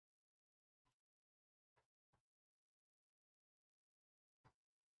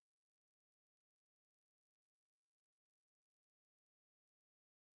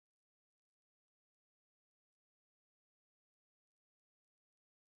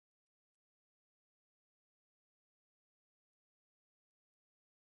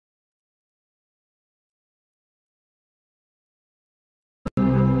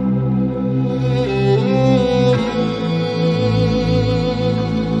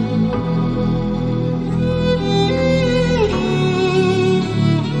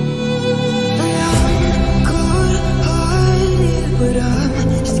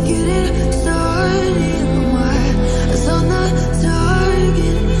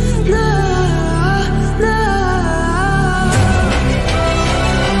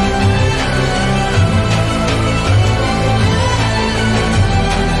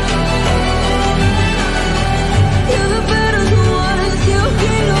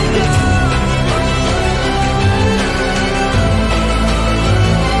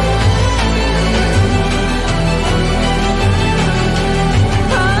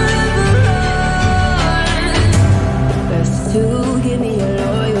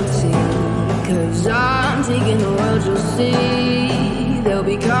royalty. They'll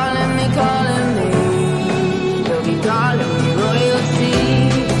be calling me, calling me. They'll be calling me royalty.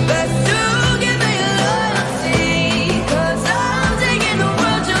 Best to give me loyalty, 'cause I'm taking the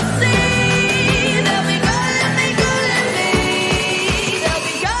world, you'll see. They'll be calling me, calling me. They'll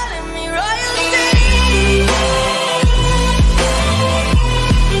be calling me royalty.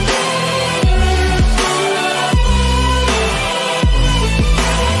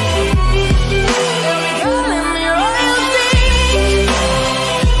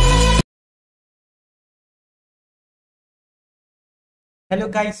 Hello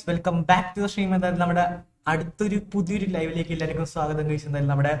guys, welcome back to the stream. എന്തായാലും നമ്മുടെ അടുത്തൊരു പുതിയൊരു ലൈവിലേക്ക് എല്ലാവർക്കും സ്വാഗതം. Guys,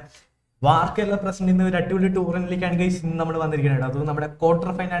 എന്തായാലും നമ്മുടെ വാർക്കേരള president ഇന്ന് ഒരു അടിപൊളി ടൂർണമെന്റിലേക്കാണ് ഗൈസ് ഇന്ന് നമ്മൾ വന്നിരിക്കുന്നത്. അതും നമ്മുടെ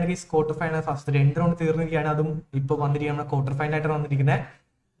ക്വാർട്ടർ ഫൈനൽ ആണ് guys. Quarter final first 2 round തീർന്നിരിക്കുകയാണ്. അതും ഇപ്പോൾ വന്നിരിക്കുന്നത് നമ്മുടെ ക്വാർട്ടർ ഫൈനലായിട്ടാണ് വന്നിരിക്കുന്നത്.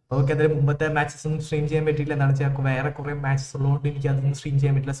 ഓക്കെ, അതായത് മുമ്പത്തെ മാച്ചസ് ഒന്നും സ്ട്രീം ചെയ്യാൻ പറ്റിയില്ല. എന്താണ് വെച്ചാൽ വേറെ കുറേ മാച്ചസ് ഉള്ളതുകൊണ്ട് എനിക്ക് അതൊന്നും സ്ട്രീം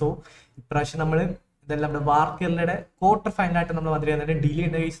ചെയ്യാൻ പറ്റില്ല. സോ ഇപ്രാവശ്യം നമ്മൾ ഇതെല്ലാം നമ്മുടെ വാർക്കേരളയുടെ ക്വാർട്ടർ ഫൈനലായിട്ട് നമ്മൾ വന്നിരിക്കുന്നത്. ഡിലേ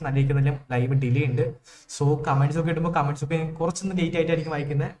ഉണ്ട് ഗൈസ്, നല്ലിക്കുന്നെല്ലാം ലൈവ് ഡിലേ ഉണ്ട്. സോ കമന്റ്സ് ഒക്കെ ഇടുമ്പോൾ കമന്റ്സ് ഒക്കെ കുറച്ചൊന്ന് ലേറ്റ് ആയിട്ടായിരിക്കും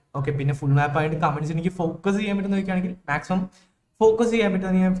വായിക്കുന്നത്. ഓക്കെ, പിന്നെ ഫുൾ മാപ്പ് ആയിട്ട് കമന്റ്സ് എനിക്ക് ഫോക്കസ് ചെയ്യാൻ പറ്റുന്ന നോക്കുകയാണെങ്കിൽ മാക്സിമം ഫോക്കസ് ചെയ്യാൻ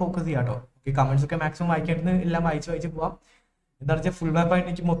പറ്റുന്ന ഞാൻ ഫോക്കസ് ചെയ്യാം കേട്ടോ. ഓക്കെ, കമന്റ്സ് ഒക്കെ മാക്സിമം വായിക്കേണ്ടത് എല്ലാം വായിച്ച് പോവാം. എന്താ വെച്ചാൽ ഫുൾ മാപ്പ് ആയിട്ട്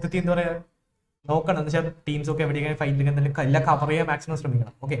എനിക്ക് മൊത്തത്തിൽ എന്താ പറയുക നോക്കണം. എന്ന് വെച്ചാൽ ടീംസ് ഒക്കെ എവിടെയെങ്കിലും ഫൈറ്റിലേക്ക് എന്തെങ്കിലും എല്ലാം കവർ ചെയ്യാൻ മാക്സിമം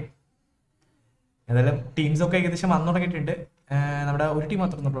ശ്രമിക്കണം. ഓക്കെ, എന്തായാലും ടീംസ് ഒക്കെ ഏകദേശം വന്നു തുടങ്ങിയിട്ടുണ്ട്. നമ്മുടെ ഒരു ടീം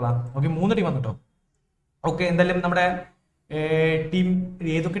മാത്രം വന്നിട്ടുള്ള. ഓക്കെ, 3 ടീം വന്നിട്ടോ. ഓക്കെ, എന്തായാലും നമ്മുടെ ടീം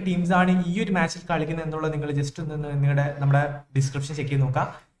ഏതൊക്കെ ടീംസ് ആണ് ഈ ഒരു മാച്ചിൽ കളിക്കുന്നത് എന്നുള്ളത് നിങ്ങൾ ജസ്റ്റ് നിങ്ങളുടെ നമ്മുടെ ഡിസ്ക്രിപ്ഷൻ ചെക്ക് ചെയ്ത് നോക്കാം.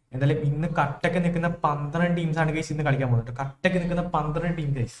 എന്തായാലും ഇന്ന് കട്ടൊക്കെ നിൽക്കുന്ന 12 ടീംസ് ആണ് ഗൈസ് ഇന്ന് കളിക്കാൻ പോകുന്നത്. കട്ടൊക്കെ നിൽക്കുന്ന 12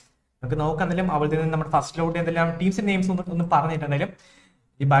 ടീം ഗൈസ് നമുക്ക് നോക്കാം. എന്തായാലും അവരുടെ നിന്ന് നമ്മുടെ ഫസ്റ്റ് ലോട്ട് എന്തെല്ലാം ടീംസിന്റെ നെയിംസ് ഒന്ന് പറഞ്ഞിട്ട് എന്തായാലും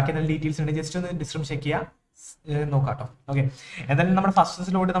ഈ ബാക്കി എന്തെങ്കിലും ഡീറ്റെയിൽസ് ഉണ്ട് ജസ്റ്റ് ഒന്ന് ഡിസ്ക്രിപ്ഷൻ ചെക്ക് ചെയ്യാം, നോക്കാം കേട്ടോ. ഓക്കെ, എന്തായാലും നമ്മുടെ ഫസ്റ്റ്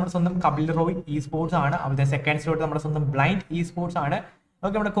സ്ലോട്ട് നമ്മുടെ സ്വന്തം കപിൽ റോയ് ഇ സ്പോർട്സ് ആണ്. അവരുടെ സെക്കൻഡ് സ്ലോട്ട് നമ്മുടെ സ്വന്തം ബ്ലൈൻഡ് ഇ സ്പോർട്സ് ആണ്.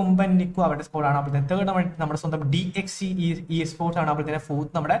 ഓക്കെ, നമ്മുടെ കുംബൻ നിക്കു അവരുടെ സ്കോഡാണ്. അപ്പോൾ തേർഡ് നമ്മുടെ സ്വന്തം DXC ഇ സ്പോർട്സ് ആണ്. അപ്പോൾ തന്നെ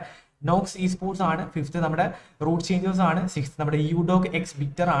ഫോർത്ത് നമ്മുടെ നോക്സ് ഇ സ്പോർട്സ് ആണ്. ഫിഫ്ത്ത് നമ്മുടെ റൂട്ട് ചേഞ്ചേഴ്സ് ആണ്. സിക്സ്ത് നമ്മുടെ യൂഡോഗ് എക്സ്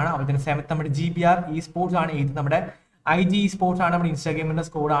ബിറ്റർ ആണ്. അപ്പോൾ തന്നെ സെവൻത്ത് നമ്മുടെ GBR ഇ സ്പോർട്സ് ആണ്. എയ്ത്ത് നമ്മുടെ IG ഇ സ്പോർട്സ് ആണ്. നമ്മുടെ ഇൻസ്റ്റാഗ്രാമിന്റെ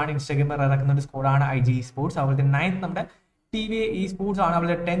സ്കോഡാണ്. ഇൻസ്റ്റാഗ്രാമിൽ ഇറക്കുന്ന ഒരു സ്കോഡാണ് IG ഇ സ്പോർട്സ്. അതുപോലെ തന്നെ 9th നമ്മുടെ TVA ഇ സ്പോർട്സ് ആണ്.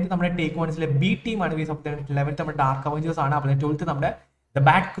 അതുപോലെ 10th നമ്മുടെ ടേക്ക് വൺസിലെ B ടീമാണ്. 11th നമ്മുടെ ഡാർക്ക് അവഞ്ചേഴ്സ് ആണ്. അതുപോലെ 12th നമ്മുടെ ദ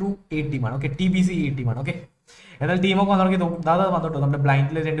ബാഡ് ക്രൂ A ടീമാണ്. ഓക്കെ, TBC A ടീമാണ്. ഓക്കെ, എന്നാലും ടീമൊക്കെ വന്നു വന്നിട്ടോ. നമ്മുടെ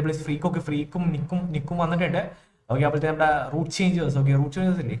ബ്ലൈൻഡിൽ 2 പ്ലേസ് ഫ്രീക്കും നിക്കും വന്നിട്ടുണ്ട്. ഓക്കെ, അപ്പോഴത്തെ നമ്മുടെ root changers. Okay, root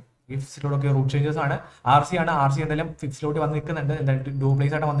changers ഇല്ലേ ഫിഫ്സിലോട്ടൊക്കെ റൂട്ട് ചേഞ്ചേഴ്സ് ആണ്. RC ആണ്. RC എന്തായാലും ഫിഫ്സിലോട്ട് വന്ന് നിൽക്കുന്നുണ്ട്. എന്തായാലും ഡോ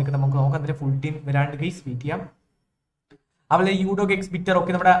പ്ലേസ് ആയിട്ട് വന്ന് നിൽക്കുന്നത്. നമുക്ക് നോക്കാം എന്തായാലും ഫുൾ ടീം വരാണ്ട് ഗൈസ് വെയിറ്റ് ചെയ്യാം. അതുപോലെ യൂഡോഗ് എക്സ് ബിറ്റർ.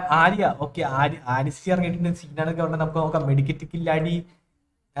 ഓക്കെ, നമ്മുടെ ആര്യ. ഓക്കെ, ആരിസി ഇറങ്ങിയിട്ടുണ്ട്. സീനാണൊക്കെ പറഞ്ഞാൽ നമുക്ക് നോക്കാം. മെഡിക്കറ്റ് കില്ലാടി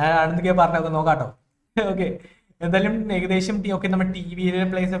ആണെന്നൊക്കെ പറഞ്ഞൊക്കെ നോക്കാം കേട്ടോ. ഓക്കെ, എന്തായാലും ഏകദേശം ഓക്കെ നമ്മുടെ TVയിലെ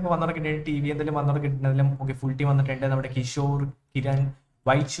പ്ലേസ് ഒക്കെ വന്നിട്ടുണ്ട്. TV എന്തായാലും വന്നിട്ടുണ്ടെങ്കിലും ഓക്കെ ഫുൾ ടീം വന്നിട്ടുണ്ട്. നമ്മുടെ കിഷോർ, കിരൺ,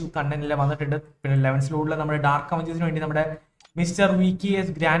 വൈച്ചു, കണ്ണൻ എല്ലാം വന്നിട്ടുണ്ട്. പിന്നെ 11th സ്ലോട്ടിലെ നമ്മുടെ ഡാർക്ക് അവഞ്ചേഴ്സിന് വേണ്ടി നമ്മുടെ മിസ്റ്റർ VKS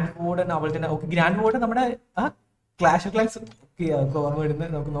ഗ്രാൻഡ് വോർഡൻ. അതുപോലെ തന്നെ ഓക്കെ ഗ്രാൻഡ് വോർഡൻ നമ്മുടെ ക്ലാഷ് ഓഫ് ക്ലാൻസ് ഓർമ്മ വരുന്നത്.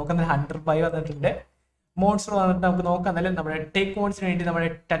 നമുക്ക് നോക്കാം. ഹണ്ടർ ബൈ വന്നിട്ടുണ്ട്. മോൺസ്റ്റർ വന്നിട്ട് നമുക്ക് നോക്കാം. എന്നാലും നമ്മുടെ ടേക്ക് ഓൺസിന് വേണ്ടി നമ്മുടെ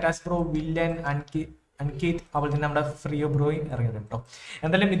ടാറ്റാസ് ബ്രോ, വില്ലൻ, അൻകേറ്റ്, അതുപോലെ തന്നെ നമ്മുടെ ഫ്രിയോ ബ്രോയും ഇറങ്ങിയിട്ടുണ്ട് കേട്ടോ.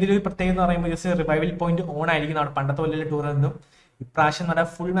 എന്തായാലും ഇതിലൊരു പ്രത്യേകത എന്ന് പറയുമ്പോൾ ജസ്റ്റ് റിവൈവൽ പോയിന്റ് ഓൺ ആയിരിക്കും. നമ്മുടെ പണ്ടത്തെ വലിയ ടൂറിൽ നിന്നും ഇപ്രാവശ്യം നമ്മുടെ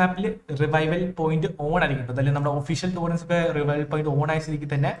ഫുൾ മാപ്പിൽ റിവൈവൽ പോയിന്റ് ഓൺ ആയിരിക്കും. എന്തായാലും നമ്മുടെ ഒഫീഷ്യൽ ടൂറിൻസ് ഒക്കെ റിവൈവൽ പോയിന്റ് ഓൺ ആയ സ്ഥിതിക്ക്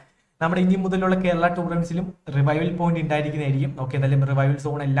തന്നെ നമ്മുടെ ഇനി മുതലുള്ള കേരള ടൂർണമെന്റ്സിലും റിവൈവൽ പോയിന്റ് ഉണ്ടായിരിക്കുന്നതായിരിക്കും. ഓക്കെ, എന്തായാലും റിവൈവൽ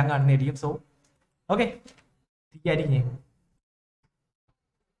സോൺ എല്ലാം കാണുന്നതായിരിക്കും. സോ ഓക്കെ, ആയിരിക്കും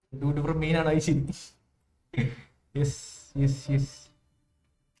മെയിൻ ആണ് അത് ശരി. yes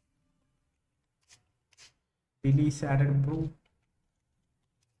Release added bro.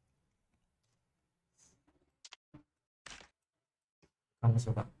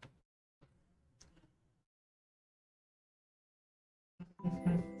 Soda.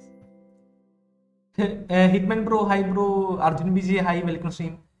 Hitman bro, hi bro. Arjun BJ, hi, welcome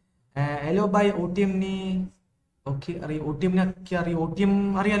stream. Hello bye OTM ni. Okay, അറിയാം OTM OTM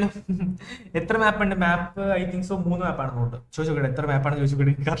അറിയാലോ. എത്ര മാപ്പ് ഉണ്ട്? മാപ്പ് ഐ തിങ്ക് സോ 3 മാപ്പാണെന്നുണ്ട്. ചോദിച്ചോക്കട്ടെ എത്ര മാപ്പാണ്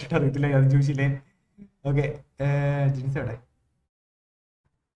ചോദിച്ചോക്കട്ടെ. എനിക്ക് കറക്റ്റ് അറിയത്തില്ല, അത് ചോദിച്ചില്ലേ. ഓക്കെ, ജിൻസ് എവിടെ?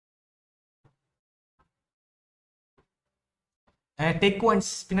 ടേക്ക്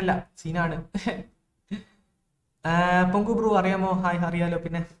വൺസ് പിന്നല്ല സീനാണ്. പൊങ്കു ബ്രോ അറിയാമോ? ഹായ്, അറിയാലോ.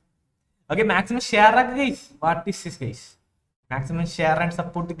 പിന്നെ ഓക്കെ, മാക്സിമം ഷെയർ ആക്കുക guys. What is this guys? Maximum share and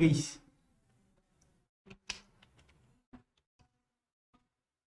support guys.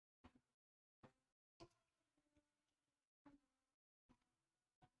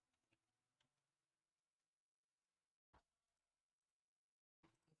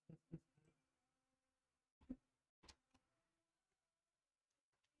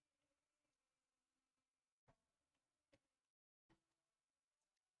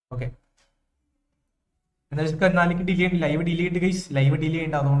 Okay, എന്താ വെച്ചാൽ നാലേക്ക് ഡിലേ ഉണ്ട്, ലൈവ് ഡിലേ ഉണ്ട് ഗൈസ്, ലൈവ് ഡിലേ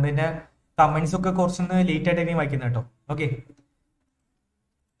ഉണ്ട്. അതുകൊണ്ട് തന്നെ കമന്റ്സ് ഒക്കെ കുറച്ചൊന്ന് ലേറ്റ് ആയിട്ട് വായിക്കുന്നത് കേട്ടോ. Okay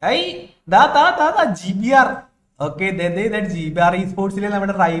GBR. ഓക്കെ GBR esportsലെ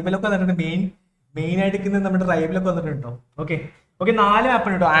നമ്മുടെ റൈവലൊക്കെ വന്നിട്ടുണ്ട്. മെയിൻ ആയിട്ട് നിൽക്കുന്നത് നമ്മുടെ റൈവലൊക്കെ വന്നിട്ടുണ്ട് കേട്ടോ. ഓക്കെ 4 മാപ്പ്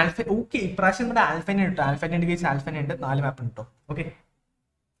ഉണ്ട് കേട്ടോ. ആൽഫ ഓക്കെ ഇപ്രാവശ്യം നമ്മുടെ ആൽഫനെ ഉണ്ട്, ആൽഫനെ ഉണ്ട് ഗൈസ്, ആൽഫനെ ഉണ്ട് 4 മാപ്പ് ഉണ്ട് കേട്ടോ.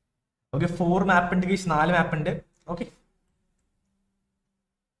 ഓക്കെ 4 മാപ്പ് ഉണ്ട് ഗൈസ്, 4 മാപ്പ് ഉണ്ട്. ഓക്കെ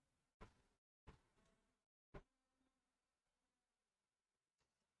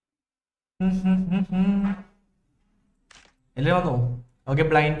എല്ലാം വന്നോ? ഓക്കെ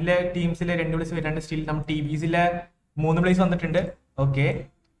ബ്ലൈൻഡിലെ ടീംസിലെ 2 പ്ലേസ് വരാണ്ട്. സ്റ്റിൽ നമ്മുടെ TVസിലെ 3 പ്ലേസ് വന്നിട്ടുണ്ട്. ഓക്കെ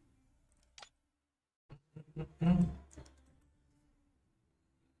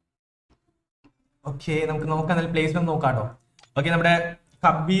നമുക്ക് നോക്കാം, നല്ല പ്ലേസ് നോക്കാം കേട്ടോ. ഓക്കെ നമ്മുടെ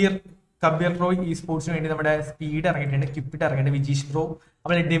കബീർ ബ്രോ esportsന് വേണ്ടി നമ്മുടെ സ്പീഡ് ഇറങ്ങിയിട്ടുണ്ട്, ക്യൂപ്പിട്ട് ഇറങ്ങിയിട്ടുണ്ട്, വിജീഷ് ബ്രോ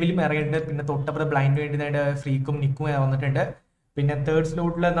അവിടെ ഡെവിലും ഇറങ്ങിയിട്ടുണ്ട്. പിന്നെ തൊട്ടപ്പുറം ബ്ലൈൻഡിന് വേണ്ടി നമ്മുടെ ഫ്രീക്കും നിക്കും വന്നിട്ടുണ്ട്. പിന്നെ തേർഡ്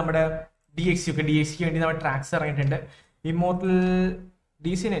സ്ലോട്ടിൽ നമ്മുടെ DXC വേണ്ടി നമ്മുടെ ട്രാക്സ് ഇറങ്ങിയിട്ടുണ്ട്. ഇമോർട്ടൽ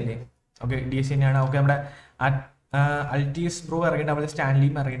DC അല്ലേ? ഓക്കെ DC തന്നെയാണ്. ഓക്കെ നമ്മുടെ അൾട്ടീസ് ബ്രോ ഇറങ്ങിയിട്ട് അവിടെ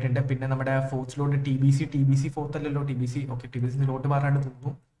സ്റ്റാൻലിയും ഇറങ്ങിയിട്ടുണ്ട്. പിന്നെ നമ്മുടെ ഫോർത്ത് സ്ലോട്ട് TBC ഫോർത്ത് അല്ലല്ലോ, TBC സ്ലോട്ട് മാറാണ്ട്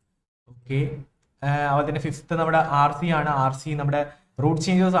തോന്നുന്നു. ഓക്കെ അതുപോലെ തന്നെ ഫിഫ്ത്ത് നമ്മുടെ RC ആണ്. RC നമ്മുടെ റൂട്ട്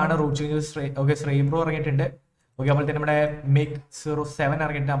ചേഞ്ചേഴ്സ് ആണ്. റൂട്ട് ചേഞ്ചേഴ്സ് ഓക്കെ ശ്രേ ബ്രോ ഇറങ്ങിയിട്ടുണ്ട്. ഓക്കെ അതുപോലെ തന്നെ നമ്മുടെ MEG 07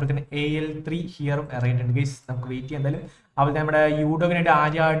 ഇറങ്ങിയിട്ടുണ്ട്. അതുപോലെ തന്നെ AL3 ഹിയറും ഇറങ്ങിയിട്ടുണ്ട് ഗൈസ്. നമുക്ക് വെയിറ്റ് ചെയ്യാം എന്തായാലും. അതുപോലെ നമ്മുടെ യൂഡോവിനായിട്ട്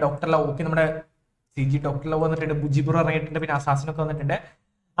ആര്യ ഡോക്ടർ ലവ്, ഓക്കെ നമ്മുടെ CG ഡോക്ടർ ലവ് വന്നിട്ടുണ്ട്. ബുജി ബ്രോ ഇറങ്ങിയിട്ടുണ്ട്. പിന്നെ അസാസിനൊക്കെ വന്നിട്ടുണ്ട്.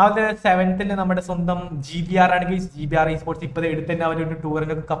 അതുപോലെ 7th നമ്മുടെ സ്വന്തം GBR ആണ് ഗൈസ്. GBR esports ഇപ്പോൾ എടുത്ത് തന്നെ അവരൊരു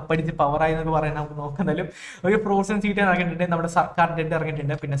ടൂറിനൊക്കെ കപ്പടിച്ച് പവറായി എന്നൊക്കെ പറയാൻ നമുക്ക് നോക്കുന്നാലും ഒരു ഫ്രോസൺ സീറ്റ് ഇറങ്ങിയിട്ടുണ്ട്. നമ്മുടെ സർക്കാർ ഡെഡ്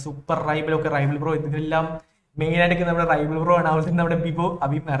ഇറങ്ങിയിട്ടുണ്ട്. പിന്നെ സൂപ്പർ റൈവൽ ബ്രോ ഇതിനെല്ലാം മെയിൻ ആയിട്ട് നമ്മുടെ റൈവൽ ബ്രോ ആണ്. അതുപോലെ തന്നെ നമ്മുടെ ബിബോ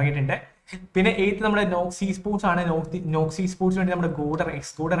അബീം ഇറങ്ങിയിട്ടുണ്ട്. പിന്നെ 8th നമ്മുടെ നോക്സ് esports ആണ്. നോക്സ് esports വേണ്ടി നമ്മുടെ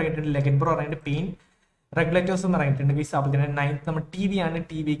എക്സ്കോഡ് ഇറങ്ങിയിട്ടുണ്ട്. ലെഗൻ ബ്രോ ഇറങ്ങിയിട്ട്. പെയിൻ റെഗുലേറ്റേഴ്സും ഇറങ്ങിയിട്ടുണ്ട് ഗൈസ്. അതുപോലെ തന്നെ 9th നമ്മുടെ TV ആണ്.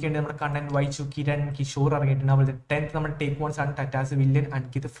 TVക്ക് വേണ്ടി നമ്മുടെ കണ്ണൻ വൈച്ചു കിരൺ കിഷോർ ഇറങ്ങിയിട്ടുണ്ട്. അതുപോലെ 10th നമ്മുടെ ടേക്ക് വൺസ് ആണ്. ടറ്റാസ് വില്യൻ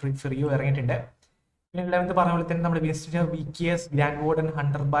അൻകിത് ഫ്രിയോ ഇറങ്ങിയിട്ടുണ്ട്. പിന്നെ 11th പറഞ്ഞ പോലെ തന്നെ നമ്മുടെ Windsor VKS grand warden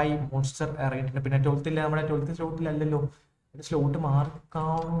Hunter by monster ഇറങ്ങിയിട്ടുണ്ട്. പിന്നെ 12th നമ്മുടെ 12th സ്ലോട്ടിലല്ലോ, സ്ലോട്ട്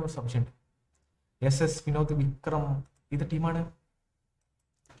മാർക്കാവുന്ന സംശയമുണ്ട്. SS വിനോദ് വിക്രം ഇത് ടീമാണ്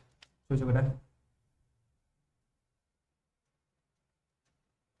ചോദിച്ചോട്ടെ.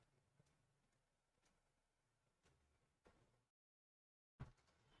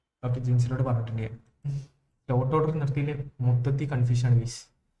 ഓക്കെ ജിൻസിലോട് പറഞ്ഞിട്ടുണ്ട്. സ്ലോട്ട് ഓർഡർ നിർത്തിയില്ലേ മൊത്തത്തിൽ കൺഫ്യൂഷൻ ആണ് ഗൈസ്.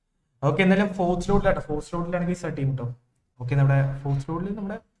 ഓക്കെ എന്തായാലും ഫോർത്ത് സ്ലോട്ടിലാണ് ഗൈസ് ആ ടീം കേട്ടോ. ഓക്കെ നമ്മുടെ ഫോർത്ത് സ്ലോട്ടിൽ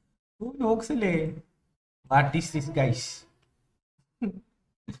നമ്മുടെ നോക്സ് അല്ലേ. What is this guys?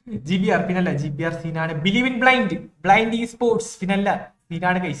 GBR പിന്നല്ല, GBR സീനാണ്. ബിലീവ് ഇൻ ബ്ലൈൻഡ് esports പിന്നല്ല,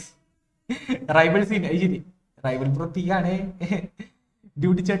 സീനാണ് ഗൈസ്. റൈവൽ സീൻ ശരി, റൈവൽ ബ്രോ തീയാണ്.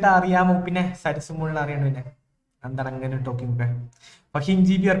 ഡ്യൂട്ടി ചേട്ടാ അറിയാമോ? പിന്നെ സരസുമുള്ള അറിയണം. പിന്നെ എന്താണ് അങ്ങനെ ടോക്കിംഗ് ഒക്കെ. പക്ഷേ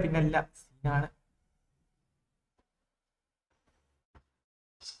GBR പിന്നല്ല, സീനാണ്.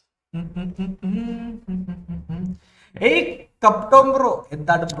 ഏയ് കപ്ടോം ബ്രോ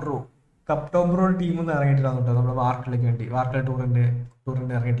എന്താണ് ബ്രോ? കപ്ടോം ബ്രോ ടീം ഒന്നും ഇറങ്ങിയിട്ടില്ലാന്നുണ്ടോ നമ്മുടെ വാർക്കിലേക്ക് വേണ്ടി? വാർക്കല ടൂറിന്റെ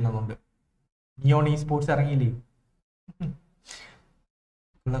ഇറങ്ങിയിട്ടില്ലാന്നുണ്ട്. Neon esports ഇറങ്ങിയില്ലേ?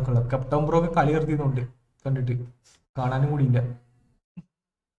 കൊള്ളാം. കപ്ടോം ബ്രോ ഒക്കെ കളി നിർത്തിയുന്നുണ്ട്, കണ്ടിട്ട് കാണാനും കൂടിയില്ല.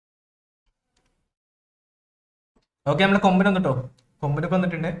 ഓക്കെ നമ്മുടെ കൊമ്പൻ വന്നിട്ടോ, കൊമ്പനൊക്കെ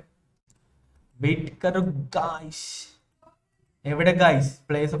വന്നിട്ടുണ്ട്. Wait കറോ guys. എവിടെ ഗൈസ്?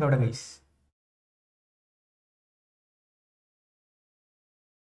 പ്ലേസ് ഒക്കെ എവിടെ ഗൈസ്?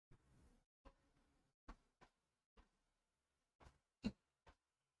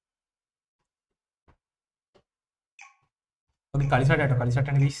 Okay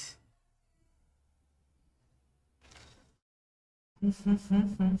കളിച്ചാട്ടാണ് guys.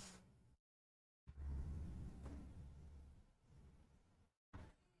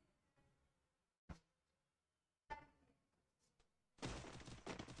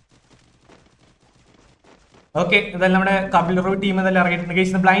 ഓക്കെ ഇതെല്ലാം നമ്മുടെ കപിൽ റോ ടീം ഇതെല്ലാം ഇറങ്ങിയിട്ടുണ്ട്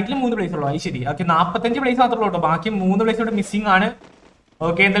ഗൈസ്. ബ്ലൈൻഡിൽ 3 പ്ലേസ് ഉള്ളൂ. അത് ശരി. ഓക്കെ 45 പ്ലേസ് മാത്രമേ ഉള്ളൂ. ബാക്കി 3 പ്ലേസ് ഇവിടെ മിസ്സിംഗ് ആണ്.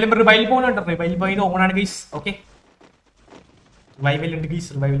 ഓക്കെ എന്തായാലും റിവൈൽ പോകുന്നുണ്ട്. റിവൈൽ പോയിന്റ് ഓൺ ആണ് ഗൈസ്. ഓക്കെ റിവൈവൽ ഉണ്ട് ഗൈസ്,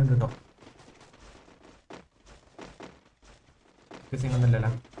 റിവൈവൽ ഉണ്ട് കേട്ടോ. ഒന്നുമില്ലല്ലോ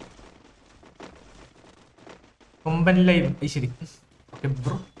കൊമ്പൻ ലൈവ്. ശരി okay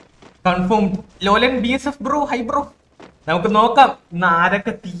bro confirm. ലോലൻ BSF bro hi bro. നമുക്ക് നോക്കാം ഇന്ന്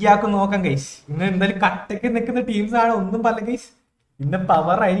ആരൊക്കെ തീയാക്കും നോക്കാം ഗൈസ്. ഇന്ന് എന്തായാലും കട്ടക്ക് നിൽക്കുന്ന ടീംസ് ആണ്. ഒന്നും പറയില്ല ഗൈസ്, ഇന്ന്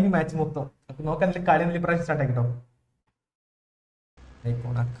പവർ ആയിരിക്കും മാച്ച് മൊത്തം. നമുക്ക് നോക്കാം എന്തായാലും കളി എന്തെങ്കിലും പ്രാവശ്യം സ്റ്റാർട്ട് ആക്കിട്ടോ.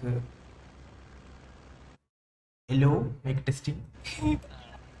 Hello make testing.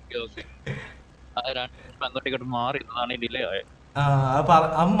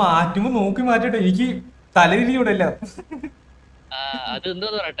 മാറ്റുമ്പോ നോക്കി മാറ്റിട്ടോ. എനിക്ക് തലതിരിയൂടല്ലോ. അത് എന്താ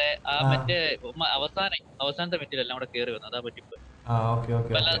പറയട്ടെ, ആ മറ്റേ അവസാനത്തെ മിനിറ്റിലെല്ലാം കൂടെ കേറി വന്നു, അതാ പറ്റിപ്പോ.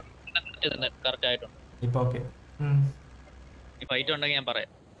 കറക്റ്റ് ആയിട്ടുണ്ട്. ഈ ഫൈറ്റ് ഉണ്ടെങ്കിൽ ഞാൻ പറയാം.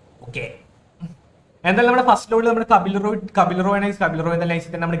 എന്തായാലും നമ്മുടെ ഫസ്റ്റ് ലോഡിൽ നമ്മുടെ കപിലറോ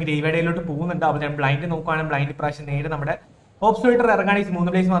നമ്മുടെ ഗ്രേവേഡയിലോട്ട് പോകുന്നുണ്ട്. അവർ ബ്ലൈൻഡ് നോക്കുകയാണെങ്കിൽ ബ്ലൈൻഡ് പ്രാവശ്യം നേരെ നമ്മുടെ ഓബ്സർവേറ്റർ ഇറങ്ങാണെങ്കിൽ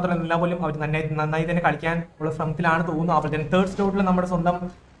 3 പ്ലേസ് മാത്രമല്ല എല്ലാം പോലും അവർ നന്നായി തന്നെ കളിക്കാൻ ഉള്ള ശ്രമത്തിലാണ് തോന്നുന്നു. അവർ തന്നെ തേർഡ് സ്ലോട്ടിൽ നമ്മുടെ സ്വന്തം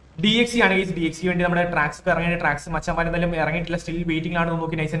DXC ആണ്. DXC വേണ്ടി നമ്മുടെ ട്രാക്സ് ഇറങ്ങിയ ട്രാക്സ് മച്ചന്മാർ എന്തായാലും ഇറങ്ങിയിട്ടില്ല, സ്റ്റിൽ വെയിറ്റിംഗ് ആണ്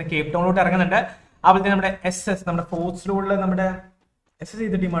നോക്കി നൈസിന് കേപ്പ് ടൗണിലോട്ട് ഇറങ്ങുന്നുണ്ട്. അതുപോലെ തന്നെ നമ്മുടെ SS നമ്മുടെ ഫോർത്ത് സ്ലോഡിൽ നമ്മുടെ SS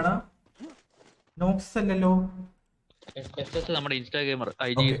ചെയ്ത ടീമാണ്, നോക്സ് അല്ലല്ലോ, നമ്മുടെ Instagrammer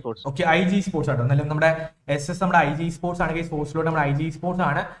IG sports. Okay, IG sports ആട്ടോ. എന്നാലും നമ്മുടെ SS നമ്മുടെ IG സ്പോർട്സ് ആണ്. ഫോർത്ത് ലോഡ് നമ്മുടെ IG സ്പോർട്സ്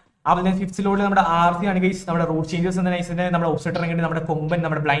ആണ്. അതുപോലെ തന്നെ ഫിഫ്ത്ത് ലോഡിൽ നമ്മുടെ RC ആണ്. നമ്മുടെ റൂട്ട് ചേഞ്ചേഴ്സ് എന്ന നൈസിന് നമ്മുടെ ഓപ്സൈറ്റ് ഇറങ്ങിയിട്ട് നമ്മുടെ കൊമ്പൻ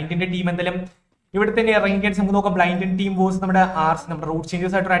നമ്മുടെ ബ്ലൈൻഡിന്റെ ടീം എന്തായാലും ഇവിടെ തന്നെ ഇറങ്ങിക്കാൻ നമുക്ക് നോക്കാം. ബ്ലൈൻഡ് ടീം വേഴ്സ് നമ്മുടെ RC നമ്മുടെ റൂട്ട്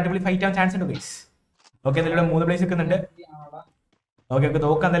ചേഞ്ചേഴ്സ് ആയിട്ട് അടിപൊളി ഫൈറ്റ് ആവാൻ ചാൻസ് ഉണ്ട് ഗൈസ്. ഓക്കെ, എന്തായാലും 3 പ്ലേസ് നിൽക്കുന്നുണ്ട്. ഓക്കെ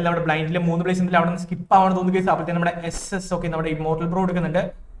നോക്കാം. എന്തായാലും നമ്മുടെ ബ്ലൈൻഡിലെ 3 പ്ലേസ് എന്തായാലും അവിടെ നിന്ന് സ്കിപ്പ് ആവാൻ തോന്നുന്നു ഗൈസ്. അപ്പോൾ നമ്മുടെ SS ഓക്കെ നമ്മുടെ ഇമോർട്ടൽ ബ്രോ എടുക്കുന്നുണ്ട്.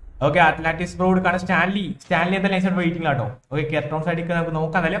 Okay, Atlantis bro എടുക്കാണ്. സ്റ്റാൻലി എന്തായാലും നൈസായിട്ട് വെയിറ്റിംഗ് ആട്ടോ. ഓക്കെ, കെർട്ടോൺ സൈഡിൽ നമുക്ക്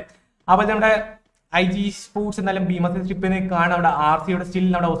നോക്കാം എന്തായാലും. അപ്പോൾ നമ്മുടെ IG സ്പോർട്സ് എന്നാലും ഭീമസ് സ്ട്രിപ്പിൽ കാണാം. നമ്മുടെ RCയുടെ സ്റ്റിൽ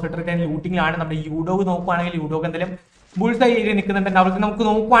നമ്മുടെ ഓസ്ട്രേലിയ ലൂട്ടിംഗിലാണ്. നമ്മുടെ യൂഡോഗ് നോക്കുവാണെങ്കിൽ യൂഡോഗ് എന്തായാലും ബുൾസ് ഏരിയ നിൽക്കുന്നുണ്ട്. അവർക്ക് നമുക്ക്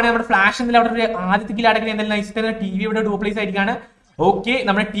നോക്കുവാണെങ്കിൽ നമ്മുടെ ഫ്ലാഷ് എന്തായാലും അവിടെ ആദ്യത്തെ കിലാടക്കിൽ എന്തായാലും നൈസ് TV ഇവിടെ ഡോ പ്ലേസ് ആയിരിക്കാണ്. ഓക്കെ,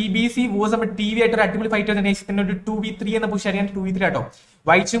 നമ്മുടെ TBC വോസ് നമ്മുടെ TV ആയിട്ട് ഒരു അടിപൊളി ഫൈറ്റ് തന്നെ ഒരു 2v3 എന്ന പുഷ് അറിയാൻ 2v3 ആട്ടോ.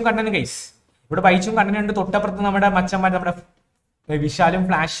 വൈച്ചും കണ്ടന് ഗൈസ്, ഇവിടെ വൈച്ചും കണ്ടനുണ്ട്. തൊട്ടപ്പുറത്ത് നമ്മുടെ മച്ചന്മാർ നമ്മുടെ വിശാലും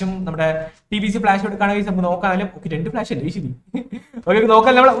ഫ്ലാഷും നമ്മുടെ TBC ഫ്ലാഷും എടുക്കുകയാണെങ്കിൽ നമുക്ക് നോക്കാനും. ഓക്കെ, 2 ഫ്ലാഷ് അല്ലേ ശരി. ഓക്കെ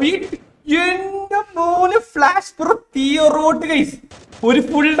നോക്കാം. നമ്മുടെ എന്റെ മോന് ഫ്ലാഷ് പ്രോ തിയോറോട്ട് ഗൈസ്, ഒരു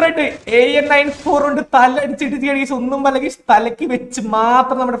ഫുൾ റെഡ് AN94 കൊണ്ട് തല അടിച്ചെടുത്തിരിക്കുകയാണ്. ഒന്നും പല ഗൈസ് തലക്ക് വെച്ച്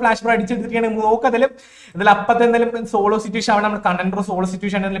മാത്രം നമ്മുടെ ഫ്ലാഷ് പ്രോ അടിച്ചെടുത്തിരിക്കുകയാണ്. നോക്കാതായാലും എന്തായാലും അപ്പത്തെ എന്തായാലും സോളോ സിറ്റുവേഷൻ അവിടെ നമ്മുടെ കണ്ടന്റ് പ്രോ സോളോ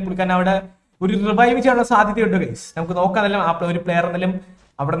സിറ്റുവേഷൻ എന്തായാലും പുള്ളിക്കാൻ അവിടെ ഒരു റിവൈവ് ചെയ്യാനുള്ള സാധ്യതയുണ്ട് ഗൈസ്. നമുക്ക് നോക്കാതായാലും ആ ഒരു പ്ലെയർ എന്തായാലും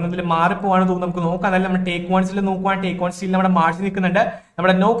അവിടെ നിന്നെങ്കിലും മാറിപ്പോവാണ് തോന്നുന്നു. നമുക്ക് നോക്കാം. എന്തായാലും നമ്മുടെ ടേക്ക് വൺസിൽ നോക്കുവാണ്. ടേക്ക് വൺ സ്റ്റിൽ നമ്മുടെ മാർച്ച് നിൽക്കുന്നുണ്ട്.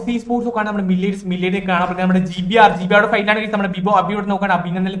 നമ്മുടെ നോക്സ് സ്പോർട്സ് നോക്കുകയാണ്. നമ്മുടെ മില്ലേഡ് കാണാൻ. നമ്മുടെ GBR ഫൈറ്റാണ് നമ്മുടെ ബിബോ അബിയോട് നോക്കുകയാണ്.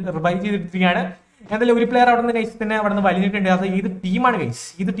 അബിനെ എന്തായാലും റിവൈവ് ചെയ്തിരിക്കുകയാണ്. എന്തായാലും ഒരു പ്ലെയർ അവിടെ നിന്ന് ഗൈസ് തന്നെ അവിടെ നിന്ന് വലിഞ്ഞിട്ടുണ്ട്. അത് ഏത് ടീമാണ്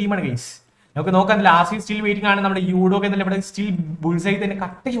ഗൈസ്? നമുക്ക് നോക്കാം. RC സ്റ്റിൽ വെയിറ്റിംഗ് ആണ്. നമ്മുടെ യൂഡോക്ക് എന്തായാലും ഇവിടെ സ്റ്റിൽ ബുൾസൈ തന്നെ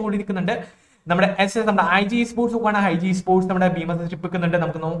കട്ട ഓടി നിൽക്കുന്നുണ്ട്. നമ്മുടെ SS നമ്മുടെ IG സ്പോർട്സ് നോക്കുകയാണ്. IG സ്പോർട്സ് നമ്മുടെ ഭീമസ് സ്ട്രിപ്പ് നിൽക്കുന്നുണ്ട്.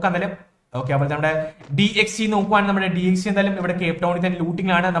 നമുക്ക് നോക്കാം എന്തായാലും. ഓക്കെ, അപ്പോൾ നമ്മുടെ DXC നോക്കുവാണ്. നമ്മുടെ DXC എന്തായാലും ഇവിടെ കേപ്പ് ടൗണിൽ തന്നെ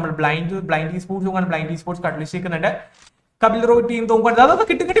ലൂട്ടിംഗ് ആണ്. നമ്മൾ ബ്ലൈൻഡ് സ്പോർട്സ് നോക്കുകയാണ്. ബ്ലൈൻഡ് സ്പോർട്സ് കട്ട്ലിസ്റ്റ് നിൽക്കുന്നുണ്ട്. കപിലറോ ടീം നോക്കുവാണ്. അതൊക്കെ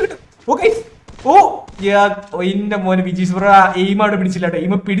കിട്ടും. ഓക്കെ, എന്റെ മോനെ വിജീഷ് ബ്രോ എയിം അവിടെ പിടിച്ചില്ല കേട്ടോ.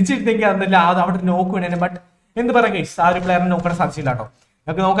 എയിം പിടിച്ചിരുന്നെങ്കിൽ അതല്ല അത് അവിടെ നോക്ക് വേണേ. ബട്ട് എന്ത് പറയാം ഗൈസ്, ആ ഒരു പ്ലെയറിനെ നോക്കാൻ സാധിച്ചില്ല കേട്ടോ.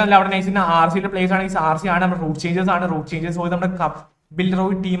 നമുക്ക് നോക്കാനില്ല. അവിടെ നൈസിന് RCയുടെ പ്ലേസ് ആണെങ്കിൽ RC ആണ്. നമ്മുടെ റൂട്ട് ചേഞ്ചേഴ്സ് ആണ്. റൂട്ട് ചേഞ്ചേഴ്സ് പോയി നമ്മുടെ കപിലറോ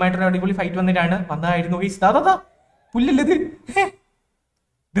ടീമായിട്ട് അടിപൊളി ഫൈറ്റ് വന്നായിരുന്നു ഗൈസ്. അതാ പുല്ലല്ലത്,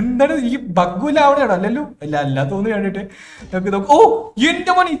 ഇതെന്താണ് ഈ ബഗ്ഗുല അവിടെയാണോ? അല്ലല്ലോ, അല്ല തോന്നുന്നു കണ്ടിട്ട്. നമുക്ക് നോക്കും.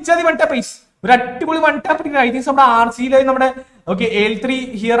 എന്റെ മോൻ ഇച്ചാതി വൺ ടാപ്പ് ഗൈസ്, ഒരു അടിപൊളി വൺ ടാപ്പ് ഐ തിങ്സ് നമ്മുടെ RCയിലെ നമ്മുടെ ഓക്കെ AL3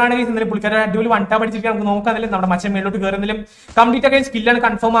 ഹിയർ ആണെങ്കിൽ പുള്ളിക്കാരെ അടിപൊളി വൺ ടാപ്പ് അടിച്ചിരിക്കാൻ നമുക്ക് നോക്കാന്നില്ല. നമ്മുടെ മച്ചൻ മേലോട്ട് കയറുന്നതിലും കംപ്ലീറ്റ് ഒക്കെ സ്കില്ലാണ്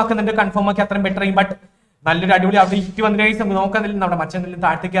കൺഫേം ആക്കുന്നുണ്ട്. കൺഫേം ആക്കി അത്രയും ബെറ്റർ ആയി. ബട്ട് നല്ലൊരു അടിപൊളി അവിടെ ഹിറ്റ് വന്നിട്ട് നമുക്ക് നോക്കാന്നില്ല. നമ്മുടെ മച്ചൻ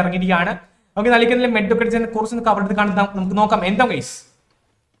താഴത്തേക്ക് ഇറങ്ങിയിരിക്കുകയാണ്. നമുക്ക് നൽകുന്നില്ല മെഡൊക്കെ അടിച്ച് കുറച്ച് കവർ എടുത്ത് കാണാൻ നമുക്ക് നോക്കാം. എന്താ ഗൈസ്,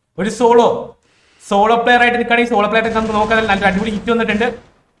 ഒരു സോളോ പ്ലെയർ ആയിട്ട് നിൽക്കുകയാണെങ്കിൽ സോളോ പ്ലെയർ നമുക്ക് നോക്കാൻ നല്ലൊരു അടിപൊളി ഹിറ്റ് വന്നിട്ടുണ്ട്.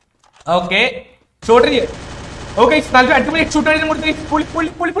 ഓക്കെ, ഷോട്ട് ഓക്കെ നല്ലൊരു അടിപൊളി ഷൂട്ട്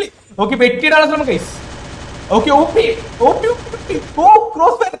കൊടുത്ത് ഓക്കെ വെട്ടിയിടാനുള്ള ശ്രമം ഗൈസ്. ഓക്കെ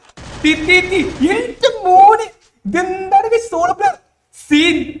ക്രോസ് ഫയർ എന്റെ മോനെ ഇതെന്താണ് സോളോ പ്ലെയർ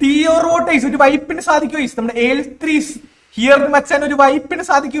തിയോറോട്ടൈസ് ഒരു വൈപ്പിന് സാധിക്കും ഗൈസ്. നമ്മുടെ AL3 ഹിയർ മച്ചാൻ ഒരു വൈപ്പിന്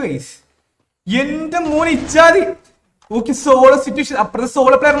സാധിക്കും ഗൈസ്. എന്റെ മോനെ ഇച്ചാതി. ഓക്കെ, സോളോ സിറ്റുവേഷൻ അപ്പുറത്തെ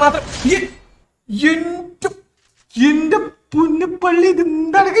സോളോ പ്ലെയർ മാത്രം. എന്റെ പുന്നപ്പള്ളി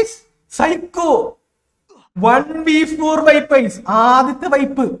ഇതെന്താണ് guys, psycho 1v4 wipe guys. ആദ്യത്തെ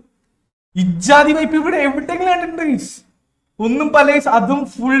വൈപ്പ് ഇജാതി വൈപ്പ് ഇവിടെ എവിടെയെങ്കിലും കണ്ടിട്ടുണ്ട് ഗൈസ്. ഒന്നും പല ഗൈസ്, അതും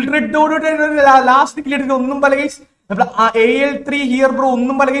ഫുൾ റെഡോടെ ലാസ്റ്റ് കിലെടുക്കുക. ഒന്നും പല ഗൈസ്. നമ്മുടെ AL3 ഹിയർ ബ്രോ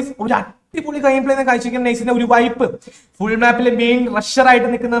ഒന്നും പല ഗൈസ്. ഒരു അടിപൊളി ഗെയിം പ്ലേ കാഴ്ചവെക്കുന്ന നൈസിന്റെ ഒരു വൈപ്പ്. ഫുൾ മാപ്പിലെ മെയിൻ റഷർ ആയിട്ട്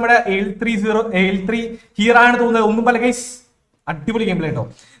നിൽക്കുന്ന നമ്മുടെ AL3 ഹിയർ ആണ് തോന്നുന്നത്. ഒന്നും പല ഗൈസ് അടിപൊളി ഗെയിം പ്ലേ കേട്ടോ.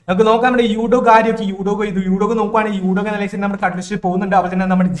 നമുക്ക് നോക്കാം. നമ്മുടെ യൂഡോഗ് നോക്കുവാണെങ്കിൽ യൂഡോഗ് നൈസിന് നമ്മുടെ കട്ട്ലിസ്റ്റ് പോകുന്നുണ്ട്. അതുപോലെ തന്നെ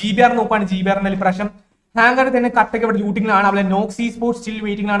നമ്മുടെ GBR നോക്കുവാണെങ്കിൽ GBR പ്രാവശ്യം ഹാങ്കർ തന്നെ കട്ടൊക്കെ ഇവിടെ ലൂട്ടിംഗിലാണ്. അവളെ നോക്സി സ്പോർട്സ് സ്റ്റിൽ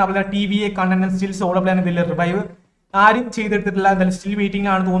വെയിറ്റിംഗ് ആണ്. അവളുടെ TVA content still solo plan ഇതിൽ റിവൈവ് ആരും ചെയ്തെടുത്തിട്ടില്ല. എന്തായാലും സ്റ്റിൽ വെയിറ്റിംഗ്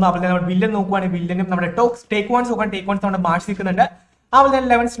ആണ് തോന്നുന്നു. അവളുടെ നമ്മുടെ വില്ലൻ നോക്കുവാണെങ്കിൽ വില്ലനും നമ്മുടെ ടേക്ക് വൺസ് നമ്മുടെ മാർച്ച് നിൽക്കുന്നുണ്ട്. അവളുടെ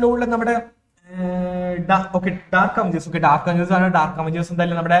 11 സ്ലോഡിൽ നമ്മുടെ ഡാർക്ക് അവഞ്ചേഴ്സ് ആണ്. ഡാർക്ക് അവഞ്ചേഴ്സ്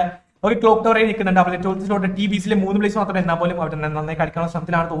എന്തായാലും നമ്മുടെ ക്ലോക്ക് ടവറിൽ നിൽക്കുന്നുണ്ട്. അവരുടെ 12 സ്ലോട്ട് TBCയിലെ 3 പ്ലേസ് മാത്രം എന്നാൽ പോലും അവർ നന്നായി കളിക്കാനുള്ള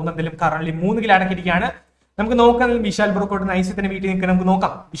ശ്രമത്തിലാണ് തോന്നുന്നത്. എന്തായാലും കറന്റ് 3 കിലോ അടക്കിയിരിക്കുകയാണ്. നമുക്ക് നോക്കാം. വിശാൽ ബ്രോ നൈസ് തന്നെ വീട്ടിൽ നിൽക്കാൻ നമുക്ക്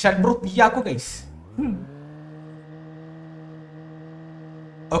നോക്കാം. Vishal bro തീയാക്കു guys.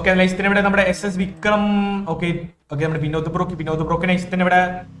 Okay nice ഇവിടെ നമ്മുടെ SS വിക്രം. ഓക്കെ ഓക്കെ നമ്മുടെ വിനോദ് ബ്രോക്ക് നൈസ് ഇവിടെ.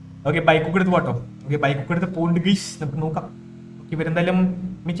 ഓക്കെ ബൈക്കൊക്കെ എടുത്ത് പോട്ടോ. ഓക്കെ ബൈക്കൊക്കെ എടുത്ത് പോണ്ട് ഗൈസ്. നമുക്ക് നോക്കാം. ഓക്കെ ഇവരെന്തായാലും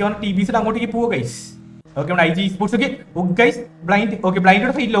മിക്കവാറും TVസിൽ അങ്ങോട്ടേക്ക് പോവുക ഗൈസ്. ഓക്കെ നമ്മുടെ IG sports. Okay guys blind. Okay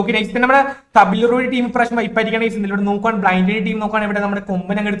blind ഫൈറ്റിൽ. Okay nice നമ്മുടെ തബിലറോഡ് ടീം ഇപ്രാവശ്യം വൈപ്പായിരിക്കണം ഗൈസ്. ഇവിടെ നോക്കാൻ ബ്ലൈൻഡിന്റെ ടീം നോക്കാൻ ഇവിടെ നമ്മുടെ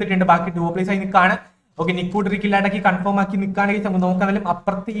കൊമ്പൻ എടുത്തിട്ടുണ്ട്. ബാക്കി ഡുവോ പ്ലേസ് ആയി നിൽക്കാണ്. ഓക്കെ നിക്കൂട്ടറിക്കില്ലാണ്ടാക്കി കൺഫേം ആക്കി നിൽക്കാണ് ഗൈസ്. നമുക്ക് നോക്കാനും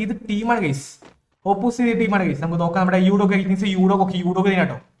അപ്പുറത്ത് ഏത് ടീമാണ് ഗൈസ്? ഓപ്പോസിറ്റ് ടീമാണ് ഗൈസ്. നമുക്ക് നോക്കാം നമ്മുടെ യൂഡോക്ക്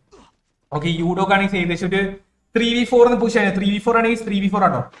കേട്ടോ. ഓക്കെ യൂഡോക്ക് ആണെങ്കിൽ ഏകദേശം ഒരു 3v4 എന്ന് പുഷ് ആണ്. 3v4 ആണെങ്കിൽ 3v4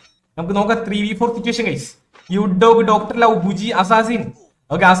 ആട്ടോ. നമുക്ക് നോക്കാം 3v4 situation guys. യൂഡോക്ക്, doctor love, Bujji, assassin.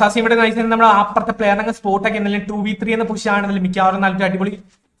 Okay assassin ഇവിടെ നയിച്ചാൽ നമ്മുടെ അപ്പുറത്തെ പ്ലെയറിനെ സ്പോട്ട് ആക്കി എന്നാലും 2v3 എന്ന് പുഷ് ആണെങ്കിലും മിക്കവാറും നല്ല അടിപൊളി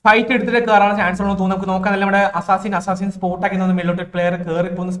ഫൈറ്റ് എടുത്തിട്ട് കയറാൻ ചാൻസ് ഉണ്ടെന്ന് തോന്നുന്നു. നമുക്ക് നോക്കാം നമ്മുടെ അസാസിൻ സ്പോട്ട് ആക്കി തോന്നുന്നു. മേലോട്ട് പ്ലെയർ കയറി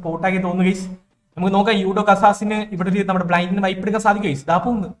പോകുന്ന സ്പോട്ട് ആക്കി തോന്നുന്നു ഗൈസ്. നമുക്ക് നോക്കാം യൂഡോക്ക് അസാസിന് ഇവിടെ നമ്മുടെ ബ്ലൈൻഡിന് വൈപ്പ് എടുക്കാൻ സാധിക്കും ഗൈസ്. ദാ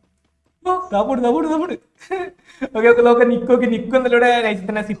പോകുന്നു. ഓക്കെ നോക്കാം നിക്കു എന്നിലൂടെ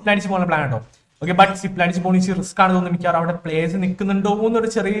തന്നെ സിപ്പ് അടിച്ച് പോകുന്ന പ്ലാൻ കേട്ടോ. ഓക്കെ ബട്ട് സിപ്പ് അടിച്ച് പോകുന്ന റിസ്ക് ആണ് തോന്നുന്നു. മിക്കവാറും അവിടെ പ്ലേയേഴ്സ് നിൽക്കുന്നുണ്ടോ എന്നൊരു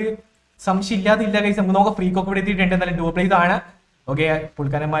ചെറിയ സംശയം ഇല്ലാതില്ല ഗൈസ്. നമുക്ക് നോക്കാം ഫ്രീക്കൊക്കെ ഇവിടെ എത്തിയിട്ടുണ്ട്. എന്തായാലും ഡുവോ പ്ലേസ് ആണ്. ഓക്കെ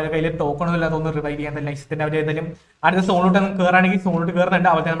പുള്ളിക്കാരന്മാരുടെ കയ്യിൽ ടോക്കണൊന്നുമില്ല തോന്നുന്നു റിവൈവ് ചെയ്യാൻ. നൈസത്തിന്റെ അവർ ഏതായാലും അടുത്ത സോണോട്ട് കയറാണെങ്കിൽ സോണോട്ട് കയറുന്നുണ്ട്.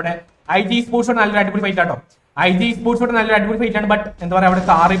 അവിടെ നമ്മുടെ IG സ്പോർട്സ് നല്ലൊരു അടിപൊളി ഫൈറ്റ് ആട്ടോ. IG സ്പോർട്സ് നല്ലൊരു അടിപൊടി ഫൈറ്റ് ആണ്. ബട്ട് എന്താ പറയാ അവിടെ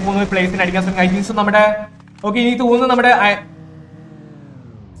കാറിൽ പോകുന്ന പ്ലേസിന് അടിക്കാൻ ശ്രമിക്കും. IG നമ്മുടെ ഓക്കെ ഇനി തോന്നുന്നു നമ്മുടെ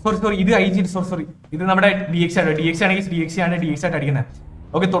സോറി ഇത് IG സോറി ഇത് നമ്മുടെ DX ആണ്. DX ആണെങ്കിൽ DX ആയിട്ട് അടിക്കുന്നത്.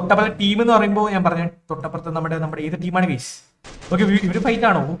 ഓക്കെ തൊട്ടപ്പുറത്തെ ടീം എന്ന് പറയുമ്പോൾ ഞാൻ പറഞ്ഞു തൊട്ടപ്പുറത്ത് നമ്മുടെ ഏത് ടീമാണ് ഗൈസ്? ഓക്കെ ഇവര് ഫൈറ്റ്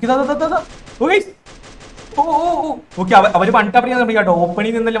ആണോ? ഓക്കെ അവര് വൺ ടാപ്പ് ചെയ്യാൻ ശ്രമിക്കാം കേട്ടോ.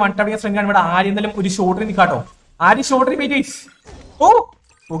 ഓപ്പണിൽ നിന്നല്ലേ വൺ ടാപ്പ് ചെയ്യാൻ ശ്രമിക്കാൻ. ഇവിടെ ആരും എന്തായാലും ഒരു ഷോട്ടിൽ നിൽക്കാട്ടോ. ആരും ഷോട്ടിൽ പോയി ഗൈസ്.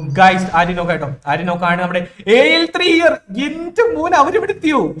 ഗൈസ് ആരും നോക്കാട്ടോ. ആരും നോക്കാണ് നമ്മുടെ AL3 ഇയർ. എന്റെ മോൻ അവരിവിടെ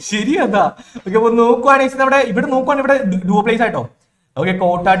എത്തിയോ? ശരിയതാ. ഓക്കെ അപ്പൊ നോക്കുവാണെങ്കിൽ നമ്മുടെ ഇവിടെ നോക്കുവാണെങ്കിൽ ഇവിടെ ഡുവോ പ്ലേസ് ആയിട്ടോ. ഓക്കെ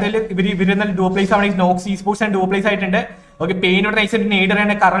കോട്ടാട്ടിൽ ഇവര് ഡുവോ പ്ലേസ് ആണ്. Knox sports and duo place ആയിട്ടുണ്ട്. ഓക്കെ പെയിനോട് നൈസായിട്ട്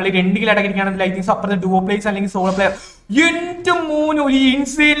നേടറാണ്. കറന്റ് 2 കിലോ അടങ്ങിയിരിക്കുകയാണെങ്കിൽ ഐ തിങ്സ് അപ്പുറത്തെ ഡുവോ പ്ലേസ് അല്ലെങ്കിൽ സോളോ പ്ലെയർ. എന്റെ മോന് ഒരു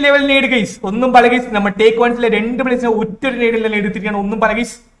ഇൻസൈൻ ലെവൽ നേട് ഗൈസ്. ഒന്നും പല ഗൈസ് നമ്മുടെ ടേക്ക് വൺസിലെ 2 പ്ലേസിനെ ഒറ്റൊരു നേടില്ല എടുത്തിരിക്കുകയാണ്. ഒന്നും പല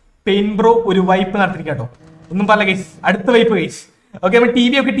ഗൈസ് പെയിൻ ബ്രോ ഒരു വൈപ്പ് നടത്തിരിക്കാട്ടോ. ഒന്നും പല ഗൈസ് അടുത്ത വൈപ്പ് ഗൈസ്. ഓക്കെ നമ്മൾ ടി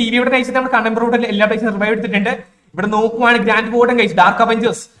വി ഇവിടെ നൈസായിട്ട് നമ്മുടെ കണ്ടംപറോട്ടിൽ എല്ലാ പ്ലേസും റിവൈവ് എടുത്തിട്ടുണ്ട്. ഇവിടെ നോക്കുവാണ് grand Bourdon guys. Dark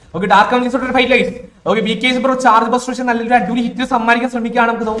Avengers. Okay dark Avengers fight guys. Okay BKS bro charge ബസ്റ്റേഷൻ നല്ലൊരു അടിപൊളി ഹിറ്റ് സമ്മാനിക്കാൻ ശ്രമിക്കുകയാണ്.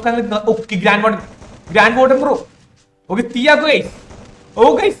 നമുക്ക് നോക്കാൻ okay grand Bourdon bro. Okay തീയാക്കു guys.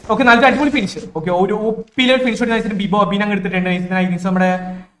 Okay നല്ലൊരു അടിപൊളി ഫിനിഷ്. ഓക്കെ ഒരു ഒപ്പിലെ ഫിനിഷ് ബിബോ അബീൻ അങ്ങ് എടുത്തിട്ടുണ്ട്. നമ്മുടെ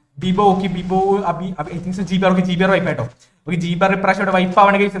ബിബോ ജിബിആർ വൈപ്പ് ആയിട്ടോ. ഓക്കെ ജിബിആർ ഇപ്രാവശ്യം ഇവിടെ വൈപ്പ്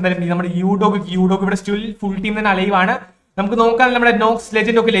ആവണ ഗൈസ്. എന്തായാലും നമ്മുടെ യൂഡോക്ക് ഇവിടെ സ്റ്റിൽ ഫുൾ ടീം തന്നെ അലൈവ് ആണ്. നമുക്ക് നോക്കാൻ നമ്മുടെ നോക്സ്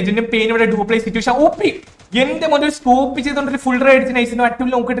ലെജൻഡ്. ഓക്കെ ലെജൻഡും പെയിൻ ഇവിടെ ഡുവോ പ്ലേസ് സിറ്റുവേഷൻ. എന്റെ മുന്നിൽ സ്കോപ്പ് ചെയ്തുകൊണ്ട് ഫുൾ റൈഡ് നൈസിന്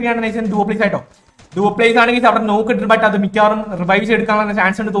അടിപൊളി നോക്കിയിട്ടാണ് നൈസിന് ഡുവോ പ്ലേസ് ആയിട്ടോ. ഡുവോ പ്ലേസ് ആണെങ്കിൽ അവിടെ നോക്കിയിട്ട് ബട്ട് അത് മിക്കവാറും റിവൈവ് ചെയ്തെടുക്കാനുള്ള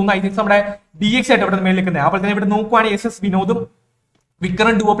ചാൻസ് ഉണ്ട് തോന്നുന്നു. ഐ തിങ്സ് നമ്മുടെ DX ആയിട്ട് ഇവിടെ മേളിൽ നിൽക്കുന്നത്. അപ്പോൾ തന്നെ ഇവിടെ നോക്കുവാണെങ്കിൽ SS വിനോദും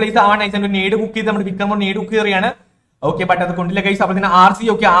വിക്രം ഡുവോ പ്ലേസ് ആവാൻ നേട് കുക്ക് ചെയ്ത് നമ്മുടെ വിക്രം നേട് കുക്ക് കയറിയാണ്. ഓക്കെ ബട്ട് അത് കൊണ്ടില്ല ഗൈസ്. അപ്പോൾ തന്നെ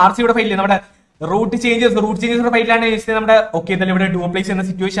RC ഇവിടെ ഫൈറ്റ് നമ്മുടെ റൂട്ട് ചേഞ്ചസ് ഫൈറ്റിലാണ് നമ്മുടെ. ഓക്കെ എന്തായാലും ഇവിടെ ഡുവോ പ്ലേസ് എന്ന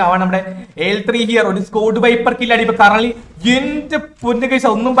സിറ്റുവേഷൻ ആവാൻ നമ്മുടെ AL3 ഹിയർ ഒരു സ്കോഡ് വൈപ്പർ കില്ലാണ്. ഇപ്പൊ കറലി എന്റെ പൊന്നു ഗൈസ്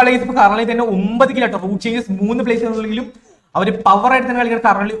ഒന്നും പല ഗൈസ്. ഇപ്പൊ കറലി തന്നെ 9 കിലാട്ടോ. റൂട്ട് ചേഞ്ചസ് 3 പ്ലേസ് ഉണ്ടെങ്കിലും അവര് പവർ ആയിട്ട് തന്നെ കളിക്കുന്ന.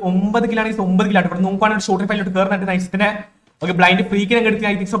 കറലി 9 കിലാണെങ്കിൽ 9 കിലാട്ടോ. ഇവിടെ നോക്കുവാണെങ്കിൽ ഷോർട്ട് ഫൈറ്റിലോട്ട് കയറുന്നുണ്ട് നൈസിനെ. ഓക്കെ ബ്ലൈൻഡ് ഫ്രീക്കിനെ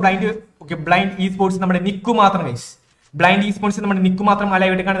എടുത്ത് ഐ തിങ്സ് ബ്ലൈൻഡ് ESPORTS നമ്മുടെ നിക്കു മാത്രം ഗൈസ്. ബ്ലൈൻഡ് ESPORTS നമ്മുടെ നിക്കു മാത്രം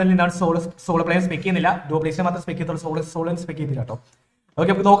അലൈവ് എടുക്കാണെങ്കിൽ സോളോ പ്ലേയേഴ്സ് സ്പെക്ക് ചെയ്യുന്നില്ല. ഡുവോ പ്ലേസ് മാത്രം സ്പെക്ക് ചെയ്തോളൂ. സോളോ സ്പെക്ക് ചെയ്തില്ല കേട്ടോ. ഓക്കെ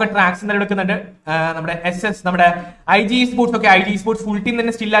നമുക്ക് നോക്കാം ട്രാക്സ് എന്തായാലും എടുക്കുന്നുണ്ട്. നമ്മുടെ SS നമ്മുടെ IG sports. Okay IG sports full team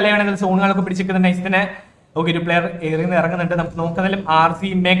തന്നെ സ്റ്റിൽ അലൈവ് സോണുകളൊക്കെ പിടിച്ചിരിക്കുന്നുണ്ട് നൈസിനെ. ഓക്കെ ഒരു പ്ലെയർ ഏറിന്ന് ഇറങ്ങുന്നുണ്ട്. നമുക്ക് നോക്കാനും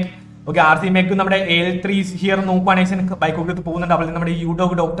RC Meg. Okay RC Meg നമ്മുടെ AL3 ഹിയർ നോക്കുവാണെങ്കിൽ ബൈക്കൊക്കെ പോകുന്നുണ്ട്. അപ്പോൾ നമ്മുടെ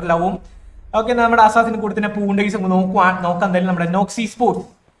യൂഡോക്ക് ഡോക്ടർ ലവും. ഓക്കെ നമ്മുടെ അസാസിന് കൂടെ തന്നെ പൂണ്ട് ഗൈസ്. നോക്കാം എന്തായാലും നമ്മുടെ Knox sports.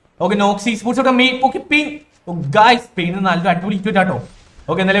 Okay Knox sports ഒക്കെ പെയിൻ നല്ലൊരു അടിപൊളി ഇറ്റാട്ടോ.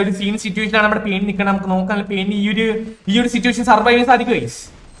 ഓക്കെ എന്നാലും ഒരു സീൻ സിറ്റുവേഷൻ ആണ് നമ്മുടെ പെയിൻ നിൽക്കണം. നമുക്ക് നോക്കാൻ പെയിൻ ഈ ഒരു സിറ്റുവേഷൻ സർവൈവ് ചെയ്യാൻ സാധിക്കും ഗൈസ്.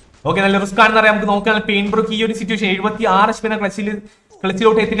 ഓക്കെ നല്ല റിസ്ക് ആണെന്ന് അറിയാം. നമുക്ക് നോക്കാൻ പെയിൻ ബ്രോക്ക് ഈ ഒരു സിറ്റുവേഷൻ 76 HP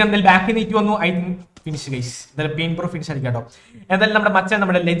ക്ലച്ചിലോട്ട് എത്തിക്കാൻ എന്തായാലും ബാക്കിൽ നീറ്റ് വന്നു. I think finish guys. എന്തായാലും പെയിൻ ബ്രോ ഫിനിഷ് ആയിരിക്കും കേട്ടോ. എന്തായാലും നമ്മുടെ മച്ചാൻ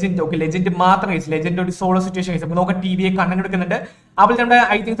നമ്മുടെ ലെജൻഡ്. ഓക്കെ ലെജൻഡ് മാത്രം ഗൈസ്. ലെജൻഡ് ഒരു സോളോ സിറ്റുവേഷൻ ഗൈസ്. നമുക്ക് നോക്കാം TVയെ കണ്ടന്റ് എടുക്കുന്നുണ്ട്. അപ്പോൾ നമ്മുടെ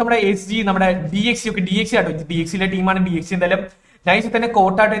ഐ തിങ്ക് നമ്മുടെ SG നമ്മുടെ DX ആട്ടോ. DXയിലെ ടീമാണ്. DX എന്തായാലും നൈസ് തന്നെ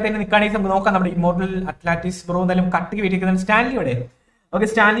കോട്ടായിട്ട് തന്നെ നിൽക്കുകയാണെങ്കിൽ നമുക്ക് നോക്കാം. നമ്മുടെ ഇമോർട്ടൽ അത്ലാറ്റിക്സ് ബ്രോ എന്തായാലും കട്ടിക്ക് വെയിറ്റ് സ്റ്റാൻലി ഇവിടെ. ഓക്കെ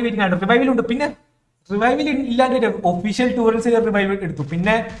സ്റ്റാൻലി വെയിറ്റിംഗ് ആയിട്ട് റിവൈവിലുണ്ട്. പിന്നെ റിവൈവിൽ ഇല്ലാണ്ട് ഒഫീഷ്യൽ ടൂറിസ്റ്റ് റിവൈവ് എടുത്തു.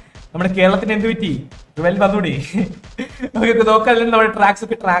 പിന്നെ നമ്മുടെ കേരളത്തിന് എന്ത് പറ്റി? റിവൈവ് വന്നൂടെ? ഓക്കെ നോക്കാം നമ്മുടെ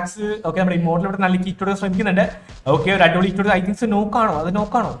ട്രാക്സ്. ഓക്കെ നമ്മുടെ ഇമോർട്ടൽ ഇവിടെ നല്ല കിറ്റോട് ശ്രമിക്കുന്നുണ്ട്. ഓക്കെ ഒരു അടിപൊളി കിറ്റോട് ഐ തിങ്സ് നോക്കാണോ അല്ലാതെ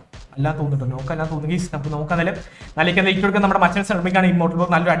തോന്നുന്നുണ്ടോ? നോക്കാൻ തോന്നുന്നു. നമുക്ക് നോക്കാൻ നല്ല ഇറ്റോടൊക്കെ നമ്മുടെ മച്ചൻ ശ്രമിക്കാണ്. ഇമോർട്ടൽ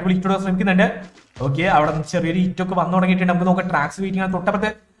നല്ലൊരു അടിപൊളി ഇറ്റോട് ശ്രമിക്കുന്നുണ്ട്. ഓക്കെ അവിടെ ചെറിയൊരു ഇറ്റൊക്കെ വന്നു തുടങ്ങിയിട്ടുണ്ട്. നമുക്ക് നോക്കാം ട്രാക്സ് വെയിറ്റിംഗ് ആണ്.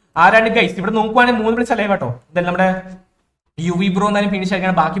 തൊട്ടപ്പുറത്ത് ആരാണ് ഗൈസ് ഇവിടെ നോക്കുവാണെങ്കിൽ 3 പ്ലേസ് അല്ലേ കേട്ടോ. ഇതെല്ലാം നമ്മുടെ യുവി ബ്രോ എന്നാലും ഫിനിഷ്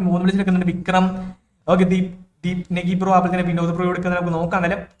ആയിരിക്കണം. ബാക്കി 3 പ്ലേസ് എടുക്കുന്നുണ്ട്. വിക്രം, ഓക്കെ, ദീപ് നെഗി ബ്രോ, അപ്പോൾ തന്നെ വിനോദ് ബ്രോ എടുക്കുന്നത് നമുക്ക് നോക്കാം.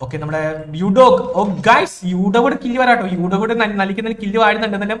 എന്നാലും ഓക്കെ, നമ്മുടെ യൂഡോഗ്, ഓ ഗൈസ് യൂഡോഗ് കില്ല് വരാട്ടോ. യൂഡോഗ് നലിക്കുന്ന കില്ല്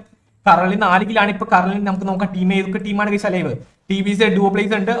വാഴുന്നുണ്ട്. എന്നാലും കറളിൽ 4 കില്ലാണ്. ഇപ്പൊ കറളിൽ നമുക്ക് നോക്കാം ടീം ഏതൊക്കെ ടീമാണ് guys alive. TBC duo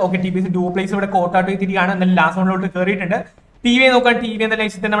place ഉണ്ട്. ഓക്കെ, TBC ഡുവോ പ്ലേസ് ഇവിടെ കോട്ടാട്ട് തിരിയാണ്. എന്നാലും ലാസ്റ്റ് റൗണ്ടിലോട്ട് കയറിയിട്ടുണ്ട്. ടി വി നോക്കാൻ ടി വി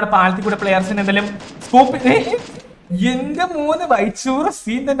എന്തായാലും നമ്മുടെ പാലത്തിൽ കൂടെ പ്ലെയേഴ്സിന് എന്തെങ്കിലും സ്കോപ്പ് എന്റെ 3 വൈച്ചൂറ്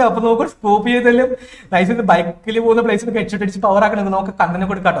സീൻ തന്നെ. അപ്പൊ നോക്കുക സ്കോപ്പ് ചെയ്താലും നൈസ് ബൈക്കിൽ പോകുന്ന പ്ലേസിൽ ഹെഡ്ഷോട്ട് അടിച്ച് പവർ ആക്കണം. നോക്കാം കണ്ണനെ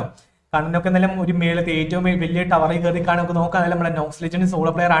കൊടുക്കാട്ടോ. കണ്ണനൊക്കെ എന്തായാലും ഒരു മേളത്തെ ഏറ്റവും വലിയ ടവറിൽ കയറി കാണാൻ നമുക്ക് നോക്കാം. നമ്മുടെ നോക്സ് ലെജൻഡ്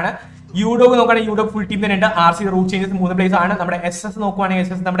സോളോ പ്ലെയർ ആണ്. യൂഡോഗ് നോക്കുകയാണെങ്കിൽ യൂഡോഗ് ഫുൾ ടീം തന്നെ ഉണ്ട്. RC റൂട്ട് ചേഞ്ചസ് 3 പ്ലേസ് ആണ്. നമ്മുടെ SS നോക്കുവാണെങ്കിൽ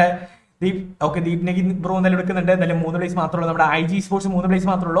SS നമ്മുടെ ദീപ് നെഗി ബ്രോ എന്തായാലും എടുക്കുന്നുണ്ട്. എന്തായാലും 3 പ്ലേസ് മാത്രമേ ഉള്ളൂ. നമ്മുടെ IG സ്പോർട്സ് 3 പ്ലേസ്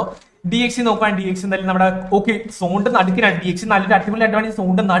മാത്രമേ ഉള്ളൂ. DX നോക്കുകയാണെങ്കിൽ DX എന്തായാലും നമ്മുടെ ഓക്കെ സോണ്ട് നടുക്കിനാണ്. DX നല്ലൊരു അടിപൊളി അഡ്വാൻറ്റേജ്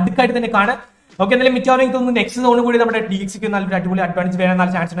സോണ്ട് നടുക്കായിട്ട് തന്നെ കാണാം. ഓക്കെ, എന്തായാലും മിക്കവാറും എനിക്ക് തോന്നുന്നു നെക്സ്റ്റ് സോണിൽ കൂടി നമ്മുടെ DXക്ക് നല്ലൊരു അടിപൊളി അഡ്വാൻറ്റേജ് വരാൻ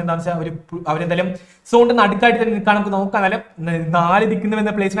നല്ല ചാൻസ് ഉണ്ട്. എന്താണെന്ന് വെച്ചാൽ അവരെന്തായാലും സോണ്ട് നടുക്കായിട്ട് തന്നെ നിൽക്കാൻ നമുക്ക് നോക്കാം. എന്നാലും 4 ദിക്കുന്ന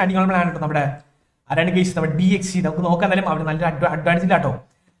വരുന്ന പ്ലേസിന് അടിക്കണം പ്ലാൻ കേട്ടോ. നമ്മുടെ ആരാണ് കേസ് നമ്മുടെ DX നമുക്ക് നോക്കാം. എന്നാലും അവർ നല്ലൊരു അഡ്വാൻറ്റേജ് ഇല്ലാട്ടോ.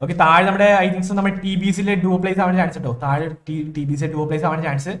 ഓക്കെ, താഴെ നമ്മുടെ ഐ തിങ്സ് നമ്മുടെ TBCയിലെ ഡുവോ പ്ലേസ് ആവാൻ ചാൻസ് കേട്ടോ. താഴെ TBC ഡുവോ പ്ലേസ് ആവാൻ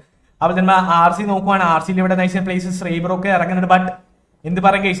ചാൻസ്. അപ്പോൾ തന്നെ RC നോക്കുവാണ്. RCയിൽ ഇവിടെ നൈസ് പ്ലേസ് സ്രേബർ ഒക്കെ ഇറങ്ങുന്നുണ്ട്. ബട്ട് എന്ത്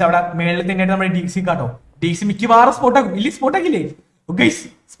പറയാം കേസ് അവിടെ മേളിൽ തന്നെയായിട്ട് നമ്മുടെ DX കാട്ടോ. DX മിക്കവാറും സ്പോട്ടാക്കും. ഇല്ല സ്പോട്ടാക്കില്ലേ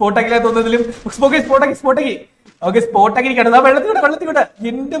സ്പോട്ടാക്കില്ല തോന്നുന്നതിലും സ്പോട്ടാക്കി. ഓക്കെ, സ്പോട്ടാക്കി കിടന്നാ വെള്ളത്തിലൂടെ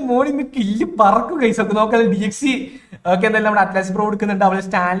എന്റെ മോനിൽ നിന്ന് കില്ല് പറക്കും ഗൈസ്. ഒക്കെ നോക്കാം DX. ഓക്കെ, എന്തായാലും നമ്മുടെ അറ്റ്ലസ് ബ്രോ എടുക്കുന്നുണ്ട്. അവര്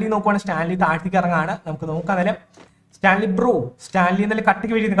സ്റ്റാൻലി നോക്കുവാണ്. സ്റ്റാൻലി താഴ്ത്തിക്ക് ഇറങ്ങാണ്. നമുക്ക് നോക്കാം. എന്നാലും സ്റ്റാൻലി എന്തായാലും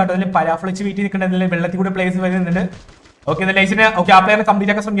കട്ടിക്ക് വെയിറ്റ് കേട്ടോ. അതിൽ പരാഫ്ലിച്ച് വെയിറ്റ് നിൽക്കുന്നുണ്ട്. വെള്ളത്തിൽ കൂടെ പ്ലേസ് വരുന്നുണ്ട്. ഓക്കെ, ഓക്കെ, ആ പ്ലെയറിനെ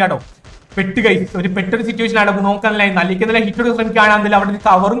കംപ്ലീറ്റ് ആക്കാൻ ശ്രമിക്കാട്ടോ. പെട്ടൊരു സിറ്റുവേഷൻ ആണ്. നമുക്ക് നോക്കാൻ നല്ലിക്കുന്നില്ല ഹിറ്റ് എടുക്കാൻ ശ്രമിക്കുകയാണെങ്കിൽ അവിടെ ഒരു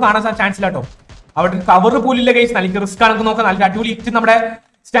കവറും കാണാൻ ചാൻസ് ഇല്ല കേട്ടോ. അവിടെ കവർ പോലില്ല ഗൈസ്. നല്ല റിസ്ക് ആണ്. നോക്കാം. നല്ല അടിപൊളി ഹിറ്റ് നമ്മുടെ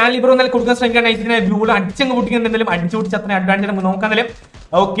സ്റ്റാൻലി ബ്രോ എന്നാലും കൊടുക്കാൻ ശ്രമിക്കാൻ നൈസിനെ ബ്ലൂള് അടിച്ചങ്ങ് പൊട്ടിക്കുന്നെന്തായാലും അടിച്ചു പൊട്ടിച്ച് അത്ര അഡ്വാൻറ്റേജ് നമുക്ക് നോക്കാം.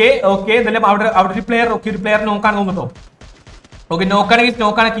 ഓക്കെ എന്തായാലും അവിടെ ഒരു പ്ലെയർ നോക്കാൻ തോന്നുന്നു. ഓക്കെ,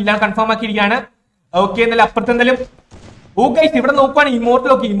 നോക്കാണ് കില്ലാണ് കൺഫേം ആക്കിയിരിക്കുകയാണ്. ഓക്കെ, എന്നാലും അപ്പുറത്ത് എന്തായാലും ഓ ഗൈസ് ഇവിടെ നോക്കുവാണ്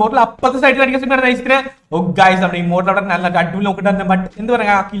ഇമോർട്ടൽ അപ്പുറത്തെ സൈഡിൽ അടിക്കാൻ ശ്രമിക്കാൻ നൈസിനെ. ഓ ഗൈസ് നമ്മുടെ ഇമോർട്ടൽ അവിടെ നല്ല അടിപൊളി നോക്കിയിട്ട് ബട്ട് എന്ത്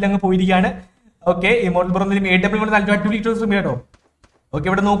പറയാ ആ കില്ലങ്ങ് പോയിരിക്കുകയാണ്. ഓക്കെ, ഇമോർട്ടൽ ബ്രോ എന്തെങ്കിലും AW കൊണ്ട് നല്ല അടിപൊളി ഇട്ട് ശ്രമിക്കാം കേട്ടോ. ഓക്കെ,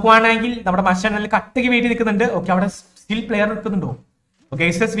 ഇവിടെ നോക്കുവാണെങ്കിൽ നമ്മുടെ മഷാൻ നല്ല കട്ടയ്ക്ക് വെയിറ്റ് നിൽക്കുന്നുണ്ട്. ഓക്കെ, അവിടെ സ്റ്റിൽ പ്ലെയർ നിൽക്കുന്നുണ്ടോ. Okay,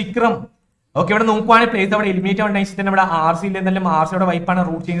 SS Vikram. ഓക്കെ, ഇവിടെ നോക്കുവാണെങ്കിൽ പ്ലേസ് അവിടെ എലിമിനേറ്റ് ആവാൻ നൈസ് തന്നെ. നമ്മുടെ RCയിൽ എന്തായാലും RCയുടെ വൈപ്പാണ്.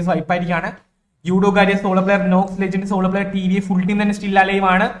 Root changes വൈപ്പായിരിക്കാണ്. യൂഡോ ഗാരിയ solo player, Knox legend solo player, TV full team തന്നെ സ്റ്റിൽ അലൈവ്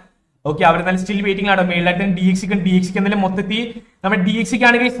ആണ്. ഓക്കെ, അവർ നല്ല സ്റ്റിൽ വെയിറ്റിംഗ് ആണ്. മെയിലായിട്ട് DXക്ക് എന്തായാലും മൊത്തത്തിൽ നമ്മുടെ DXക്ക്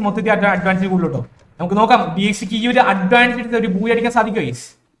ആണെങ്കിൽ മൊത്തത്തിൽ അഡ്വാൻസ് കൂടുതലോ. നമുക്ക് നോക്കാം DXക്ക് ഈ ഒരു അഡ്വാൻസ് ഒരു ബൂയി അടിക്കാൻ സാധിക്കും ഗൈസ്.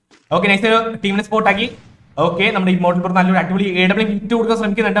 ഓക്കെ, നെക്സ്റ്റ് ടീമിനെ സ്പോട്ട് ആക്കി. ഓക്കെ, നമ്മുടെ ഇമോർട്ടൽ ബ്രോ നല്ലൊരു അടിപൊളി AW ഹിറ്റ് കൊടുക്കാൻ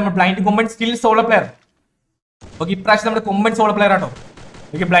ശ്രമിക്കുന്നുണ്ട്. നമ്മുടെ ബ്ലൈൻഡ് കൊമ്പൻ സ്റ്റിൽ സോളോ പ്ലെയർ. ഓക്കെ, ഇപ്രാവശ്യം നമ്മുടെ കൊമ്പൻ സോളോ പ്ലെയർ ആട്ടോ.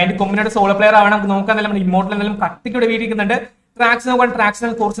 ഓക്കെ, ബ്ലൈൻഡ് കൊമ്പനോട് സോളോ പ്ലെയർ ആവണം. നമുക്ക് നോക്കാം. നമ്മുടെ ഇമോർട്ടൽ എന്തായാലും കട്ടിക്കൂടെ വീട്ടിരിക്കുന്നുണ്ട്. ട്രാക്സ് നോക്കാൻ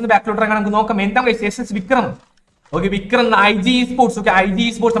ട്രാക്സ് കുറച്ച് ബാക്കിലോട്ട് ഇറങ്ങാൻ നമുക്ക് നോക്കാം. എന്താ SS Vikram. Okay, Vikram IG sports. Okay, IG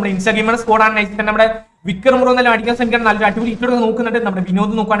sports നമ്മുടെ ഇൻസ്റ്റാഗ്രാമിന്റെ സ്കോഡാണ്. നൈസ് തന്നെ നമ്മുടെ വിക്രം ബ്രോ എന്നാലും അടിക്കാൻ ശ്രമിക്കാൻ നല്ലൊരു അടിപൊളി ഹിറ്റ് നോക്കുന്നുണ്ട്. നമ്മുടെ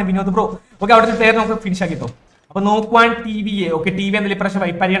വിനോദ് നോക്കുവാണ്. വിനോദ് ബ്രോ. ഓക്കെ, അവിടുത്തെ പ്ലെയർ നമുക്ക് ഫിനിഷ് ആക്കിട്ടോ. അപ്പൊ നോക്കുവാൻ TV. ഓക്കെ, TV എന്തായാലും ഇപ്രാവശ്യം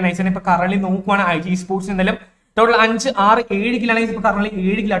വൈപ്പാരിയാണ്. നൈസ് തന്നെ ഇപ്പൊ കറളി നോക്കുവാണ്. IG സ്പോർട്സ് എന്തായാലും ടോട്ടൽ 5, 6, 7 കിലാണ്. ഇപ്പൊ കറളി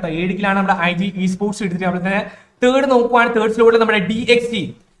 7 കിലാട്ടോ. 7 കിലാണ് നമ്മുടെ IG സ്പോർട്സ് എടുത്തിട്ട്. അവിടെ തന്നെ തേർഡ് നോക്കുവാണ്. തേർഡ് സ്ലോട്ടിൽ നമ്മുടെ DXT.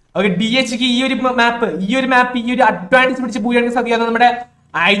 ഓക്കെ, DHക്ക് ഈ ഒരു മാപ്പ് ഈ ഒരു അഡ്വാൻറ്റേജ് പിടിച്ച് പോവുകയാണെങ്കിൽ സാധിക്കാതെ നമ്മുടെ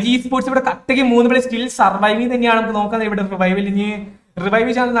IG സ്പോർട്സ് ഇവിടെ കട്ടയ്ക്ക് 3 പ്ലേസ് സ്റ്റിൽ സർവൈവ് തന്നെയാണ്. നമുക്ക് നോക്കാം. ഇവിടെ റിവൈവ്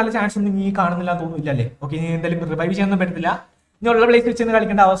ചെയ്യാൻ നല്ല ചാൻസ് ഒന്നും ഇനി കാണുന്നില്ല തോന്നുന്നില്ല അല്ലേ. ഓക്കെ, ഇനി എന്തായാലും റിവൈവ് ചെയ്യാനൊന്നും പറ്റത്തില്ല. ഇനി ഉള്ള പ്ലേസ് വെച്ച്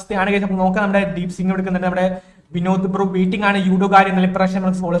കളിക്കേണ്ട അവസ്ഥയാണ്. നമുക്ക് നോക്കാം. നമ്മുടെ ഡീപ് സിംഗ് എടുക്കുന്നുണ്ട്. നമ്മുടെ വിനോദ് ബ്രോ വെയിറ്റിംഗ് ആണ്. യൂഡോ ഗാരി എന്നാലും ഇപ്രാവശ്യം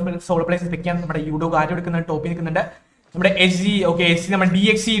നമ്മൾ സോളോ പ്ലേസ് വെക്കാൻ നമ്മുടെ യൂഡോ ഗാരി എടുക്കുന്നുണ്ട്. ടോപ്പിൽ നിൽക്കുന്നുണ്ട്. നമ്മുടെ SG. ഓക്കെ, SG നമ്മുടെ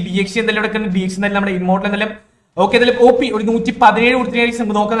DXC എന്തായാലും എടുക്കുന്നുണ്ട്. DX എന്തായാലും നമ്മുടെ ഇമോർട്ടൽ എന്തായാലും ഓക്കെ എന്തായാലും OP ഒരു 117 കൊടുത്തിട്ട്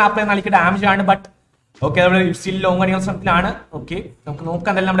നമുക്ക് നോക്കാം. ആ പ്ലെയർ നല്ല ഡാമേജ് ആണ്. ബട്ട് ഓക്കെ, നമ്മുടെ സ്റ്റിൽ ലോങ് അടിക്കുന്ന ശ്രമത്തിലാണ്. ഓക്കെ, നമുക്ക് നോക്കാം.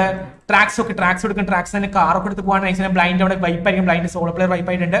 എന്തായാലും നമ്മുടെ ട്രാക്സ് എടുക്കും. ട്രാക്സ് തന്നെ കാറൊക്കെ എടുത്ത് പോകാൻ നൈസ്. ബ്ലൈൻഡ് അവിടെ വൈപ്പായിരിക്കും. Blind solo player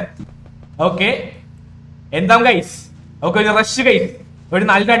വൈപ്പായിട്ടുണ്ട്. ഓക്കെ, എന്താ ഗൈസ്. ഓക്കെ, ഒരു റഷ് ഗൈസ്. ഒരു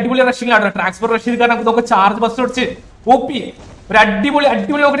നല്ല അടിപൊളി റഷിംഗിലാണ്. ട്രാക്സ് റഷ് ചെയ്ത് നമുക്ക് നോക്കാം. ചാർജ് ബസ് ഓടിച്ച് OP ഒരു അടിപൊളി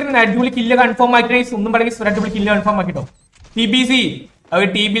നോക്കിയിട്ട് അടിപൊളി കില്ല് കൺഫേം ആക്കി. ഒന്നും പറയുക ഒരു അടിപൊളി കില്ല് കൺഫേം ആക്കിട്ടോ. TBC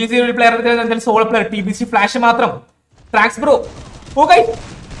ഒരു പ്ലെയർ എന്തായാലും സോളോ പ്ലെയർ. TBC ഫ്ലാഷ് മാത്രം. Tracks bro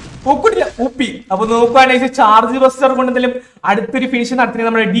ഒപ്പിട്ടില്ല OP. അപ്പൊ നോക്കുകയാണെങ്കിൽ ചാർജ് ബസ്റ്റർ കൊണ്ട് എന്തായാലും അടുത്തൊരു ഫിനിഷ് നടത്തി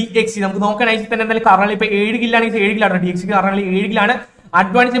നമ്മുടെ DXC. നമുക്ക് നോക്കുകയാണെങ്കിൽ തന്നെ എന്തായാലും കറളി ഇപ്പൊ 7 കില്ലാണെങ്കിൽ 7 കിലാണ്. DXC കറളി 7 കിലാണ്.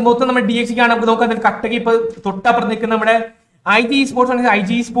 അഡ്വാൻറ്റേജ് മൊത്തം നമ്മുടെ DXC ആണ്. നമുക്ക് നോക്കാം. കട്ടക്ക് ഇപ്പൊ തൊട്ടപ്പുറം നിൽക്കുന്ന നമ്മുടെ IG സ്പോർട്സ് ആണെങ്കിൽ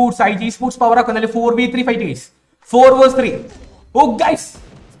IG സ്പോർട്സ് പവർ ആക്കും. 4v3 fight guys. 4 vs 3. ഓ ഗൈസ്,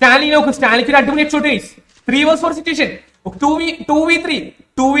 സ്റ്റാൻലി നോക്കും. സ്റ്റാൻലിക്ക് ഒരു അടിപൊളി shot guys. 3 vs 4 situation. 2v3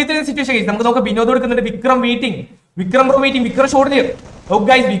 situation guys. നമുക്ക് നോക്കാം. വിനോദ് കൊടുക്കുന്നുണ്ട്. Vikram bro waiting. Vikram shot ചെയ്യും.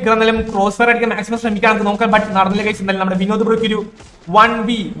 ഗൈസ് വിക്രം എന്തായാലും ക്രോസ് ഫയർ അടിക്കാൻ മാക്സിമം ശ്രമിക്കാൻ നമുക്ക് നോക്കാം. ബട്ട് നടന്നില്ല ഗൈസ്. എന്തായാലും നമ്മുടെ വിനോദ് ബ്രോയ്ക്ക് ഒരു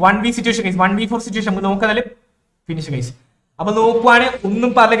 1v situation guys, 1v4 situation നമുക്ക് നോക്കാം. Finish guys. അപ്പൊ നോക്കുവാണ്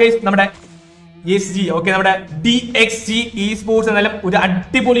ഒന്നും പറഞ്ഞ ഗൈസ് നമ്മുടെ SG നമ്മുടെ DXG eSports എന്തായാലും ഒരു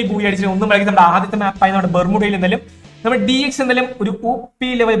അടിപൊളി ബൂയി അടിച്ചു. ഒന്നും പറയുക നമ്മുടെ ആദ്യത്തെ മാപ്പായി നമ്മുടെ ബെർമുഡയിൽ എന്തായാലും നമ്മുടെ DX എന്തായാലും ഒരു OP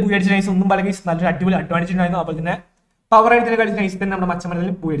ലെവൽ ബൂയി അടിച്ച ഗൈസ്. ഒന്നും പറയുക ഗൈസ് നല്ലൊരു അടിപൊളി അഡ്വാൻറ്റേജ് ഉണ്ടായിരുന്നു. അപ്പോൾ തന്നെ പവർ ആയിട്ട് കളിച്ച ഗൈസ് തന്നെ നമ്മുടെ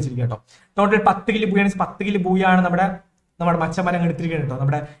മച്ചമരയിൽ ബൂയി അടിച്ചിരിക്കുക കേട്ടോ. ടോട്ടൽ 10 കിലോ ബൂയാണ്, 10 കിലോ ബൂയാണ് നമ്മുടെ മച്ചമരം എടുത്തിരിക്കുന്നത് കേട്ടോ.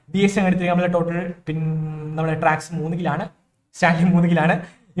 നമ്മുടെ DS എടുത്തിരിക്കുക. നമ്മുടെ ടോട്ടൽ നമ്മുടെ tracks 3 കിലാണ്, standing 3 കിലാണ്,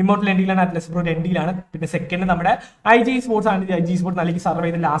 immortal എൻഡിയിലാണ്, Atlas bro എൻഡിയിലാണ്. പിന്നെ സെക്കൻഡ് നമ്മുടെ IG സ്പോർട്സ് ആണ്. IG സ്പോർട്സ് നല്ലേക്ക് സർവ്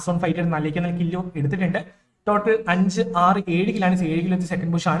ചെയ്ത് ലാസ്റ്റ് ഓൺ ഫൈറ്റ് നല്ലേക്ക് കിലോ എടുത്തിട്ടുണ്ട്. ടോട്ടൽ 5, 6, 7 കിലാണ്. 7 കിലോ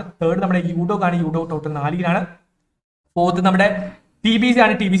സെക്കൻഡ് പുഷ് ആണ്. തേർഡ് നമ്മുടെ യൂഡോക്കാണ്. യൂഡോ ടോട്ടൽ 4 കിലാണ്. ഫോർത്ത് നമ്മുടെ TBC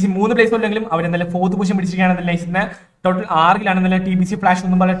ആണ്. TBC 3 പ്ലേസ് ഉണ്ടെങ്കിലും അവരെന്തായാലും fourth position പിടിച്ചിരിക്കുകയാണെന്നല്ല. Total 6 കിലാണെന്നല്ല. TBC flash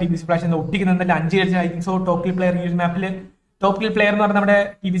ഒന്നും പറയാം. TBC flash ഒട്ടിക്കുന്നതല്ല 5 കളിച്ചായിരിക്കും. So top kill player ഈ ഒരു മാപ്പിൽ ടോപ്പ് കിൽ പ്ലെയർ എന്ന് പറഞ്ഞാൽ നമ്മുടെ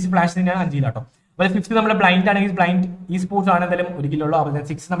TBC ഫ്ലാഷ് തന്നെയാണ് 5 കിലാട്ടോ. അതുപോലെ 5th നമ്മുടെ ബ്ലൈൻഡ് ആണെങ്കിൽ ബ്ലൈൻഡ് eSports ആണ് എന്തായാലും 1 കിലോ ഉള്ളൂ. അതുപോലെ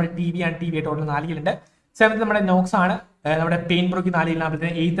 6 നമ്മുടെ TV ആണ്. TV total 4 കിലുണ്ട്. 7th നമ്മുടെ നോക്സ് ആണ്. നമ്മുടെ പെയിൻ ബ്രോക്ക് 4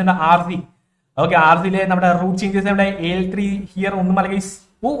 കിലാണ്. 8th RC. RCയിലെ നമ്മുടെ റൂട്ട് ചേഞ്ചസ് നമ്മുടെ AL3 ഹിയർ ഒന്നും അല്ലെങ്കിൽ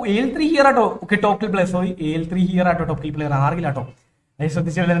AL3 ഹിയർ ആട്ടോ. Top kill player sorry AL3 here ആട്ടോ. Top kill player 6 കിലാട്ടോ.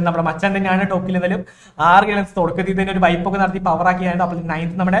 ശ്രദ്ധിച്ചാൽ നമ്മുടെ മച്ചാൻ തന്നെയാണ് ടോപ്പ് കിൽ. എന്തായാലും 6 കിലോ തുടക്കത്തിൽ തന്നെ ഒരു വൈപ്പൊക്കെ നടത്തി പവർ ആക്കിയാണ്. അപ്പോൾ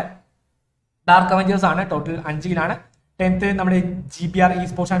 9th നമ്മുടെ ഡാർക്ക് അവഞ്ചേഴ്സ് ആണ്. ടോട്ടൽ 5 കിലാണ്. 10th നമ്മുടെ GPR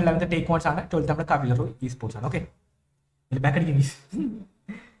eSports ആണ്. 11th ടേക്ക് വൺസ് ആണ്. 12th നമ്മുടെ കവിലർ eSports ആണ്. ബാക്ക് അടിക്കും ഗൈസ്.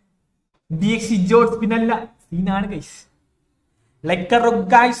 DXG ജോർജ് പിന്നല്ല സീനാണ് ഗൈസ്. ലൈക്ക്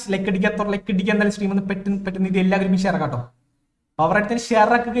ഗൈസ്, ലൈക്ക് അടിക്കാൻ എന്തായാലും സ്ട്രീം ഒന്ന് പെട്ടെന്ന് ഇത് എല്ലാവരും ഷെയർ ആക്കാട്ടോ. പവർ ആയിട്ട്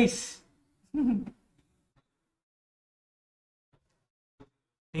ഷെയർ ആക്കുക ഗൈസ്.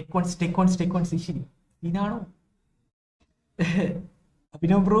 ടേക്ക് വൺസ് ശരി സീനാണോ?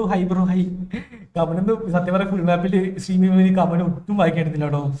 അഭിനവ് ബ്രോ ഹൈ കമന്റ് സത്യം പറയാം ഫുൾ മാപ്പിൽ സ്ട്രീം കമന്റ് ഒട്ടും വായിക്കാണ്ടില്ല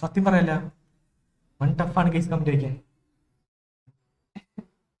കേട്ടോ. സത്യം പറയല്ല വൺ ടഫാണ് ഗൈസ് കമന്റ് വായിക്കാൻ.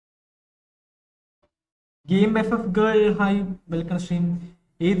 Game FF girl high welcome stream.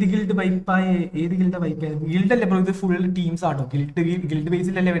 ഏത് ഗിൽഡ് വൈപ്പായ ഗിൽഡല്ലേ ബ്രോ? ഇത് ഫുൾ ടീംസ് ആട്ടോ. ഗിൽഡ്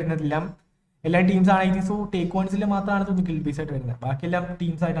ബേസിലല്ലേ വരുന്നതെല്ലാം. എല്ലാ ടീംസ് ആണ്. സോ ടേക്ക് വൺസിൽ മാത്രമാണ് തോന്നുന്നു ഗിൽഡ് ബേസ് ആയിട്ട് വരുന്നത്. ബാക്കിയെല്ലാം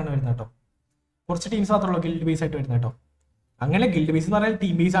ടീംസ് ആയിട്ടാണ് വരുന്നത് കേട്ടോ. കുറച്ച് ടീംസ് മാത്രമേ ഉള്ളൂ ഗിൽഡ് ബേസ് ആയിട്ട് വരുന്നത് കേട്ടോ. അങ്ങനെ ഗിൽഡ് ബേസ് എന്ന് പറഞ്ഞാൽ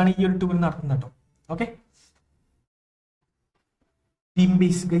ടീം ബേസ് ആണ് ഈ ഒരു ടൂർ നടത്തുന്നത് കേട്ടോ. Team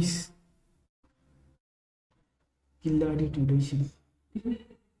base guys.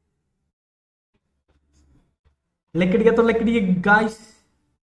 ലക്കടിക്കുക guys.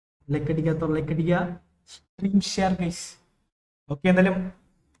 ലക്കടിക്കുക stream share guys. എന്തായാലും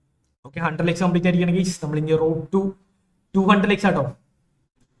 100 ലക്സ് കംപ്ലീറ്റ് ആയിരിക്കണം ഗൈസ്. നമ്മൾ ഇനി റോഡ് ടു 200 ലക്സ് ആട്ടോ.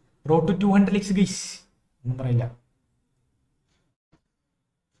 Road to 200 lux guys. ഒന്നും പറയില്ല.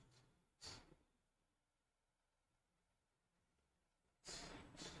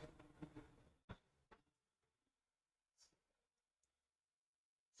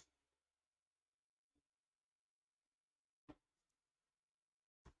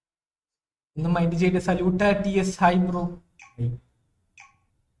 ഒന്നും മൈൻഡ് ചെയ്ത് സല്യൂട്ട് TS ഹൈ ബ്രോ.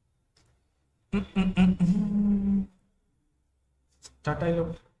 സ്റ്റാർട്ടായല്ലോ.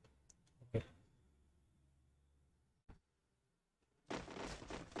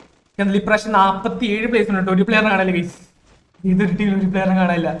 ഇപ്രാവശ്യം 47 പ്ലേസ് ഉണ്ട്. ഒരു പ്ലെയർ കാണാല്ലേ ഗൈസ്. ഇതൊരു ടീമിൽ ഒരു പ്ലെയർ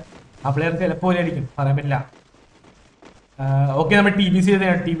കാണാനില്ല. ആ പ്ലെയർ ചിലപ്പോൾ ആയിരിക്കും, പറയാൻ പറ്റില്ല. നമ്മുടെ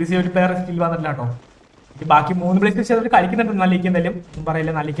TBC ഒരു പ്ലെയർ സ്റ്റിൽ വന്നിട്ടില്ല കേട്ടോ. ബാക്കി 3 പ്ലേസ് വെച്ച് അവർ കളിക്കുന്നുണ്ട്. നല്ലേക്ക് എന്തായാലും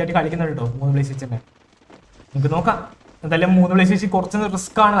പറയില്ല, നല്ലേക്കായിട്ട് കളിക്കുന്നുണ്ട് കേട്ടോ. 3 പ്ലേസ് വെച്ച് തന്നെ നമുക്ക് നോക്കാം. എന്തായാലും 3 പ്ലേസ് വെച്ച് കുറച്ച്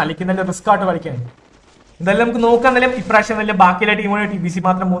റിസ്ക് ആണ്. നല്ലേക്ക് എന്തായാലും റിസ്ക് ആയിട്ട് കളിക്കാൻ. എന്തായാലും നമുക്ക് നോക്കാം. എന്തായാലും ഇപ്രാവശ്യം നല്ല ബാക്കിയുള്ള ടീമാണ്. TBC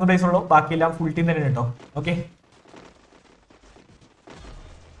മാത്രം 3 പ്ലേസ് ഉള്ളൂ. ബാക്കിയെല്ലാം ഫുൾ ടീം തന്നെ കേട്ടോ.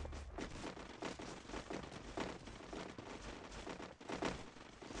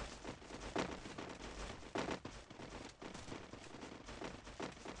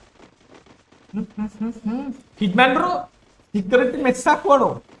 Hitman bro സ്റ്റിക്കറിട്ട് mess ആക്കുവാണോ?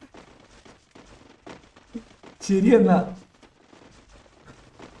 ശരി എന്നാ.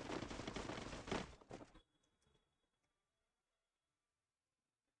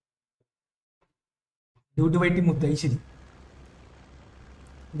 ഡ്യൂട്ടി വൈറ്റി മുത്തായി ശരി.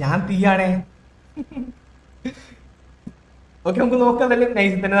 ഞാൻ തീയാണേ. നമുക്ക് നോക്കാം. എന്തായാലും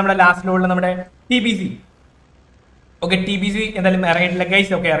നൈസ് തന്നെ നമ്മുടെ ലാസ്റ്റ് ലോഡിൽ നമ്മുടെ TBC TBC എന്തായാലും ഇറങ്ങിയിട്ടില്ല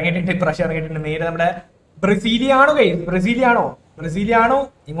ഗൈസ്. ഇറങ്ങിയിട്ടുണ്ട്. ഇപ്രാവശ്യം ഇറങ്ങിയിട്ടുണ്ട്. നേരെ നമ്മുടെ ബ്രസീലിയാണോ ഗൈസ്? ബ്രസീലിയാണോ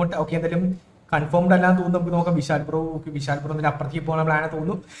ഇങ്ങോട്ട്? എന്തായാലും കൺഫേംഡ് അല്ലാന്ന് തോന്നുന്നു. നമുക്ക് നോക്കാം. വിശാൽ ബ്രോ അപ്പുറത്തേക്ക് പോകുന്ന പ്ലാനെ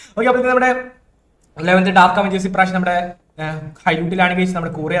തോന്നുന്നു. അപ്പോൾ നമ്മുടെ 11th ഡാർക്ക് അവഞ്ചേഴ്സ് ഇപ്രാവശ്യം നമ്മുടെ ഹൈലൂട്ടിലാണ് ഗൈസ്.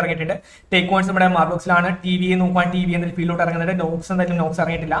 നമ്മുടെ കൂടെ ഇറങ്ങിയിട്ടുണ്ട്. ടേക്ക് വൺസ് നമ്മുടെ മാർബോക്സിലാണ്. TV നോക്കാൻ TV എന്തായാലും ഫീൽഡിലോട്ട് ഇറങ്ങുന്നുണ്ട്. നോക്സ് എന്തായാലും നോക്സ്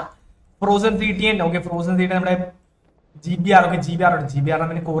ഇറങ്ങിയിട്ടില്ല. ഫ്രോസൺ 3T നമ്മുടെ GBR. ഓക്കെ GBR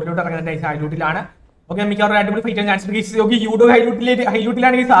അങ്ങനെ കോറിലോട്ട് ഇറങ്ങുന്നുണ്ട്. ഹൈലൂട്ടിലാണ്. ഓക്കെ മിക്കവാറും അടിപൊളി ഫൈറ്റ് ചാൻസ്. ഓക്കെ യൂഡോ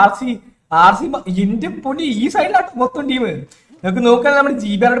ഹൈലൂട്ടിലാണ് RC എന്റെ പൊന്നി ഈ സൈഡിലാണ് മൊത്തം ടീം. നമുക്ക് നോക്കാൻ നമ്മുടെ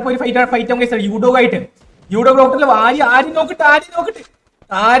GBR പോയി ഫൈറ്റ് ആവും യൂഡോ ആയിട്ട്. യൂഡോ ഡോക്ടറിൽ ആരും നോക്കിട്ട്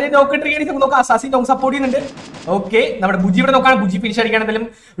നോക്കാം. അസാസിൻ സപ്പോർട്ട് ചെയ്യുന്നുണ്ട്. ഓക്കെ നമ്മുടെ ബുജി ഇവിടെ നോക്കാം. ബുജി ഫിനിഷ് അടിക്കുകയാണെങ്കിലും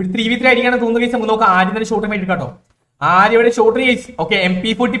ഒരു 3v3 അടിക്കുകയാണെന്ന് തോന്നുന്ന കേസ് നമുക്ക് നോക്കാം. ആദ്യം തന്നെ ഷോട്ട് വേണ്ടി കേട്ടോ. ആരും ഇവിടെ ഷോട്ട് ഗൈസ്. ഓക്കെ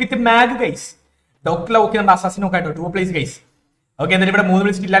MP40 വിത്ത് മാഗ് ഗൈസ്. ഡോക്ടറിൽ ഓക്കെ നമ്മുടെ അസാസിൻ നോക്കാം 2 പ്ലേസ് ഗൈസ്. ഓക്കെ എന്തായാലും ഇവിടെ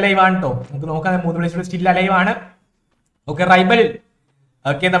 3 സ്റ്റിൽ അലൈവ് ആണ് കേട്ടോ. നമുക്ക് നോക്കാം 3 സ്റ്റിൽ അലൈവ് ആണ്. ഓക്കെ റൈബൽ.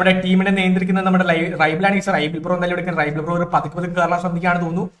 ഓക്കെ നമ്മുടെ ടീമിനെ നിയന്ത്രിക്കുന്നത് നമ്മുടെ റൈബിളാണ്. റൈബിൾ ബ്രോ എന്തായാലും എടുക്കുന്നത്. റൈബിൾ ബ്രോ ഒരു പതുക്കെ കയറാൻ ശ്രമിക്കുകയാണെന്ന്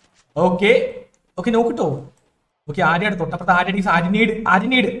തോന്നുന്നു. ഓക്കെ നോക്കിട്ടോ. ഓക്കെ ആര്യാണ് തൊട്ടപ്പുറത്ത് Arya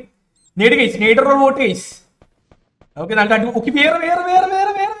guys. നേടർ vote guys. Okay നല്ല അടി. ഓക്കെ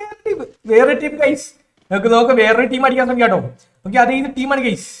വേറെ ടീം ഗൈസ്. നമുക്ക് നോക്കാം വേറൊരു ടീം അടിക്കാൻ ശ്രമിക്കാം കേട്ടോ. ഓക്കെ അതേ ടീമാണ്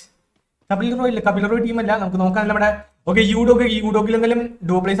ഗൈസ്. കപിൽ റോ ടീമല്ല. നമുക്ക് നോക്കാം നമ്മുടെ ഓക്കെ യൂഡോക്കിൽ എന്തെങ്കിലും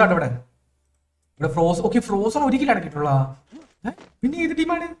ഡൂപ്ലേസ് ആട്ടോ ഇവിടെ ഫ്രോസ്. ഓക്കെ ഫ്രോസൺ ഒരിക്കലും അടക്കിട്ടുള്ള പിന്നെ ഏത്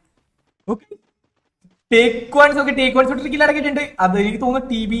ടീമാണ്? ഓക്കെ ടേക്ക് വൺസ് ഒരിക്കലും അടക്കിയിട്ടുണ്ട്. അത് എനിക്ക് തോന്നുന്നു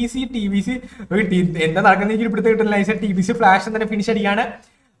TBC എന്താ നടക്കുന്ന എനിക്ക് ഇപ്പോഴത്തെ കിട്ടില്ല. TBC ഫ്ലാഷ് തന്നെ ഫിനിഷ് അടിക്കാണ്.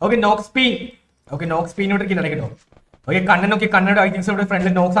 ഓക്കെ നോക്സ് സ്പെയിൻ ഒരിക്കലും അടക്കിട്ടോ. ഓക്കെ കണ്ണൻ ഐ തിങ്സ് ഇവിടെ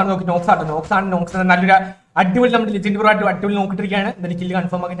ഫ്രണ്ടിൽ നോക്സ് ആണ് നല്ലൊരു അടിപൊളി നമ്മുടെ ലെജൻഡ് ബ്രോ അടിപൊളി നോക്കിട്ടിരിക്കുകയാണ്. എന്തായാലും കില്ല്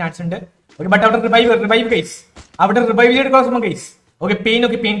കൺഫേം ആക്കാൻ ചാൻസ് ഉണ്ട്. ഓക്കെ ബട്ട് അവിടെ റിവൈവ് ഗൈസ്. അവിടെ റിവൈവ് ചെയ്ത് ഗൈസ്. ഓക്കെ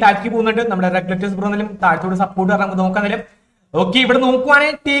പെയിൻ താഴ്ത്തി പോകുന്നുണ്ട്. നമ്മുടെ റെഗുലേറ്റേഴ്സ് ബ്രോ എന്നാലും താഴ്ത്തോട് സപ്പോർട്ട് കാരണം നമുക്ക് നോക്കാൻ. ഓക്കെ ഇവിടെ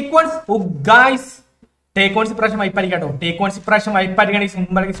നോക്കുവാണെങ്കിൽ ടേക്ക് വൺസ് ഇപ്രാവശ്യം വൈപ്പായിരിക്കാട്ടോ.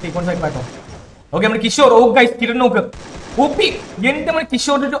 ഓക്കെ നമ്മുടെ കിഷോർ. കിരൺ നോക്ക്. ഓപ്പി എന്റെ നമ്മുടെ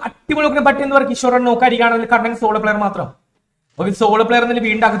കിഷോറിന്റെ ഒരു അടിപൊളി നോക്കുന്ന ബട്ട് എന്ന് പറയുക കിഷോറിനെ നോക്കാതിരിക്കുകയാണെങ്കിൽ കണ്ണൻ സോളോ പ്ലെയർ മാത്രം. ഓക്കെ സോളോ പ്ലെയർ എന്നതിൽ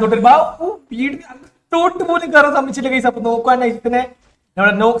വീണ്ടും അകത്തോട്ട് പോലും കയറാൻ ശ്രമിച്ചില്ല ഗൈസ്. അപ്പൊ നോക്കാൻ ഇതിനെ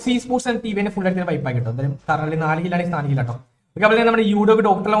നമ്മുടെ നോക്സ് ESPORTS ആൻഡ് TVനെ ഫുൾ ആയിട്ട് വൈപ്പായി കിട്ടും. എന്തായാലും കറന്റ് 4 കിലാണെങ്കിൽ 4 കിലാട്ടോ. ഓക്കെ അപ്പോൾ നമ്മുടെ യൂഡോ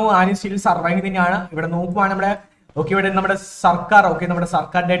ഡോക്ടറിലും ആരും സ്റ്റിൽ സർവൈവ് തന്നെയാണ്. ഇവിടെ നോക്കുവാണ് നമ്മുടെ ഓക്കെ ഇവിടെ നമ്മുടെ സർക്കാർ. ഓക്കെ നമ്മുടെ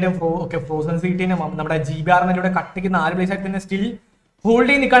സർക്കാരിന്റെ ആയിട്ട് ഫ്രോസൺ സിറ്റിനെ നമ്മുടെ GBR ഇവിടെ കട്ടിക്ക് 4 പ്ലേസ് ആയിട്ട് തന്നെ സ്റ്റിൽ ഹോൾഡ്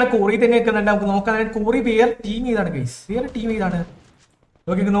ചെയ്ത് നിൽക്കാണ്. കോറി തന്നെ നിൽക്കുന്നുണ്ട്. നമുക്ക് നോക്കാൻ കോറി വേറെ ടീം ചെയ്താണ്.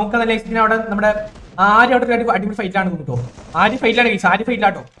 ഓക്കെ നോക്കാൻ അവിടെ നമ്മുടെ ആരും അവിടെ അടിപൊളി ഫൈറ്റിലാണ് കേട്ടോ. ആര്യ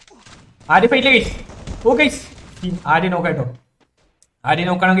ഫൈറ്റിലാട്ടോ. ഓ ഗൈസ് ആര്യ നോക്കാട്ടോ. ആര്യ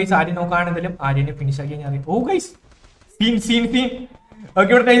നോക്കുകയാണെങ്കിലും ആര്യനെ ഫിനിഷ് ആക്കി കഴിഞ്ഞാൽ ഓ ഗൈസ് സീൻ.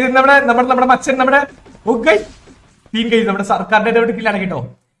 ഓക്കെ ഇവിടെ നമ്മുടെ മച്ചൻ നമ്മുടെ സീൻ ഗൈസ് നമ്മുടെ സർക്കാരിന്റെ കില്ലാണ് കേട്ടോ.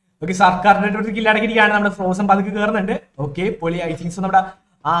 ഓക്കെ സർക്കാരിന്റെ കില്ലടക്കിയിരിക്കുകയാണ്. നമ്മുടെ ഫ്രോസൺ പതുക്കെ കയറുന്നുണ്ട്. ഓക്കെ പൊളി ഐ തിങ്സ് നമ്മുടെ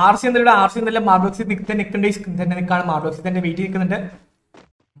RC എന്തെല്ലാം മാർബോക്സിൽ നിൽക്കാണ്. മാർബോക്സിൽ തന്നെ വെയിറ്റ് നിൽക്കുന്നുണ്ട്.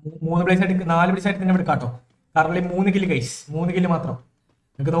 4 പ്ലേസ് ആയിട്ട് തന്നെ ഇവിടെ കാട്ടോ. കാരണം 3 കില്ല് ഗൈസ്. 3 കില്ല് മാത്രം.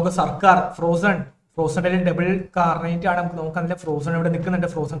 നമുക്ക് നോക്കാം സർക്കാർ ഫ്രോസൺ ഡബിൾ കാർണേറ്റ് ആണ്. നമുക്ക് നോക്കാൻ ഫ്രോസൺ ഇവിടെ നിൽക്കുന്നുണ്ട്.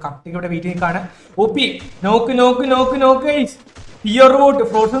 ഫ്രോസൺ കറക്റ്റ് ഇവിടെ വെയിറ്റ് നിൽക്കാണ്. OP നോക്ക് ഗൈസ്.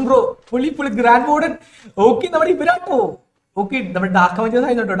 ഫ്രോസൺ ബ്രോ പുള്ളി ഗ്രാൻഡ് മോഡൻ. ഓക്കെ നമ്മുടെ ഇവരാട്ടോ. ഓക്കെ നമ്മുടെ ഡാർക്ക് അവഞ്ചേഴ്സ്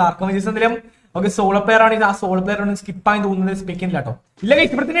ആയിരുന്നു. ഡാർക്ക് അവഞ്ചേഴ്സ് എന്തെങ്കിലും ഓക്കെ സോളോ പ്ലെയർ ആണ്. ആ സോളോ പ്ലെയർ ആണ് സ്കിപ്പ് ആയി തോന്നുന്നത്. സ്പെക്കില്ല കേട്ടോ. ഇല്ല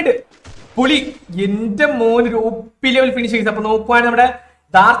ഗൈസ് ഇവിടെ തന്നെ പുളി എന്റെ മോൻ ഒരു OP ലെവൽ ഫിനിഷ് ചെയ്ത്. അപ്പൊ നോക്കുവാണ് നമ്മുടെ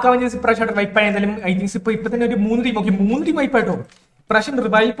ഡാർക്ക് അവഞ്ചേഴ്സ് ഇപ്രാവശ്യം വൈപ്പായി. എന്തായാലും ഐ തിങ്സ് ഇപ്പൊ തന്നെ ഒരു 3 ടീം. Okay 3 team വൈപ്പായിട്ടോ. ഇപ്രാവശ്യം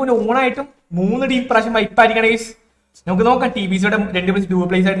റിവൈവ് പോലെ ഓണായിട്ടും 3 ടീം ഇപ്രാവശ്യം വൈപ്പായിരിക്കണം ഗൈസ്. നമുക്ക് നോക്കാം. TBCയുടെ 2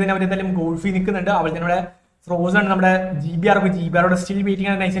 പ്ലേസ് ആയിട്ട് തന്നെ അവരെന്തായാലും ഗോൾഫി നിൽക്കുന്നുണ്ട്. അവർ തന്നെ ഫ്രോസൺ നമ്മുടെ GBR സ്റ്റിൽ വെയിറ്റിംഗ്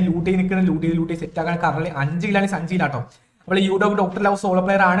ആണ്. നൈസ് ലൂട്ട് ചെയ്ത് ലൂട്ട് സെറ്റ് ആക്കാൻ കറലി 5 കിലാണ് 5 കിലാട്ടോ. അപ്പോൾ യൂഡോ ഡോക്ടർ ലവ് സോളോ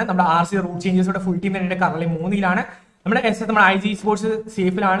പ്ലെയർ ആണ്. നമ്മുടെ RC root changers full team തന്നെ കറലി 3 കിലാണ്. നമ്മുടെ നമ്മുടെ IG ESPORTS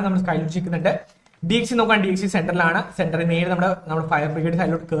സേഫിലാണ്. നമ്മൾ സ്കൈലോട്ട് നിൽക്കുന്നുണ്ട്. DXC നോക്കാൻ DXC സെന്ററിൽ നേരെ നമ്മുടെ ഫയർ ബ്രിഗേഡ്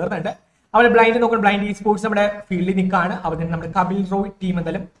സൈഡിലോട്ട് കയറുന്നുണ്ട്. അവർ ബ്ലൈൻഡ് നോക്കാൻ ബ്ലൈൻഡ് ESPORTS നമ്മുടെ ഫീൽഡിൽ നിൽക്കുകയാണ്. അവർ തന്നെ നമ്മുടെ കപിൽ റോയ് ടീം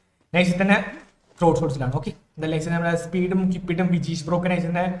എന്തായാലും നൈസിൽ തന്നെ ക്രോഡ് ഷോട്ട്സിലാണ്. ഓക്കെ എന്തായാലും നമ്മുടെ സ്പീഡും കിപ്പിട്ടും വിജീഷ് ബ്രോക്ക്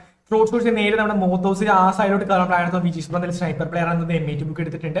നൈസിന്റെ ക്രോഡ് ഷോട്ട്സ് നേരെ നമ്മുടെ മോത്തോസിൽ ആ സൈഡിലോട്ട് കയറാൻ പ്ലാൻ. വിജീഷ് ബ്രോ എന്തായാലും സ്നൈപ്പർ പ്ലെയർ ആണെന്ന് MAT ബുക്ക്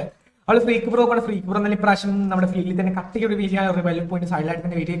എടുത്തിട്ടുണ്ട്. അവൾ ഫ്രീക്ക് ബ്രോ എന്തായാലും ഇപ്രാവശ്യം നമ്മുടെ ഫീൽഡിൽ തന്നെ കട്ടിയുടെ വെയിറ്റ് ചെയ്യാൻ റിവൈൽ പോയിന്റ് സൈഡിലായിട്ട്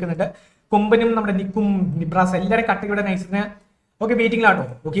തന്നെ വെയിറ്റ് ചെയ്യുന്നുണ്ട്. കൊമ്പനും നമ്മുടെ നിക്കും നിബ്രാസ് എല്ലാവരും കട്ടിയുടെ നൈസിന് ഓക്കെ വെയിറ്റിംഗിലാട്ടോ.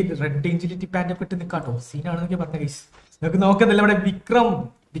 ഓക്കെ റെഡ് ഇഞ്ചിലിറ്റി പാൻറ് ഒക്കെ ഇട്ട് നിൽക്കാട്ടോ. സീനാണെന്നൊക്കെ പറഞ്ഞ ഗൈസ്. നമുക്ക് നോക്കുന്നില്ല നമ്മുടെ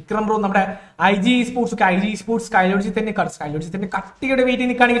വിക്രം ബ്രോ നമ്മുടെ IG ESPORTS സ്കൈലോട്സിൽ തന്നെ കട്ടിയുടെ വെയിറ്റ്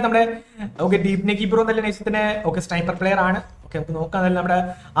നിൽക്കുകയാണെങ്കിൽ നമ്മുടെ ഓക്കെ ഡീപ് നെക്കി ബ്രോ നല്ല നൈസിൽ തന്നെ ഓക്കെ സ്നൈപ്പർ പ്ലെയർ ആണ്. ഓക്കെ നമുക്ക് നോക്കാം. നമ്മുടെ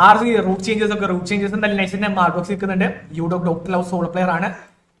RC റൂട്ട് ചേഞ്ചേഴ്സ് എന്തായാലും നൈസിന്റെ മാർബോക്സ് നിൽക്കുന്നുണ്ട്. യൂഡോ ഡോക്ടർ ലവ് സോളോ പ്ലെയർ ആണ്.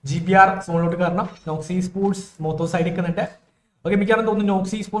 GBR സോളിലോട്ട് കയറണം. നോക്സ് ESPORTS മോത്തോ സൈഡ് നിൽക്കുന്നുണ്ട്. ഓക്കെ മിക്കവാറും തോന്നുന്നു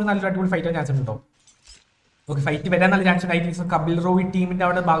നോക്സ് ESPORTS നല്ലൊരു അടിപൊളി ഫൈറ്റ് ആവാൻ ചാൻസ് ഉണ്ടോ. ഓക്കെ ഫൈറ്റ് വരാൻ നല്ല ചാൻസ് ഉണ്ട്. കപിൽ റോയ് ടീമിന്റെ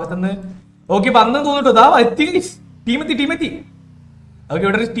അവിടെ ഭാഗത്തുനിന്ന് ഓക്കെ വന്നു തോന്നിട്ടോ. ടീമെത്തി. ഓക്കെ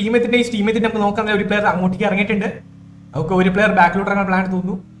ഇവിടെ ടീമെത്തിന്റെ നമുക്ക് നോക്കാൻ ഒരു പ്ലെയർ അങ്ങോട്ടേക്ക് ഇറങ്ങിയിട്ടുണ്ട്. ഓക്കെ ഒരു പ്ലെയർ ബാക്കിലോട്ട് ഇറങ്ങാൻ പ്ലാൻ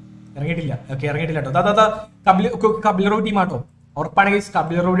തോന്നുന്നു. ഇറങ്ങിയിട്ടില്ല കേട്ടോ. കപിൽ റോയ് ടീം ആട്ടോ. ഉറപ്പാണെങ്കിൽ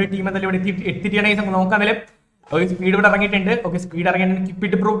കപിൽ റോയുടെ ടീം എന്തായാലും ഇവിടെ എത്തിയിട്ടാണെങ്കിൽ നമുക്ക് നോക്കാൻ. ഓക്കെ സ്പീഡ് ഇവിടെ ഇറങ്ങിയിട്ടുണ്ട്. ഓക്കെ സ്പീഡ് ഇറങ്ങിയിട്ടുണ്ട്.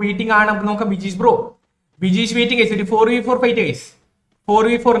 കിപ്പിട്ട് ബ്രോ വെയിറ്റിംഗ് ആണ്. നമുക്ക് നോക്കാം Bijeesh bro. Bijeesh waiting guys. ഒരു 4v4 ഫൈറ്റ് ഗൈസ്.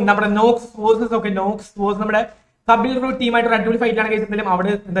 4v4 നമ്മുടെ Knox forces. Okay Knox force നമ്മുടെ കബിൽ ബ്രോ ടീമായിട്ട് ഒരു അടിപൊളി ഫൈറ്റ് ആണ് ഗൈസ്. എന്തായാലും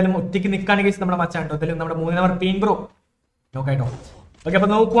അവിടെ എന്തായാലും ഒറ്റയ്ക്ക് നിൽക്കാണ് ഗൈസ് നമ്മുടെ മച്ചാണ്ടോ. എന്തായാലും നമ്മുടെ 3 നമ്പർ പെയിൻ ബ്രോ നോക്കായിട്ടോ. ഓക്കെ അപ്പൊ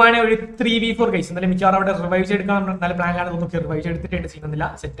നോക്കുവാണെങ്കിൽ ഒരു 3v4 ഗൈസ്. എന്തായാലും മിക്കവാറും അവിടെ റിവൈവ് ചെയ്തെടുക്കാൻ നല്ല പ്ലാനിലാണ്. നമുക്ക് റിവൈവ് ചെയ്തെടുത്തിട്ടുണ്ട്. ചെയ്യുന്നില്ല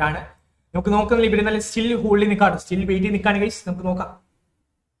സെറ്റാണ്. നമുക്ക് നോക്കുന്നില്ല ഇവര് നല്ല സ്റ്റിൽ ഹോൾഡിൽ നിൽക്കാട്ടോ. സ്റ്റിൽ വെയിറ്റ് ചെയ്ത് നിൽക്കാണ് ഗൈസ്. നമുക്ക് നോക്കാം.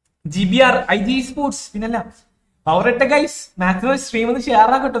 GBR IG സ്പോർട്സ് പിന്നല്ല പവറട്ടെ ഗൈസ്. മാക്സിമം സ്ട്രീം ഒന്ന്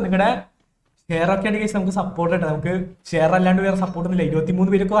ഷെയർ ആക്കട്ടോ. നിങ്ങളുടെ ഷെയർ ഒക്കെ ആണ് ഗൈസ് നമുക്ക് സപ്പോർട്ട് ഉണ്ട്. നമുക്ക് ഷെയർ അല്ലാണ്ട് വേറെ സപ്പോർട്ട് ഒന്നുമില്ല.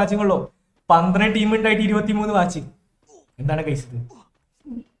 23 പേരൊക്കെ വാച്ചിങ് ഉള്ളൂ. 12 ടീം ഉണ്ടായിട്ട് 23 വാച്ചിങ്. എന്താണ് ഗൈസ് ഇത്?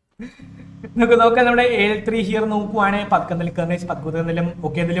 നമുക്ക് നോക്കാം. നമ്മുടെ AL3 ഹിയർ നോക്കുവാണെങ്കിൽ പതുക്കെന്തെങ്കിലും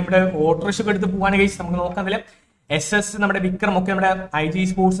ഓക്കെ എന്തെങ്കിലും ഇവിടെ ഓട്ടോറിക്ഷ ഒക്കെ എടുത്ത് പോവാണ് ഗൈസ്. നമുക്ക് നോക്കാം. എന്തെങ്കിലും SS നമ്മുടെ വിക്രം ഒക്കെ നമ്മുടെ IG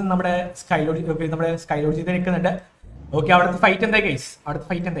സ്പോർട്സും നമ്മുടെ സ്കൈലോജി നിൽക്കുന്നുണ്ട്. ഓക്കെ അവിടുത്തെ ഫൈറ്റ് എന്തായി ഗൈസ്? അവിടുത്തെ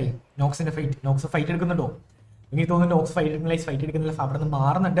ഫൈറ്റ് എന്തായി? നോക്സിന്റെ ഫൈറ്റ്. നോക്സ് ഫൈറ്റ് എടുക്കുന്നുണ്ടോ? എനിക്ക് തോന്നുന്നു നോക്സ് ഫൈറ്റ് എടുക്കുന്നില്ല. അവിടെ നിന്ന്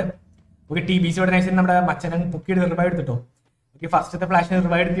മാറുന്നുണ്ട്. ഓക്കെ TBC ഇവിടെ നൈസ് നമ്മുടെ മച്ചനെ പൊക്കിയിട്ട് റിവൈവ് എടുത്തിട്ടോ. ഓക്കെ ഫസ്റ്റത്തെ ഫ്ലാഷിന്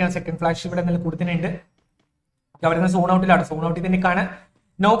റിവൈവ് എടുത്തിയാണ്. സെക്കൻഡ് ഫ്ലാഷ് ഇവിടെ നല്ല കൊടുത്തിട്ടുണ്ട്. ഓക്കെ അവിടെ നിന്ന് സോൺ ഔട്ടിലാണ്. സോൺ ഔട്ടിൽ തന്നെയാണ്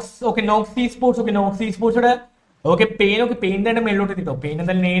Knox. Okay Knox sports. Okay Knox സ്പോർട്സിയുടെ okay pain തന്നെ മേളിലോട്ട് എത്തിട്ടോ. പെയിൻ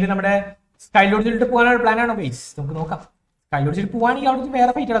എന്തായാലും നേരെ നമ്മുടെ സ്കൈലോജിലിട്ട് പോകാനുള്ള പ്ലാനാണോ ഗൈസ്? നമുക്ക് നോക്കാം. സ്കൈലോജിൽ പോവാണെങ്കിൽ അവിടെ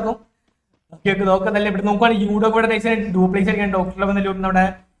വേറെ ഫൈറ്റ് നടക്കും. ഓക്കെ നോക്കാം. നല്ല ഇവിടെ നോക്കുവാണെങ്കിൽ യൂഡോ ഇവിടെ നൈസ് ഡ്യൂപ്ലേസ് അടിക്കാൻ ഡോക്ടർ വന്നാലും നമ്മുടെ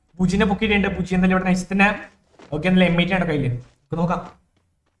ബുജിനെ പൊക്കിയിട്ടുണ്ട്. ബുജി എന്തായാലും ഇവിടെ നൈസ് തന്നെ ഓക്കെ നല്ല M80 ആണ് കയ്യില്. നോക്കാം.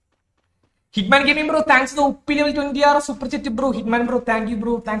 Hitman gaming bro thanks for ഉപ്പി level 20 super chat bro. Hitman bro thank you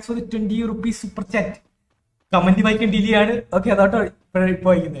bro. Thanks for 20 rupees super chat. Comment വായിക്കാൻ ഡിലേ ആണ്. ഓക്കെ അതോട്ടോ ഇപ്പൊ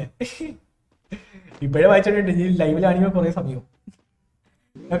വായിക്കുന്നത്. ഇപ്പോഴേ വായിച്ചിട്ടുണ്ട്. ഈ ലൈവിലാണെങ്കിൽ കുറെ സമയം.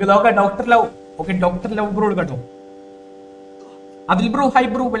 ഓക്കെ നോക്കാം. Doctor love. Okay doctor love bro കേട്ടോ. അതിൽ bro hi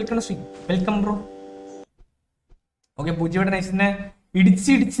bro welcome stream. Welcome bro. Okay ബുജിയുടെ നൈസിനെ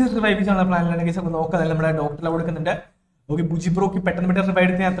ഇടിച്ച് റിവൈവ് ചെയ്യാനുള്ള പ്ലാനിലാണ് ഗൈസ്. നമുക്ക് നോക്കാം. നമ്മുടെ ഡോക്ടർ ലവ് എടുക്കുന്നുണ്ട്. ഓക്കെ ബുജി ബ്രോക്ക് പെട്ടെന്ന് റിവൈവ്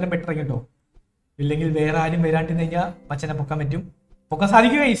എടുത്താൽ അത്രയും ബെറ്റർ കേട്ടോ. ഇല്ലെങ്കിൽ വേറെ ആരും വരാണ്ട് കഴിഞ്ഞാൽ മച്ചനെ പൊക്കാൻ പറ്റും. പൊക്കാൻ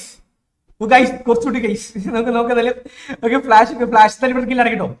സാധിക്കും ഗൈസ്. ഗൈസ് കുറച്ചുകൂടി ഗൈസ് നമുക്ക് നോക്കാം. ഓക്കെ ഫ്ലാഷ് തന്നെ ഇവിടെ kill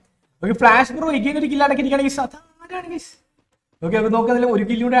അടക്കട്ടോ. Okay flash bro again ഒരു കില്ല് അടക്കിയിരിക്കുകയാണ് ഗൈസ്. അതാണ് ഗൈസ്. ഓക്കെ നമുക്ക് നോക്കാം. ഒരു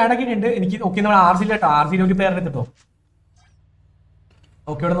കില്ലൂടെ അടക്കിയിട്ടുണ്ട് എനിക്ക്. ഓക്കെ നമ്മൾ RC കേട്ടോ. RC ഒരു പേര് എടുത്തിട്ടോ.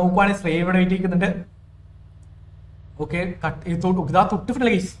 ഓക്കെ ഇവിടെ നോക്കുവാണെങ്കിൽ സ്ട്രേ ഇവിടെ വെയിറ്റ് ചെയ്യുന്നുണ്ട്. Okay തൊട്ടുഫുള്ള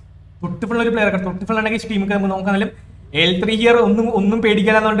guys. തൊട്ടുഫുള്ള ഒരു പ്ലെയർ തൊട്ടുഫുള്ള ആണെങ്കിൽ ടീമൊക്കെ നമുക്ക് നോക്കാമെങ്കിലും AL3 ഹിയർ ഒന്നും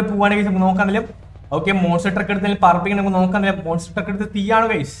പേടിക്കാതെ പോവാണെങ്കിൽ നമുക്ക് നോക്കാമെങ്കിലും. ഓക്കെ മോൺസ്റ്റർ ട്രക്ക് എടുത്താലും പറപ്പിക്കാൻ നമുക്ക് നോക്കാമെങ്കിലും. മോൺസ്റ്റർ ട്രക്ക് എടുത്ത് തീയാണ്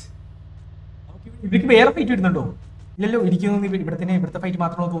ഗൈസ്. ഇവർക്ക് വേറെ ഫൈറ്റ് വരുന്നുണ്ടോ? ഇല്ലല്ലോ ഇരിക്കുന്നു. ഇവിടുത്തെ ഫൈറ്റ്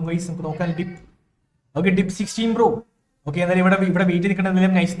മാത്രമേ തോന്നുന്നു ഗൈസ്. നമുക്ക് നോക്കാം. Dip. Okay dip 16 bro. Okay എന്തായാലും ഇവിടെ വെയിറ്റ്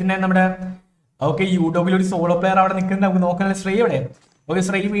നിൽക്കണമെങ്കിലും നൈസ് തന്നെ നമ്മുടെ ഓക്കെ യൂട്യൂബിൽ ഒരു സോളോ പ്ലെയർ അവിടെ നിൽക്കുന്നത് നമുക്ക് നോക്കാൻ. ശ്രേ ഇവിടെ. ഓക്കെ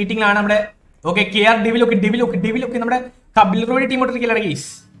ശ്രേ വെയിറ്റിംഗിലാണ് നമ്മുടെ ഓക്കെ KR ഡിവിൽ. ഒക്കെ നമ്മുടെ Kapil road ടീമോട്ട് കില്ലാണ് guys.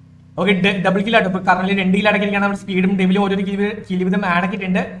 Okay double കില്ലാട്ടോ. ഇപ്പൊ കറന്റ് 2 കില്ല് അടക്കിയിരിക്കുകയാണ്. നമ്മുടെ സ്പീഡും ഡെവിലും ഓരോ കില്ല് വിധം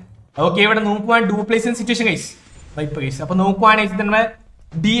അടക്കിയിട്ടുണ്ട്. ഓക്കെ ഇവിടെ നോക്കുവാൻ ഡ്യൂപ്ലേസിംഗ് സിറ്റുവേഷൻ ഗൈസ്. Wipe guys. അപ്പൊ നോക്കുവാണെങ്കിൽ നമ്മുടെ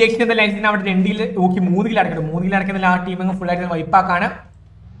DX എന്ന ലൈൻസിന് അവിടെ 2 കില്ല് ഓക്കെ 3 കില്ല് അടക്കിയിട്ട് 3 കില്ല് അടക്കുന്ന ആ ടീം ഫുൾ ആയിട്ട് വൈപ്പാക്കാണ്.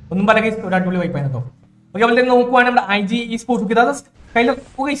 ഒന്നും പറയാൻ ഗൈസ് ഒരു അടിപൊളി വൈപ്പായിരുന്നോ. ഓക്കെ അതുപോലെ തന്നെ നോക്കുവാണെങ്കിൽ നമ്മുടെ IG ESPORTS കയ്യിൽ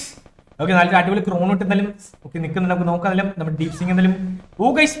ഗൈസ്. ഓക്കെ നല്ലൊരു അടിപൊളി ക്രോൺ ഇട്ട് എന്തായാലും ഓക്കെ നിൽക്കുന്നത് നമുക്ക് നോക്കാം. നമ്മുടെ ഡീപ് സിംഗ് എന്തായാലും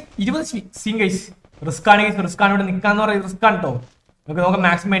ഗൈസ് 20 സിംഗ് ഗൈസ്. റിസ്ക് ആണ് ഗൈസ്. റിസ്ക് ആണ് ഇവിടെ നിൽക്കാന്ന് പറയുന്നത്. റിസ്ക് ആണ് കേട്ടോ. നമുക്ക് നോക്കാം.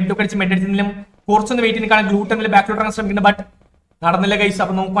 മാക്സിമം മെഡ് അടിച്ചെങ്കിലും കുറച്ചൊന്ന് വെയിറ്റ് നിൽക്കാൻ ഗ്ലൂട്ട് എന്തെങ്കിലും ബാക്കിലോട്ട് ഇറങ്ങാൻ ശ്രമിക്കുന്നത്. ബട്ട് നടന്നില്ല ഗൈസ്.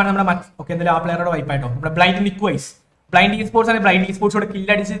 അപ്പൊ നോക്കുവാണെങ്കിൽ നമ്മുടെ ഓക്കെ എന്തായാലും ആ പ്ലെയറോട് വൈപ്പായിട്ടോ. നമ്മുടെ ബ്ലൈൻഡ് നിൽക്കും ഗൈസ്. ബ്ലൈൻഡ് ESPORTS ആണ്. ബ്ലൈൻഡ് ESPORTSോടെ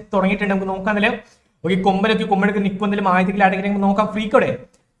കില്ലടിച്ച് തുടങ്ങിയിട്ടുണ്ട്. നമുക്ക് നോക്കാം. എന്തായാലും ഓക്കെ കൊമ്പനൊക്കെ നിൽക്കും. എന്തായാലും ആദ്യത്തെ കില്ലാണെങ്കിൽ നമുക്ക് നോക്കാം.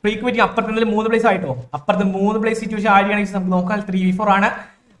 ഫ്രീക്ക് പറ്റി അപ്പുറത്ത് എന്തായാലും 3 പ്ലേസ് ആയിട്ടോ. അപ്പുറത്ത് 3 പ്ലേസ് സിറ്റുവേഷൻ ആയിരിക്കുകയാണെങ്കിൽ നമുക്ക് നോക്കാം. 3v4 ആണ്.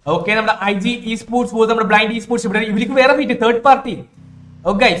 ഓക്കെ നമ്മുടെ IG ESPORTS നമ്മുടെ ബ്ലൈൻഡ് ESPORTS ഇവിടെ ഇവർക്ക് വേറെ feet third party.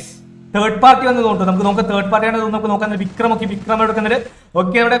 Okay third party വന്ന് നോട്ടോ. നമുക്ക് നോക്കാം. തേർഡ് പാർട്ടിയാണ് നമുക്ക് നോക്കാൻ. വിക്രം എടുക്കുന്നത്.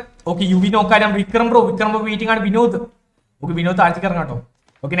 ഓക്കെ നമ്മുടെ ഓക്കെ യുവി നോക്കാൻ. വിക്രം ബ്രോ വെയിറ്റിംഗ് ആണ്. വിനോദ്. ഓക്കെ വിനോദ് താഴ്ചക്ക് ഇറങ്ങാം കേട്ടോ.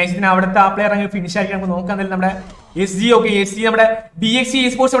 ഓക്കെ നൈസിന് അവിടുത്തെ ആ പ്ലെയർ അങ്ങ് ഫിനിഷ് ആയിരിക്കും. നമുക്ക് നോക്കാൻ. നമ്മുടെ SG ഓക്കെ SG നമ്മുടെ DX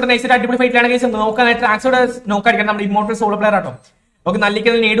ESPORTS ഇവിടെ നൈസിന് അടിപൊളി ഫൈറ്റിലാണ് ഗൈസ്. നോക്കാനായിട്ട് ട്രാക്സോടെ നോക്കാതിരിക്കാം. നമ്മുടെ ഇമോർട്ടൽ സോളോ പ്ലെയർ ആട്ടോ. ഓക്കെ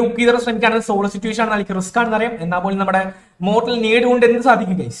നല്ലിക്ക് നേട് കുക്ക് ചെയ്ത് ശ്രമിക്കാണ്. സോളോ സിറ്റുവേഷൻ ആണ്. നല്ലിക്ക് റിസ്ക് ആണെന്ന് അറിയാം. എന്നാൽ പോലും നമ്മുടെ മോർട്ടൽ നേട് കൊണ്ട് എന്ത്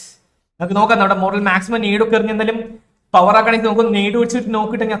സാധിക്കും ഗൈസ്. നമുക്ക് നോക്കാം. നമ്മുടെ മോർട്ടൽ മാക്സിമം നേടൊക്കെ എറിഞ്ഞ് എന്തായാലും പവർ ആക്കണമെങ്കിൽ നമുക്ക് നേട് വെച്ചിട്ട്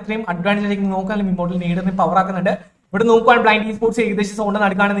നോക്കിയിട്ട് അത്രയും അഡ്വാൻറ്റേജ് ആയിരിക്കും. നോക്കാനും ഇമോർട്ടൽ നേട് പവർ ആക്കുന്നുണ്ട്. ഇവിടെ നോക്കുവാൻ ബ്ലൈൻഡ് ESPORTS ഏകദേശം സോണ്ട്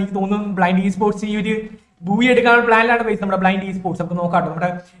നടക്കുകയാണെന്ന് എനിക്ക് തോന്നുന്നു. ബ്ലൈൻഡ് ESPORTS ഈ ഒരു ഭൂമി എടുക്കാനുള്ള പ്ലാനിലാണ് ബേസ് നമ്മുടെ ബ്ലൈൻഡ് ESPORTS. നമുക്ക് നോക്കാം. നമ്മുടെ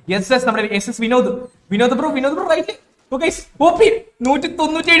നമ്മുടെ SS Vinod bro right. Okay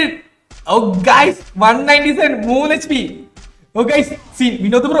 197. ഓ guys 197 3 HP. Okay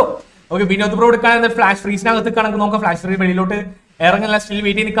Vinod bro. Okay Vinod bro എടുക്കാൻ ഫ്ലാഷ് ഫ്രീസിനകത്ത് കാണാൻ നോക്കാം. ഫ്ലാഷ് ഫ്രീ വെളിയിലോട്ട് ഇറങ്ങുന്ന സ്റ്റിൽ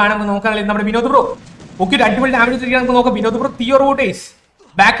വെയിറ്റ് ചെയ്ത് കാണാൻ നോക്കാൻ. നമ്മുടെ വിനോദ് ബ്രോ ഓക്കെ ഒരു അടിപൊളി ഡാമേജ് നമുക്ക് നോക്കാം. Vinod bro തിയോറോട്ടേസ്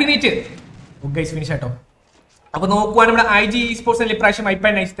back ഇനീറ്റ്. Okay finish ആട്ടോ. അപ്പൊ നോക്കുവാൻ നമ്മുടെ IG ESPORTS ഇപ്രാവശ്യം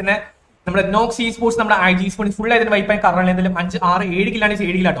ഐപ്പാൻ നൈസ് തന്നെ നമ്മുടെ നോക്സ് സ്പോർട്സ് നമ്മുടെ IG സ്പോർട്സ് ഫുൾ ആയിട്ട് വൈപ്പായി കാരണം എന്തെങ്കിലും 5, 6, 7 കിലാണ്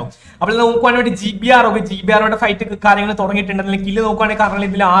 7 കിലാട്ടോ. അപ്പോൾ നോക്കുവാണെങ്കിൽ വേണ്ടി GBR ഫൈറ്റ് കാര്യങ്ങൾ തുടങ്ങിയിട്ടുണ്ടെങ്കിൽ കില്ല് നോക്കുവാണെങ്കിൽ കാരണം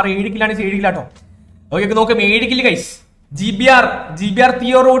ഇതിൽ 6, 7 കിലാണ് 7 കിലാട്ടോ. ഓക്കെ നോക്കാം 7 കില്ല് ഗൈസ്. GBR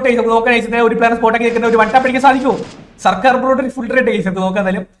തിയോറോട്ട് നമുക്ക് നോക്കാൻ ഒരു പ്ലെയർ സ്പോട്ടാക്കി നിൽക്കുന്ന ഒരു വൺ ടാപ്പ് അടിക്കാൻ സാധിക്കുമോ? സർക്കാർ ബ്രോഡ് ഫുൾ റേറ്റ് ഗൈസ് നമുക്ക് നോക്കാൻ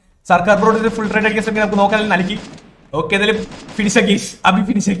എന്തായാലും സർക്കാർ ബ്രോഡ് ഫുൾ റേറ്റ് അടിക്കാൻ ശ്രമിക്കാൻ നമുക്ക് നോക്കാൻ നൽകി. ഓക്കെ എന്തായാലും ഫിനിഷ് ആക്കി അബി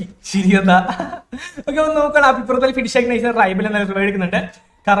ഫിനിഷ് ആക്കി ശരി എന്താ. ഓക്കെ ഒന്ന് നോക്കണം അഭിപ്രായത്തിൽ ഫിനിഷ് ആക്കി നൈസ് റൈബിൽ എന്തായാലും മേടിക്കുന്നുണ്ട്.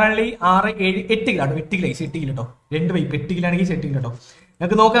 കറന്റ് 6, 7, 8 കിലാട്ടോ. 8 കിലോ 8 കിലോ കേട്ടോ. 2 വൈപ്പ് 8 കിലാണെങ്കിൽ 8 കിലോ കേട്ടോ.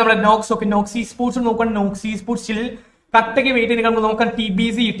 നമുക്ക് നോക്കാം നമ്മുടെ നോക്സ് സ്പോർട്സ് നോക്കാൻ നോക്സ് സ്പോർട്സിൽ കട്ടയ്ക്ക് വെയിറ്റ് ചെയ്ത് നമുക്ക് നോക്കാം.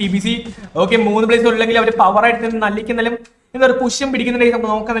 TBC ഓക്കെ 3 പ്ലേസ് ഉള്ളെങ്കിൽ അവർ പവർ ആയിട്ട് നല്ലിക്കുന്നാലും എന്താ ഒരു പുഷ്യം പിടിക്കുന്നുണ്ടെങ്കിൽ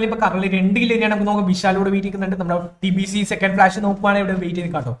നമുക്ക് നോക്കാൻ ഇപ്പൊ കറന്റ് 2 കിലോ തന്നെയാണ് നമുക്ക് നോക്കാം. വിശാലോട് വെയിറ്റ് ചെയ്യുന്നുണ്ട്. നമ്മുടെ TBC സെക്കൻഡ് ഫ്ലാഷ് നോക്കുവാണെങ്കിൽ ഇവിടെ വെയിറ്റ്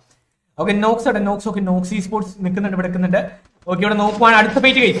ചെയ്ത് കാട്ടോ. ഓക്കെ നോക്സ് സ്പോർട്സ് നിൽക്കുന്നുണ്ട് ഇവിടെ നിൽക്കുന്നുണ്ട്. ഓക്കെ ഇവിടെ നോക്കുവാണ് അടുത്ത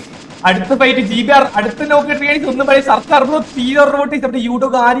ഫൈറ്റ് GBR അടുത്ത നോക്കിയിട്ട് ഒന്നും പറയും സർക്കാർ ബ്രോ തീരോട്ട് യൂഡോ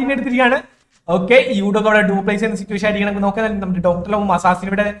ആരിനെ എടുത്തിരിക്കുകയാണ്. ഓക്കെ യൂഡോ അവിടെ ഡൂ പ്ലേസ് ചെയ്യുന്ന സിറ്റുവേഷൻ ആയിരിക്കും നമുക്ക് നോക്കാൻ. നമ്മുടെ ഡോക്ടർ മസാസിന്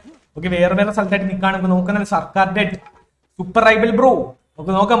ഇവിടെ ഓക്കെ വേറെ സ്ഥലത്തായിട്ട് നിൽക്കുകയാണ് നമുക്ക് നോക്കുന്നത്. സർക്കാർ ഡെഡ് സൂപ്പർ റൈബൽ ബ്രോ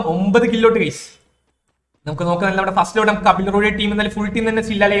നമുക്ക് നോക്കാം 9 കിലോട്ട് ഗൈസ്. നമുക്ക് നോക്കാം നമ്മുടെ ഫസ്റ്റ് ലോട്ട് നമുക്ക് കപിൽ റോഡ് ടീം എന്നാലും ഫുൾ ടീം തന്നെ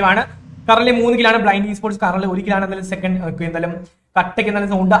ചില്ല ലൈവ് ആണ്. കറന്റ് 3 കിലാണ് ബ്ലൈൻഡ് സ്പോർട്സ് കറന്റ് 1 കിലാണ് എന്തായാലും സെക്കൻഡ് എന്തായാലും കട്ടയ്ക്ക്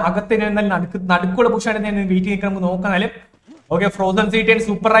എന്തായാലും സൗണ്ട് അകത്തിന് എന്തായാലും നടുക്കുള്ള പുഷാണ് വെയിറ്റ് ചെയ്ത് നമുക്ക് നോക്കാനാലും. Okay frozen seat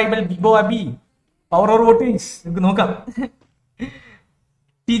super റൈബൽ ബിബോ Abi power or voters നമുക്ക് നോക്കാം.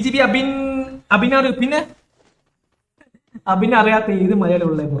 TGB അബിൻ പിന്നെ അറിയാത്ത ഏത്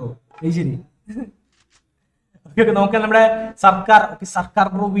മലയാളമുള്ള ബ്രോ ശരി. ഓക്കെ നോക്കാം നമ്മുടെ സർക്കാർ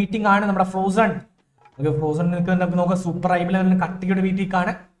ബ്രോ വീറ്റിംഗ് ആണ് നമ്മുടെ ഫ്രോസൺ. ഓക്കെ ഫ്രോസൺ നമുക്ക് നോക്കാം സൂപ്പർ റൈബിൾ കട്ടിയുടെ വീറ്റിംഗ്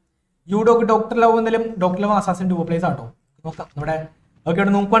ആണ്. യൂഡോക്ക് ഡോക്ടർ ലവ് അസാസിൻ 2 പ്ലേസ് ആട്ടോ നോക്കാം നമ്മുടെ. ഓക്കെ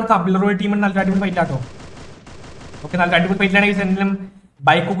ഇവിടെ നോക്കുവാൻ കപിൽ റോഡ് ടീം നല്ല അടിപൊളി ഫൈറ്റ് ആട്ടോ. ഓക്കെ നല്ല അടിപൊളി ഫൈറ്റിലാണെങ്കിൽ എന്തെങ്കിലും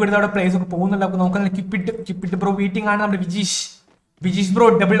ബൈക്കൊക്കെ എടുത്ത് അവിടെ പ്ലേസ് ഒക്കെ പോകുന്നുണ്ട്. നമുക്ക് നോക്കാം കിപ്പിട്ട് ബ്രോ വീറ്റിംഗ് ആണ് നമ്മുടെ വിജീഷ് ബ്രോ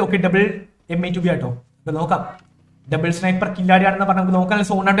ഡബിൾ MA2B ആട്ടോ. അപ്പൊ നോക്കാം ഡബിൾ സ്നൈപ്പർ കില്ലാടിയാണെന്ന് പറഞ്ഞാൽ നമുക്ക് നോക്കാം.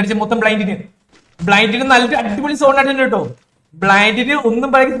 സോൺ അടിച്ച് മൊത്തം ബ്ലൈൻഡിന് നല്ല അടിപൊളി സോൺ അടിച്ചിട്ടുണ്ട് കേട്ടോ. ബ്ലൈൻഡിന് ഒന്നും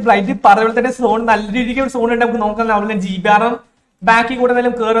പറയുന്നത് ബ്ലൈൻഡ് പറഞ്ഞ തന്നെ സോൺ നല്ല രീതിക്ക് സോൺ ഉണ്ട് നമുക്ക് നോക്കാം. അവിടെ GBR ബാക്കി കൂടെ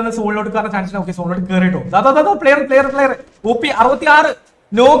എന്തായാലും കയറുന്ന സോണിലോട്ട് കയറാൻ chance. Okay സോണിലോട്ട് കയറിട്ടോ player OP 66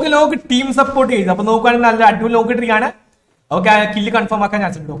 log team support ചെയ്തു. അപ്പൊ നോക്കുകയാണെങ്കിൽ നല്ല അടിപൊളി നോക്കിയിട്ടിരിക്കുകയാണ്. ഓക്കെ കില്ല് കൺഫേം ആക്കാൻ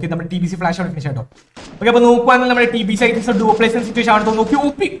ചാൻസ് ഉണ്ട്. ഓക്കെ നമ്മുടെ TBC ഫ്ലാഷ് ഔട്ട് ഫിനിഷ് ആട്ടോ. ഓക്കെ അപ്പൊ നോക്കുകയാണെങ്കിൽ നമ്മുടെ TBC ഡുപ്ലേഷൻ സിറ്റുവേഷൻ ആണ് നോക്കി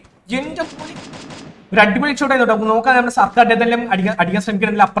OP ഒരു അടിപൊളി ഷോട്ട് ആയിരുന്നു. നമുക്ക് നോക്കാൻ നമ്മുടെ സർക്കാർ എന്തെങ്കിലും അടിക്കാൻ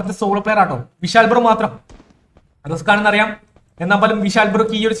ശ്രമിക്കുന്നുണ്ടെങ്കിൽ അപ്പുറത്തെ സോളോ പ്ലെയർ ആട്ടോ. വിശാൽ ബ്രോ മാത്രം റിസ്ക് ആണെന്ന് അറിയാം. എന്നാൽ പോലും വിശാൽ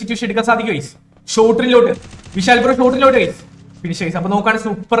ബ്രോക്ക് ഈ ഒരു സിറ്റുവേഷൻ എടുക്കാൻ സാധിക്കും. ഷോട്ടിലോട്ട് വിശാൽ ബ്രോ ഫിനിഷ് അപ്പൊ നോക്കുകയാണ്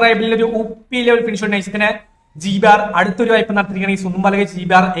സൂപ്പർ റൈബിളിൽ ഒരു OP ലെവൽ ഫിനിഷ് ഉണ്ട്. നൈസത്തിന് GBR അടുത്തൊരു വൈപ്പ് നടത്തിയിരിക്കുകയാണ്. ഒന്നും പല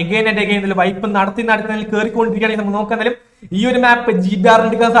GBR എഗൈൻ വൈപ്പ് നടത്തി കയറിക്കൊണ്ടിരിക്കുകയാണെങ്കിൽ നമുക്ക് നോക്കാനും ഈ ഒരു മാപ്പ് GBR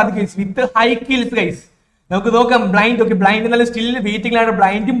എടുക്കാൻ സാധിക്കും വിത്ത് ഹൈ കിൽസ് ഗൈസ്. നമുക്ക് നോക്കാം ബ്ലൈൻഡ് എന്നാലും സ്റ്റിൽ വെയിറ്റിംഗിലാണ്.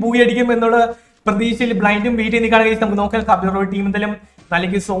 ബ്ലൈൻഡും പൂയി അടിക്കും എന്നുള്ള പ്രതീക്ഷയിൽ ബ്ലൈൻഡും വെയിറ്റ് ചെയ്ത് നിൽക്കുകയാണ്. നമുക്ക് നോക്കാൻ കപിൽ റോഡ് ടീം എന്തായാലും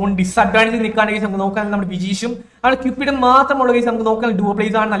നല്ല സോൺ ഡിസ്അഡ്വാൻറ്റേജ് നിൽക്കുകയാണെങ്കിൽ നമുക്ക് നോക്കാൻ നമ്മുടെ വിജീഷും അവിടെ ക്യൂപ്പിഡും മാത്രമുള്ള കേസ് നമുക്ക് നോക്കാൻ ഡുവോ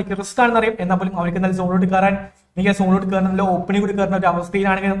പ്ലേസ് ആണ് നല്ല റിസ്ക് ആണെന്ന് അറിയാം. എന്നാൽ പോലും അവർക്ക് നല്ല സോണിലോട്ട് കയറാൻ സോണിലോട്ട് കയറുന്നില്ല ഓപ്പണിംഗ് കൂടി കയറുന്ന ഒരു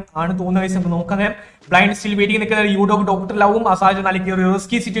അവസ്ഥയിലാണെങ്കിൽ തോന്നുന്ന കേസ് നമുക്ക് നോക്കാൻ. ബ്ലൈൻഡ് സ്റ്റിൽ വെയിറ്റിംഗ് നിൽക്കുന്ന യൂഡോക്ക് ഡോക്ടർ ലവും അസാജ് നല്ല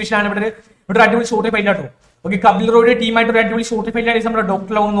റിസ്കി സിറ്റുവേഷൻ ആണ്. ഇവിടെ അടിപൊളി ഷോർട്ട് ഫൈറ്റ് ആട്ടോ. ഓക്കെ കപിൽ റോഡ് ടീമായിട്ട് ഒരു അടിപൊളി ഷോർട്ട് ഫൈറ്റ് ആണെങ്കിൽ നമ്മുടെ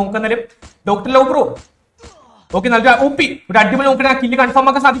doctor love നോക്കുന്നാലും doctor love bro okay നല്ല OP ഒരു അടിപൊളി നോക്കിയാൽ കില്ല് കൺഫേം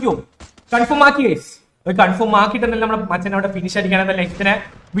ആക്കാൻ സാധിക്കുമോ? കൺഫേം ആക്കി ഗൈസ്. കൺഫേം ആക്കിയിട്ടെന്നാൽ നമ്മുടെ മച്ചൻ അവിടെ finish അടിക്കാനെന്നല്ല. നെക്സ്റ്റിന്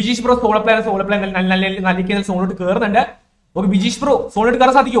Vijeesh bro solo player നല്ല സോണിലോട്ട് കയറുന്നുണ്ട്. ഓക്കെ വിജീഷ് ബ്രോ സോണിലോട്ട്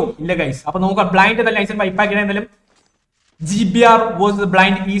കയറാൻ സാധിക്കുമോ? ഇല്ല ഗൈസ്. അപ്പൊ നോക്കാം ബ്ലൈൻഡ് ലൈസൻസ് വൈപ്പാക്കിയാൽ എന്തായാലും GBR വേഴ്സസ്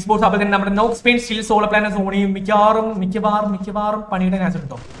ബ്ലൈൻഡ് ESPORTS. അപ്പോൾ തന്നെ നമ്മുടെ Knox pain still solo player സോണിയും മിക്കവാറും പണിയുടെ ചാൻസ്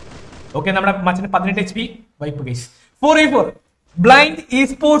കിട്ടും. ഓക്കെ നമ്മുടെ മച്ചന് 18 HP wipe guys. 4v4 blind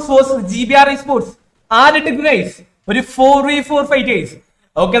ESPORTS versus GBR ESPORTS ആരെടുക്കും guys? ഒരു 4v4 ഫൈറ്റ് ഗൈസ്.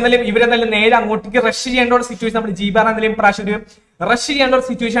 ഓക്കെ എന്നാലും ഇവരെന്തായാലും നേരെ അങ്ങോട്ടേക്ക് റഷ് ചെയ്യേണ്ട ഒരു സിറ്റുവേഷൻ നമ്മുടെ GBR എന്തെങ്കിലും പ്രാവശ്യം ഒരു റഷ് ചെയ്യേണ്ട ഒരു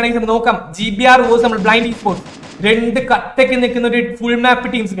സിറ്റുവേഷൻ ആണെങ്കിൽ നമുക്ക് നോക്കാം. GBR വേഴ്സസ് നമ്മൾ ബ്ലൈൻഡ് ESPORTS 2 കട്ടയ്ക്ക് നിൽക്കുന്ന ഒരു ഫുൾ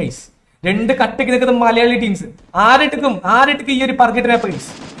മാപ്പ് ടീംസ് ഗൈസ്. 2 കട്ടയ്ക്ക് നിൽക്കുന്ന മലയാളി ടീംസ് ആരെടുക്കും ഈ ഒരു പാർക്കറ്റ് മാപ്പ് ഗൈസ്.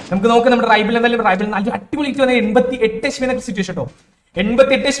 നമുക്ക് നോക്കാം നമ്മുടെ റൈബിൾ എന്തായാലും നല്ല അടിപൊളി 88 HP എന്നൊക്കെ സിറ്റുവേഷൻ കേട്ടോ.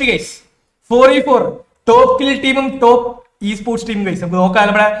 88 HP guys. 4v4 top kill ടീമും ടോപ്പ് ESPORTS ടീം ഗൈസ്. നമുക്ക് നോക്കാം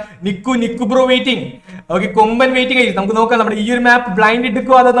നമ്മുടെ നിക്കു ബ്രോ വെയിറ്റിംഗ്. ഓക്കെ കൊമ്പൻ വെയിറ്റിംഗ് ഗൈസ്. നമുക്ക് നോക്കാം നമ്മുടെ ഈ ഒരു മാപ്പ് ബ്ലൈൻഡ്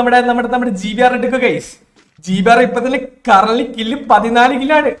എടുക്കുക അതോ നമ്മുടെ GBR എടുക്കുക ഗൈസ്. GBR ഇപ്പൊ തന്നെ കറന്റ് കില്ല് 14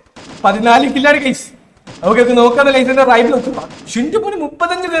 കില്ലാണ് ഗൈസ്. ഓക്കെ നോക്കാം ലൈസൻസ് റൈബിൾ ഷിൻറ്റു പോലെ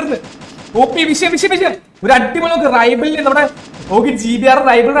 35 കയറുന്നു. OP വിഷയം ഒരു അടിപൊളി നോക്ക് റൈബിളിൽ നമ്മുടെ ഓക്കെ GBR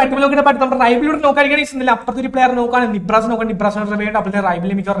റൈബിൾ അടിപൊളി നോക്കിയിട്ട് പറ്റും. നമ്മുടെ റൈബിളോട് നോക്കാതിരിക്കുകയാണെങ്കിൽ അപ്പുറത്തെ ഒരു പ്ലെയർ നോക്കാൻ നിബ്രാസ് റിവൈവ് അപ്പോൾ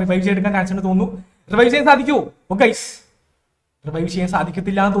റൈബിളിൽ മിക്ക റിവൈവ് ചെയ്തെടുക്കാൻ ചാൻസ് ഉണ്ട് തോന്നുന്നു. റിവൈവ് ചെയ്യാൻ സാധിക്കുമോ? ഓക്കെ ഗൈസ് റിവൈവ് ചെയ്യാൻ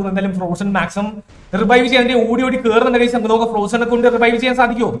സാധിക്കത്തില്ല എന്ന് തോന്നുന്നു. എന്തായാലും ഫ്രോസൺ മാക്സിമം റിവൈവ് ചെയ്യാൻ ഓടി കയറുന്നുണ്ട് ഗൈസ്. നമുക്ക് നോക്കാം ഫ്രോസനെ കൊണ്ട് റിവൈവ് ചെയ്യാൻ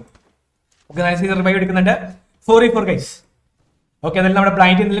സാധിക്കുമോ? ഓക്കെ, റിവൈവ് എടുക്കുന്നുണ്ട് 4v4 ഗൈസ്. ഓക്കെ, എന്നാലും നമ്മുടെ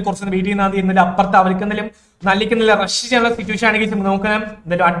ബ്ലൈൻഡ് എന്തെങ്കിലും കുറച്ചൊന്ന് വെയിറ്റ് ചെയ്യുന്ന എന്നാലും അപ്പുറത്ത് അവർക്ക് എന്തെങ്കിലും നല്ലിക്കുന്നില്ല റഷ് ചെയ്യാനുള്ള സിറ്റുവേഷൻ ആണെങ്കിൽ നോക്കാം.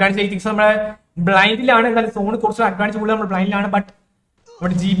 എന്തായാലും അഡ്വാൻസ് ചെയ്തിങ്സ് നമ്മുടെ ബ്ലൈൻഡിലാണ്, എന്നാലും സോൺ കുറച്ച് അഡ്വാൻസ് കൂടുതൽ നമ്മുടെ ബ്ലൈൻഡിലാണ്. ബട്ട്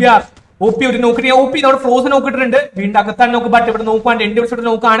നമ്മുടെ GBR OP ഒരു നോക്കിട്ട് OP നമ്മുടെ ഫ്രോസൺ നോക്കിയിട്ടുണ്ട്, വീണ്ടും അകത്താണ് നോക്കും. ബട്ട് ഇവിടെ നോക്കുവാൻ 2 വർഷത്തോട്ട്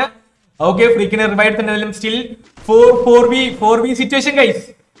നോക്കാണ്. ഓക്കെ, ഫ്രീക്കിനെ റിവൈവ് തന്നെ still 4v situation guys.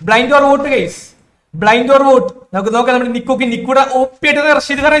 Blind or vote guys, blind or vote നമുക്ക് നോക്കാം. നമ്മുടെ നിക്കൂടെ OP ആയിട്ട് റഷ്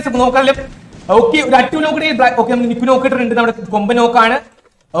ചെയ്ത് ഗൈസ് നോക്കാം. ഓക്കെ, ഒരു അറ്റു നോക്കട്ടെ. ഓക്കെ, നമ്മൾ നിക്കു നോക്കിയിട്ടുണ്ട്, നമ്മുടെ കൊമ്പ് നോക്കാണ്.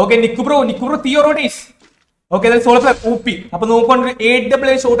 Okay, നിക്കുബ്രോ തിയോറോ days. Okay, solo play OP. അപ്പൊ നോക്കുവാണ് ഒരു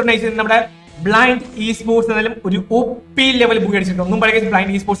AWA ഷോട്ട് നൈസ് നമ്മുടെ ബ്ലൈൻഡ് ESPORTS എന്നാലും ഒരു OP ലെവൽ ബൂയി അടിച്ചിട്ടുണ്ട്. ഒന്നും പറയുക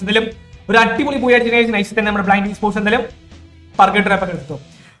ബ്ലൈൻഡ് ESPORTS എന്തായാലും ഒരു അടിപൊളി ബൂയി അടിച്ചിട്ട് നൈസ് തന്നെ നമ്മുടെ ബ്ലൈൻഡ് ESPORTS എന്തായാലും പറക്കട്ടെ എടുത്തോ.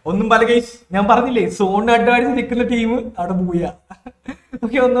 ഒന്നും പല ഗൈസ് ഞാൻ പറഞ്ഞില്ലേ, സോൺ അഡ്വാൻസ് നിൽക്കുന്ന ടീം അവിടെ ബൂയ.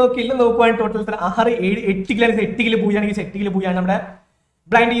 ഓക്കെ, ഒന്ന് കില്ല് നോക്കുവാണെങ്കിൽ ടോട്ടൽ 6, 7, 8 കിലോ 8 കിലോ ബൂയാണെങ്കിൽ 8 കിലോ ബൂയാണ് നമ്മുടെ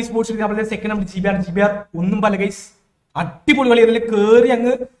ബ്ലൈൻഡ് ESPORTS. സെക്കൻഡ് നമ്മുടെ GBR ഒന്നും പല ഗൈസ് അടിപൊളി കളി. അതിൽ കയറി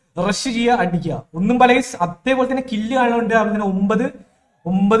അങ്ങ് റഷ് ചെയ്യുക, അടിക്കുക, ഒന്നും പല ഗൈസ്. അതേപോലെ തന്നെ കില്ല് കാണുന്നുണ്ട്. അതുപോലെ തന്നെ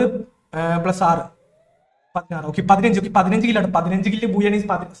 9 + 6 16. ഓക്കെ, 15 കില്ലാണ്. 15 കില്ല് ബൂയാണ്.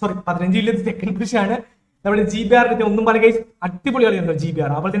 15 കില്ല് സെക്കൻഡ് പൊസിഷനാണ് നമ്മുടെ GBR. ഒന്നും പല ഗൈസ് അടിപൊളി കളിയുണ്ടോ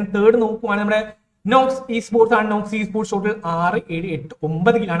GBR. അതുപോലെ തന്നെ തേർഡ് നോക്കുവാണ് നമ്മുടെ നോക്സ് ESPORTS ആണ്. Knox ESPORTS total 6, 7, 8,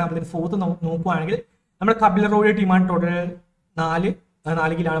 9 കില്ലാണ്. അതുപോലെ ഫോർത്ത് നോക്കുവാണെങ്കിൽ നമ്മുടെ കബിലറോയുടെ ടീമാണ് ടോട്ടൽ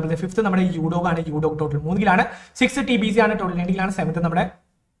 4 കിലാണ്. അതുപോലെ ഫിഫ്ത്ത് നമ്മുടെ യൂഡോഗ് ആണ്. യൂഡോഗ് ടോട്ടൽ 3 കിലാണ്. 6 TBC ആണ് ടോട്ടൽ 2 കിലാണ്. 7th നമ്മുടെ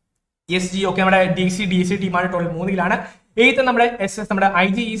SG ഓക്കെ നമ്മുടെ DC ടീമാണ് ടോട്ടൽ 3 കിലാണ്. 8th നമ്മുടെ SS നമ്മുടെ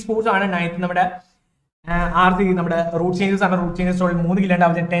IG ESPORTS ആണ്. 9th നമ്മുടെ RC നമ്മുടെ റൂട്ട് ചേഞ്ചസ് ആണ്. Root changes total 3 കിലാണ്.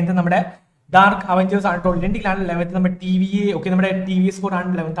 അതുപോലെ 10th നമ്മുടെ ഡാർക്ക് അവഞ്ചേഴ്സ് ആണ് ടോട്ടൽ 2 കിലാണ്. 11th നമ്മുടെ TVA ഓക്കെ നമ്മുടെ TVA സ്കോർ ആണ്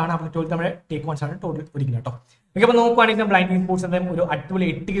 11th ആണ്. അപ്പോൾ 12th നമ്മുടെ ടേക്ക് വൺസ് ആണ് ടോട്ടൽ 1 കിലോ കേട്ടോ. ഓക്കെ, അപ്പോൾ നോക്കുവാണെങ്കിൽ ബ്ലൈൻഡ് ESPORTS എന്തായാലും ഒരു അടിപൊളി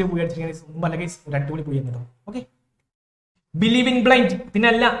 8 കിലോ പോയി അടിച്ചിരിക്കുന്നത് അല്ലെങ്കിൽ ഒരു അടിപൊളി പോയി കേട്ടോ. ഓക്കെ, ബിലീവ് ഇൻ ബ്ലൈൻഡ്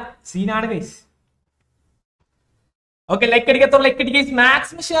പിന്നല്ല സീനാണ് guys. Okay, like അടിക്കാത്ത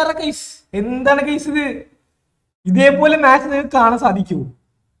maximum share guys. എന്താണ് ഗൈസ് ഇത്? ഇതേപോലെ മാച്ച് നിങ്ങൾക്ക് കാണാൻ സാധിക്കുമോ?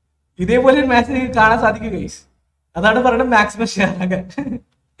 ഇതേപോലെ ഒരു മാച്ച് നിങ്ങൾക്ക് കാണാൻ സാധിക്കും ഗൈസ്. അതാണ് പറയുന്നത് മാക്സിമം ഷെയർ ഒക്കെ.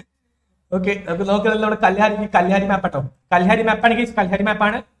 ഓക്കെ, നമുക്ക് നോക്കുന്നത് നമ്മുടെ കല്യാരി മാപ്പ് കേട്ടോ. കല്യാരി മാപ്പാണ് ഗൈസ്. കല്യാരി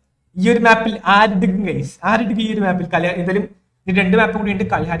മാപ്പാണ്. ഈ ഒരു മാപ്പിൽ ആരെടുക്കും ഗൈസ്? ആരെടുക്കും ഈ ഒരു മാപ്പിൽ? എന്തായാലും 2 മാപ്പ് കൂടി ഉണ്ട്.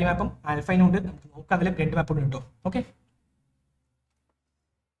 കല്യാരി മാപ്പും ആൽഫൈനും ഉണ്ട്. നമുക്ക് നോക്കാം, അതിലും 2 മാപ്പ് കൂടി ഉണ്ടോ. ഓക്കെ,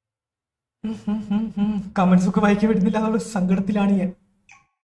 കമന്റ്സ് ഒക്കെ വായിക്കാൻ പറ്റുന്നില്ല, എന്നുള്ള സങ്കടത്തിലാണ് ഞാൻ.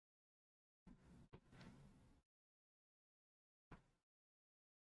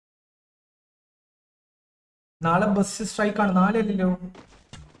 നാളെ ബസ് സ്ട്രൈക്കാണ്. 4 അല്ലല്ലോ,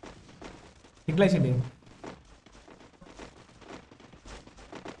 തിങ്കളാഴ്ച അല്ലേ?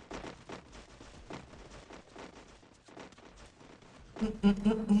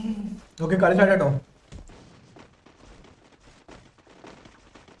 ഓക്കെ, കളി സ്റ്റാർട്ട് കേട്ടോ.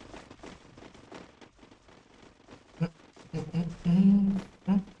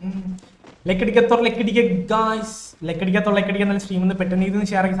 ലക്കടിക്കാത്ത സ്ട്രീം ഒന്ന് പെട്ടെന്ന് ഇതൊന്ന്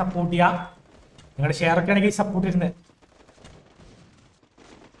ഷെയർ ആക്കി സപ്പോർട്ട് ചെയ്യുക. നിങ്ങളുടെ ഷെയർ ഒക്കെ ആണെങ്കിൽ സപ്പോർട്ട് ചെയ്യുന്നത്.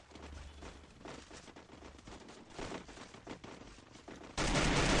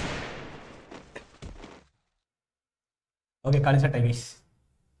 ഓക്കെ, കളി സെറ്റായി ഗൈസ്.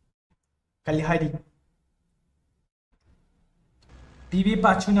 കല്യാരി TV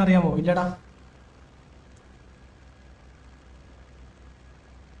പാച്ചുവിനെ അറിയാമോ? ഇല്ലടാ.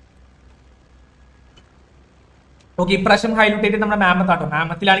 ഓക്കെ, ഇപ്രാവശ്യം ഹൈലൈറ്റ് ചെയ്ത് നമ്മുടെ മാമത്താട്ടോ.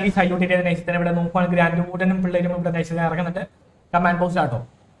 മാമത്തിലാണെങ്കിൽ ഹൈലൈറ്റ് ചെയ്ത് നൈസ് തന്നെ. ഇവിടെ നോക്കുവാണെങ്കിൽ ഗ്രാൻഡ് കൂട്ടനും പിള്ളേരും ഇവിടെ നൈസ് ഇറങ്ങുന്നുണ്ട്. കമാൻഡ് പോസ്റ്റ് ആട്ടോ.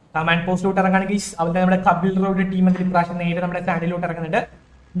 കമാൻഡ് പോസ്റ്റിലോട്ട് ഇറങ്ങുകയാണെങ്കിൽ അവരുടെ നമ്മുടെ കബിലറോയുടെ ടീം എന്തെങ്കിലും ഇപ്രാവശ്യം നേരെ നമ്മുടെ സാൻഡിലോട്ട് ഇറങ്ങുന്നുണ്ട്.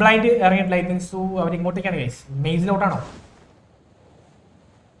 ബ്ലൈൻഡ് ഇറങ്ങിയിട്ടില്ല. I think so our ഇങ്ങോട്ടേക്കാണ് guys. മെയ്സിലോട്ടാണോ?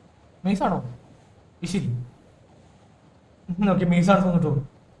 മെയ്സാണോ? ശരി, ഓക്കെ, മെയ്സാണ് തോന്നിട്ടോ.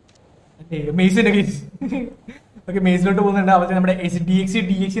 മെയ്സിന്റെ കേസ്. ഓക്കെ, മെയ്സിലോട്ട് പോകുന്നുണ്ട്. അതുപോലെ നമ്മുടെ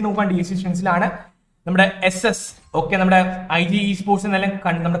DXC നോക്കാൻ DXC സ്ട്രെങ്സിലാണ്. നമ്മുടെ SS ഓക്കെ നമ്മുടെ IG ESPORTS എന്നെല്ലാം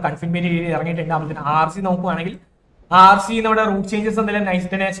നമ്മുടെ കൺഫിൻ പേര് ഇറങ്ങിയിട്ടുണ്ട്. അതുപോലെ RC നോക്കുവാണെങ്കിൽ RC നമ്മുടെ റൂട്ട് ചേഞ്ചസ് എന്തെല്ലാം നൈസ്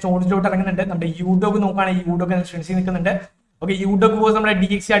തന്നെ സ്റ്റോൺസിലോട്ട് ഇറങ്ങുന്നുണ്ട്. നമ്മുടെ യൂഡോഗ് നോക്കുകയാണെങ്കിൽ യൂഡോഗ് സ്ട്രെങ്സിൽ നിൽക്കുന്നുണ്ട്. ഓക്കെ, യൂഡോഗ് ബോസ് നമ്മുടെ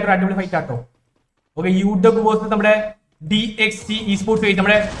DXC ആയിട്ട് ഒരു അടിപൊളി ഫൈറ്റ് ആട്ടോ. ഓക്കെ, യൂഡോഗ് ബോസ് നമ്മുടെ DXC ESPORTS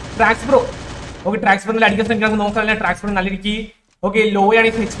നമ്മുടെ tracks pro. Okay, tracks pro അടിക്കാൻ ശ്രമിക്കാൻ നോക്കാൻ ട്രാക്സ് പ്രോ നല്ല രീതിക്ക് ഓക്കെ ലോ ആണ്.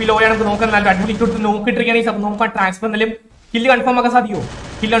 HP ലോ ആണ് നമുക്ക് നോക്കാൻ നല്ല അടിപൊളി നോക്കിയിട്ടിരിക്കുകയാണെങ്കിൽ നോക്കാൻ ട്രാക്സ് പ്രോ എന്നാലും കില്ല് കൺഫേം ആക്കാൻ സാധിക്കുമോ?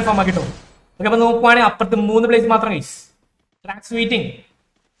 Kill confirm ആക്കിട്ടോ. ഓക്കെ, അപ്പൊ നോക്കുവാണെങ്കിൽ അപ്പുറത്ത് 3 പ്ലേസ് മാത്രം ഗൈസ്. Tracks waiting.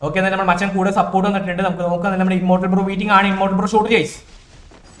 ഓക്കെ, എന്നാൽ നമ്മുടെ മച്ചാൻ കൂടെ സപ്പോർട്ട് വന്നിട്ടുണ്ട്. നമുക്ക് നോക്കാം. നമ്മുടെ ഇമ്മോർട്ടൽ ബ്രോ വെയിറ്റിംഗ് ആണ്. Immortal bro shot guys.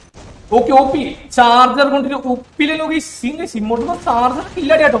 Okay, OP charger കൊണ്ടിട്ട് ഒപ്പില്ലല്ലോ ഗൈസ്. ഇമ്മോർട്ടൽ ബ്രോ ചാർജർ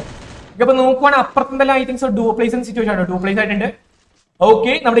ഇല്ലാതെ കേട്ടോ. അപ്പൊ നോക്കുവാണെങ്കിൽ അപ്പുറത്തെല്ലാം I things duo place situation ആട്ടോ. 2 പ്ലേസ് ആയിട്ടുണ്ട്.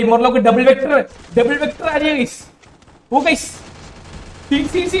 ഓക്കെ, നമ്മുടെ ഇമ്മോർട്ടലൊക്കെ ഡബിൾ വെക്ടർ ആയിരിക്കും ഗൈസ്. ഓ ഗൈസ്,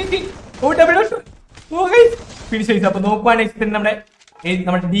 ഫിനിഷ് ചെയ്തു. അപ്പൊ നോക്കുവാണെങ്കിൽ നമ്മുടെ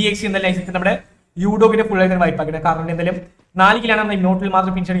DX എന്ന ലൈസൻസ് നമ്മുടെ യൂഡോക്കിന്റെ ഫുൾ ആയിട്ട് വൈപ്പ് ആക്കിയത്. കാരണം എന്തെങ്കിലും 4 കിലാണ് നമ്മൾ ഇമോട്ടിൽ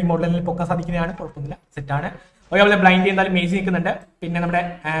മാത്രം ഫിനിഷ് ഈ മോഡലിൽ പൊക്കാൻ സാധിക്കുന്നതാണ്. കുഴപ്പമൊന്നുമില്ല, സെറ്റാണ്. അതുപോലെ ബ്ലൈൻഡ് എന്തായാലും മേസി നിൽക്കുന്നുണ്ട്. പിന്നെ നമ്മുടെ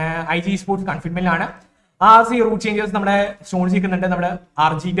IG sports കൺഫിൻമെന്റിലാണ്. RC root changers നമ്മുടെ സ്റ്റോൺസ് നിൽക്കുന്നുണ്ട്. നമ്മുടെ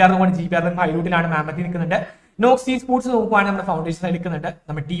GBR ഹൈറൂട്ടിലാണ് മാമത്തി നിൽക്കുന്നുണ്ട്. നോക്സി സ്പോർട്സ് നോക്കുവാണെങ്കിൽ നമ്മുടെ ഫൗണ്ടേഷൻ നിൽക്കുന്നുണ്ട്.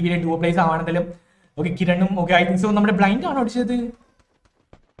 നമ്മുടെ ടിവിയിലെ ഡുവോ പ്ലേസ് ആണെങ്കിലും കിരണും ഐ തിങ്ക് സോ നമ്മുടെ ബ്ലൈൻഡ് ആണോ അടിച്ചത്?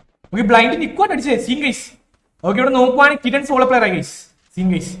 ബ്ലൈൻഡ് നിക്കുവാണ് അടിച്ചത്. Scene guys. ഇവിടെ നോക്കുവാണെങ്കിൽ കിരൺ സോളോ പ്ലെയർ ആയി guys. Scene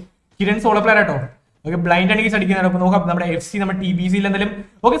guys, Kiran solo player ആട്ടോ. ബ്ലൈൻഡ് ആണ് ഗൈസ് അടിക്കുന്നത്. അപ്പൊ നോക്കാം നമ്മുടെ FC നമ്മുടെ TBCയിൽ എന്തെങ്കിലും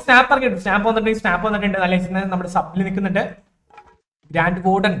സ്നാപ്പ് ഇറക്കിയിട്ടുണ്ട്. സ്നാപ്പ് വന്നിട്ടുണ്ട്. നല്ല നമ്മുടെ സബിൽ നിൽക്കുന്നുണ്ട്. ഗ്രാൻഡ്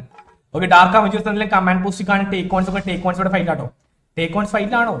വാർഡൻ ഡാർക്ക് അവഞ്ചേഴ്സ് എന്തെങ്കിലും കമാൻഡ് പോസ്റ്റിക്കാണ്. ടേക്ക് ഓൺസ് ഫൈറ്റ് ആട്ടോ. ടേക്ക് ഓൺസ്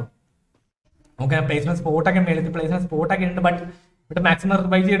ഫൈറ്റ് ആണോ? പ്ലേസ്മെന്റ് സ്പോട്ടൊക്കെ മേളിൽ പ്ലേസ്മെന്റ് സ്പോട്ടൊക്കെ ഉണ്ട്. ബട്ട് ഇവിടെ മാക്സിമം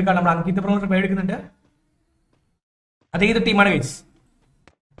റിവൈവ് ചെയ്തെടുക്കാൻ നമ്മൾ അങ്കിത് പ്രോ റിവൈവ് എടുക്കുന്നുണ്ട്. അതേത് ടീമാണ് ഗൈസ്?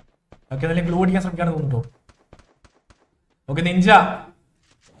 എന്തായാലും ഗ്ലൂ അടിക്കാൻ ശ്രമിക്കാണ് തോന്നുന്നു. നിഞ്ച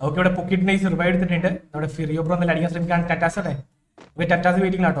ഇവിടെ പൊക്കിറ്റ് നൈസ് റിവൈവ് എടുത്തിട്ടുണ്ട്. നമ്മുടെ ഫിറിയോ പ്രോ എന്തെങ്കിലും അടിക്കാൻ ശ്രമിക്കാണ്. ടറ്റാസട്ടെ ടറ്റാസ്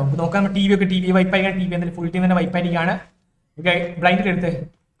വെയിറ്റിംഗ് ആട്ടോ. നോക്കാം ടി വി വൈപ്പായി ടി വി എന്തായാലും ഫുൾ ടീം തന്നെ വൈപ്പായിരിക്കാണ്. ബ്ലൈൻഡിൽ എടുത്ത്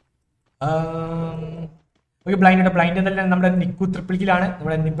ബ്ലൈൻഡ് എന്തായാലും നമ്മുടെ നിക്കു ട്രിപ്പിളിലാണ്.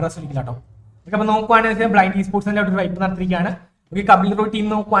 നമ്മുടെ നിബ്രാസ് ലിക്കിലാട്ടോ. അപ്പൊ നോക്കുവാണെങ്കിൽ ബ്ലൈൻഡ് സ്പോർട്സിന്റെ ഒരു വൈപ്പ് നടത്തിയിരിക്കുകയാണ്. കപിൽ റോ ടീം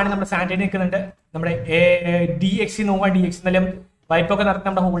നോക്കുവാണെങ്കിൽ നമ്മുടെ സാൻഡേ നിൽക്കുന്നുണ്ട്. നമ്മുടെ DX നോക്കുക. DX എന്തായാലും വൈപ്പൊക്കെ നടത്തി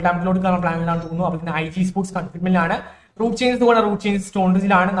നമ്മുടെ ഹോൾ ടാമ്പിലോട്ട് കയറാൻ പ്ലാനിലാണ് തോന്നുന്നു. അപ്പോൾ തന്നെ IG സ്പോർട്സ് കൺഫിൻമെന്റിലാണ്. Root change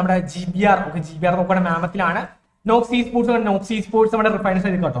സ്റ്റോൺസിലാണ്. നമ്മുടെ GBR നോക്കുകയാണെങ്കിൽ മാമത്തിലാണ്. നോക്സി സ്പോർട്സ് നമ്മുടെ റിഫൈനറി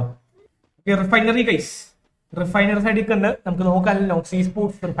സൈഡിൽ കേട്ടോ. റിഫൈനറി ഗൈസ് റിഫൈനറി സൈഡിൽ ഉണ്ട്. നമുക്ക് നോക്കാൻ നോക്സി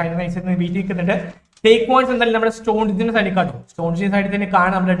സ്പോർട്സ് റിഫൈനറി സൈഡിൽ വീട്ടിൽ നിൽക്കുന്നുണ്ട്. ടേക്ക് പോയിന്റ്സ് എന്തായാലും നമ്മുടെ സ്റ്റോൺസിന്റെ സൈഡിൽ കാട്ടും. സ്റ്റോൺസിന്റെ സൈഡിൽ തന്നെ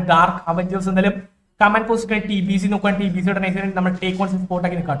കാണാം നമ്മുടെ ഡാർക്ക് അവഞ്ചേഴ്സ് എന്തായാലും കമാൻഡ് പോസ്റ്റ് TBC നോക്കാൻ TBCയുടെ നൈസിന് നമ്മുടെ ടേക്ക് പോയിന്റ്സ്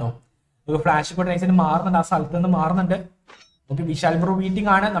സ്പോട്ടാക്കി നിൽക്കാട്ടോ. ഫ്ലാഷ് കൂടെ നൈസിന് മാറുന്നുണ്ട്. ആ സ്ഥലത്ത് നിന്ന് മാറുന്നുണ്ട്. വിശാൽ ബ്രോ മീറ്റിംഗ്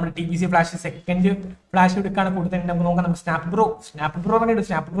ആണ്. നമ്മുടെ TBC ഫ്ലാഷ് സെക്കൻഡ് ഫ്ലാഷ് എടുക്കാണ് കൊടുത്തിട്ടുണ്ട്. നമുക്ക് നോക്കാം. നമുക്ക് സ്നാപ്പ് ബ്രോ പറഞ്ഞിട്ട്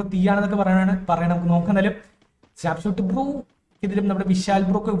സ്നാപ്പ് ബ്രോ തീയാണെന്നൊക്കെ പറയണം. നമുക്ക് നോക്കാം. എന്തായാലും സ്നാപ്പ് ഷോട്ട് ബ്രോ ഇതിലും നമ്മുടെ വിശാൽ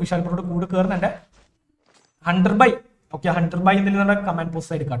ബ്രോയുടെ കൂടെ കയറുന്നുണ്ട്. ഹണ്ടർ ബൈ എന്തെങ്കിലും നമ്മുടെ കമാൻഡ്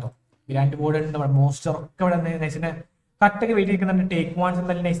പോസ്റ്റ് എടുക്കാട്ടോ. ഗ്രാൻഡ് ബോർഡ് നമ്മുടെ മോസ്റ്റർ ഒക്കെ ഇവിടെ നൈസിനെ കട്ടൊക്കെ വെയിറ്റ് ചെയ്യുന്നുണ്ട്. ടേക്ക് വൺസ്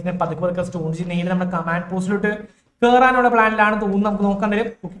എന്തായാലും നൈസിനെ പതുക്കെ സ്റ്റോൺസ് നേരെ നമ്മുടെ കമാൻഡ് പോസ്റ്റിലോട്ട് കയറാനുള്ള പ്ലാനിലാണ് തോന്നുന്നു. നമുക്ക് നോക്കാം.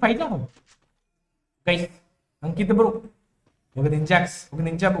 എന്തായാലും ഫൈറ്റ് ആണോ ഗൈസ്? അങ്കിത് ബ്രോ നിഞ്ച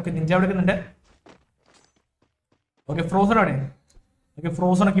എടുക്കുന്നുണ്ട്. ഫ്രോസൺ അവിടെ.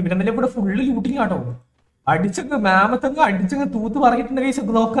 ഫ്രോസൺ ഒക്കെ ഇവരെന്തായാലും ഇവിടെ ഫുള്ള് ലൂട്ടിങ് ആട്ടോ. അടിച്ചങ്ങ് മാമത്തങ്ങ് അടിച്ചങ്ങ് തൂത്ത് പറക്കിയിട്ടുണ്ട് ഗൈസ്.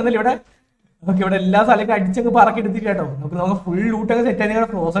 നോക്കാം ഇവിടെ ഇവിടെ എല്ലാ സ്ഥലത്തും അടിച്ചങ്ങ് പറക്കി എടുത്തിട്ട് കേട്ടോ. നമുക്ക് ഫുൾ ലൂട്ടൊക്കെ സെറ്റ് ആയി.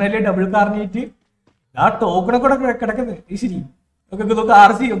 ഫ്രോസണിലെ ഡബിൾ കാർണിയിട്ട് ആ ടോക്കണൊക്കെ കൂടെ കിടക്കുന്നത് ശരി.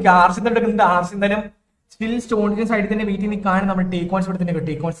 RC എടുക്കുന്നുണ്ട്. RC എന്തായാലും സ്റ്റിൽ സ്റ്റോണിന്റെ സൈഡിൽ തന്നെ വെയിറ്റ് നിൽക്കാണ്. നമ്മുടെ ടേക്ക് ഓൺസ് ഇവിടെ തന്നെ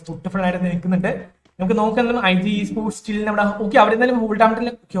ടേക്ക് ഓൺസ് തൊട്ട് ഫുൾ ആയിട്ട് നിൽക്കുന്നുണ്ട്. നമുക്ക് നോക്കാം. IG സ്പോർട്സ് സ്റ്റിൽ നമ്മുടെ അവിടെ എന്തായാലും ഹോൾ ടാമ്പിൽ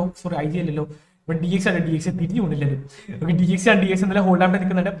സോറി IG അല്ലല്ലോ DX ആണ്. DX തിരിഞ്ഞുകൊണ്ടില്ലല്ലോ. DX എന്തായാലും ഹോൾ ടാമ്പിൽ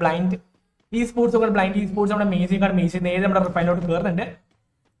നിൽക്കുന്നുണ്ട്. ബ്ലൈൻഡ് സ്പോർട്സ് നമ്മുടെ മേസി നേരെ നമ്മുടെ റിഫൈനിലോട്ട് കയറുന്നുണ്ട്.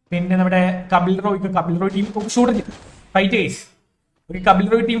 പിന്നെ നമ്മുടെ Kapil Roy team shoot fight guys. Kapil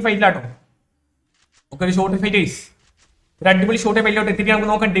Roy team ഫൈറ്റിലാട്ടോ. ഒരു ഷോർട്ട് ഫൈറ്റ് ഗൈസ്. ഒരു അടിപൊളി ഷോർട്ട് ഫൈറ്റിലോട്ട് എത്തിക്കാൻ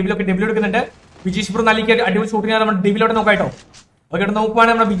നമുക്ക് നോക്കാം. ഡെവിൽ എടുക്കുന്നുണ്ട്. വിജീഷ് ബ്രോ നല്ല അടിപൊളി ഷൂട്ടിങ് നമ്മൾ ഡെവിലോട്ട് നോക്കാട്ടോ. ഇവിടെ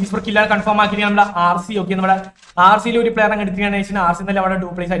നോക്കുവാണെങ്കിൽ നമ്മുടെ വിജീഷ് ബ്രോ കില്ലാൻ കൺഫേം ആക്കി. നമ്മുടെ RC നമ്മുടെ RCയിൽ ഒരു പ്ലെയർ അങ്ങ് എടുക്കുകയാണ്. RC എന്നാലും അവിടെ 2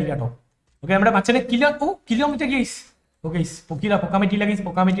 പ്ലേസ് ആയിരിക്കും കേട്ടോ. നമ്മുടെ മച്ചനെ കിലോമീറ്റർ ഗൈസ്. പൊക്കാൻ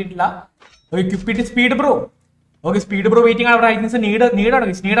പറ്റിയിട്ടില്ല. സ്പീഡ് ബ്രോ വെയിറ്റിംഗ് ആണ്. അവിടെ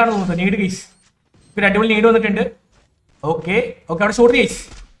നീഡാണ് തോന്നുന്നത്. Need guys. ഒരു അടിപൊളി നീഡ് വന്നിട്ടുണ്ട്. അവിടെ shot guys.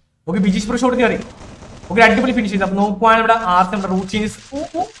 Vijeesh bro shot കയറി. അടിപൊളി ഫിനിഷ് ചെയ്തു. അപ്പൊ നോക്കുവാണെങ്കിൽ ഇവിടെ RC നമ്മുടെ റൂട്ട് ചേഞ്ചസ്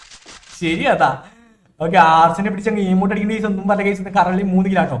ശരി അതാ. RCനെ പിടിച്ചങ്ങ് ഇമോട്ട് അടിക്കുന്ന കേസ് ഒന്നും പല case കറലി 3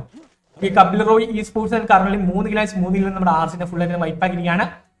 കിലാട്ടോ. Kapil Roy sports കറലി 3 kilo നമ്മുടെ RCനെ ഫുൾ ആയിട്ട് വൈപ്പാക്കിയിരിക്കുകയാണ്.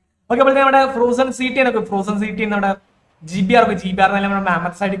 അപ്പോൾ നമ്മുടെ ഫ്രോസൺ CT നമ്മുടെ GBR നമ്മുടെ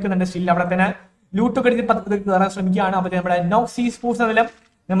മാമത്ത് സൈഡ് എടുക്കുന്നുണ്ട്. സ്റ്റിൽ അവിടെ തന്നെ ലൂട്ടൊക്കെ എടുത്ത് 10 കയറാൻ ശ്രമിക്കുകയാണ്. അപ്പോൾ നമ്മുടെ നോക്സി സ്പോർട്സ് എന്നാലും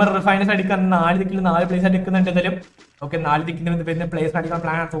നമ്മുടെ റിഫൈനേഴ്സ് അടിക്കാൻ 4 ദിക്കിൽ 4 പ്ലേസ് എടുക്കുന്നുണ്ട്. എന്തായാലും 4 ദിക്കിൽ വരുന്ന പ്ലേസ് അടിക്കാൻ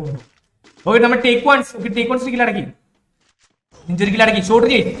പ്ലാൻ ആണ് തോന്നുന്നു. നമ്മൾ ടേക്ക് വൺസ് കിലടക്കി. നിഞ്ചൊരിക്കലടക്കി ഷോട്ട്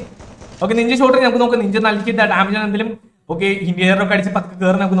ചെയ്യും. നിഞ്ച ഷോട്ട് നമുക്ക് നോക്കാം. നിഞ്ച നൽകി ഡാമേജ് എന്തെങ്കിലും ഹിൻഡിയറൊക്കെ അടിച്ച് 10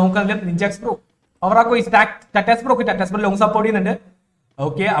 കയറി നമുക്ക് നോക്കാം. നിഞ്ച എക്സ്പ്രോ ടറ്റാസ് ബ്രോ ലോങ് സപ്പോർട്ട് ചെയ്യുന്നുണ്ട്.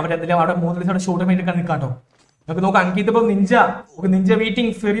 അവരെന്തെങ്കിലും അവിടെ 3 ദിവസം ഷോട്ട് വേണ്ടി നിൽക്കാട്ടോ. നമുക്ക് നോക്കാം. അങ്കിത് ഇപ്പൊ നിഞ്ച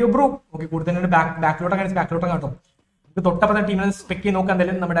വെയിറ്റിംഗ് ഫെറിയോ ബ്രോ കൂടുതൽ ബാക്കിലോട്ട് കാട്ടോ. തൊട്ടപ്പുറത്തെ ടീമിനെ സ്പെക്ക് ചെയ്ത് നോക്കാം.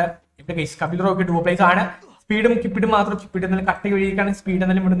 എന്തായാലും നമ്മുടെ കപിൽ റോ ഡുവോ പ്ലേസ് ആണ്. സ്പീഡും മാത്രം കട്ട വഴിക്കാണ്. സ്പീഡ്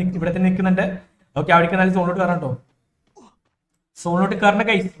എന്തായാലും ഇവിടെ തന്നെ നിൽക്കുന്നുണ്ട്. അവിടേക്ക് നല്ല സോണിലോട്ട് കയറാട്ടോ. സോണിലോട്ട് കയറുന്ന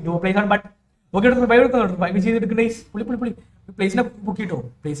കൈസ് ഡുവോ പ്ലേസ് ആണ്. ബട്ട് റിവൈവ് ചെയ്തെടുക്കുന്ന പുള്ളി പ്ലേസിനെ പൊക്കിട്ടോ.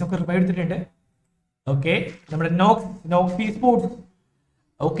 പ്ലേസ് ഒക്കെ റിവൈവ് എടുത്തിട്ടുണ്ട്. നമ്മുടെ നോക്സി സ്പോർട്സ്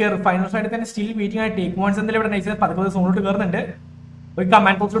ഓക്കെ ഫൈനൽ സൈഡിൽ തന്നെ സ്റ്റിൽ വെയിറ്റിംഗ് ആയി ടേക്ക് വൺസ് എന്തായാലും ഇവിടെ നയിച്ചത് 19 സോണിലോട്ട് കയറുന്നുണ്ട്. ഒരു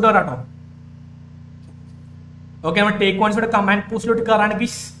കമാൻഡ് പോസ്റ്റിലോട്ട് കയറാട്ടോ. ഓക്കെ നമ്മൾ ടേക്ക് വൺസ് ഇവിടെ command പോസ്റ്റിലോട്ട് കയറാണ്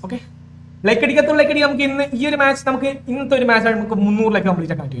guys. Okay like അടിക്കത്തുള്ള like അടി നമുക്ക് ഇന്ന് ഈ ഒരു മാച്ച് നമുക്ക് ഇന്നത്തെ ഒരു മാച്ച് നമുക്ക് 300 ലൈക്ക്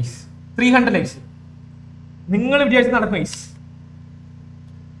കംപ്ലീറ്റ് ആക്കാൻ പറ്റും ഗൈസ്. 300 ലൈക്സ് നിങ്ങൾ വിചാരിച്ച് നടക്കും ഗൈസ്.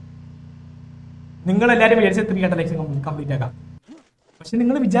 നിങ്ങൾ എല്ലാവരും വിചാരിച്ച് 300 ലൈക്സ് കംപ്ലീറ്റ് ആക്കാം. പക്ഷെ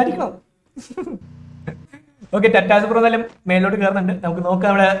നിങ്ങൾ വിചാരിക്കണം. ഓക്കെ ടാറ്റാസ് ബ്രോ എന്നാലും മേലോട്ട് കയറുന്നുണ്ട്. നമുക്ക് നോക്കാം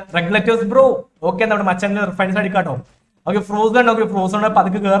നമ്മുടെ റെഗുലേറ്റേഴ്സ് ബ്രോ. ഓക്കെ നമ്മുടെ മച്ചാനിൽ റിഫൈൻസ് അടിക്കാട്ടോ. ഓക്കെ ഫ്രോസൺ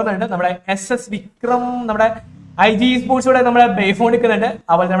പതുക്കെ കയറുന്നുണ്ട്. നമ്മുടെ SS വിക്രം നമ്മുടെ IG സ്പോർട്സ് ഇവിടെ നമ്മുടെ ബേഫോൺ നിൽക്കുന്നുണ്ട്.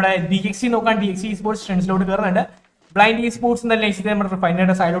 അതുപോലെ നമ്മുടെ DXC നോക്കാൻ DXC സ്പോർട്സ് ഫ്രണ്ട്സിലോട്ട് കയറുന്നുണ്ട്. ബ്ലൈൻഡ് സ്പോർട്സ് നല്ല നമ്മുടെ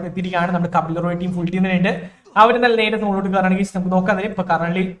റിഫൈനറുടെ സൈഡിലോട്ട് എത്തിയിരിക്കുകയാണ്. നമ്മുടെ കപിലറോയ് ടീം ഫുൾ ടീമിനുണ്ട്. അവർ നല്ല നേരെ സോണിലോട്ട് കയറുകയാണെങ്കിൽ നമുക്ക് നോക്കാം. ഇപ്പൊ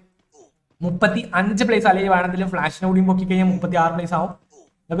കറന്റ് 35 പ്ലേസ് അല്ലെങ്കിൽ വേണമെങ്കിലും ഫ്ലാഷിനെ കൂടി പൊക്കി കഴിഞ്ഞാൽ 36 പ്ലേസ് ആവും.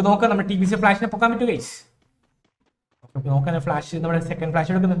 നമുക്ക് നോക്കാം നമ്മുടെ TVC ഫ്ലാഷിനെ പൊക്കാൻ പറ്റും ഗൈസ്. നോക്കാൻ ഫ്ലാഷ് നമ്മുടെ സെക്കൻഡ് ഫ്ലാഷ്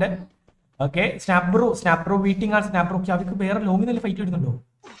എടുക്കുന്നുണ്ട്. ഓക്കെ സ്നാപ്രോ വീട്ടിംഗ് ആണ്. സ്നാപ്രോ അവർക്ക് വേറെ ലോങ്ങിൽ നല്ല ഫൈറ്റ് ഇടുന്നുണ്ടോ?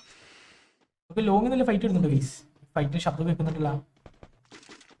 ഓക്കെ ലോങ്ങിൽ നല്ല ഫൈറ്റ് ഇടുന്നുണ്ടോ ഗൈസ്? ഫൈറ്റിന് ശബ്ദം കേൾക്കുന്നുണ്ടല്ല.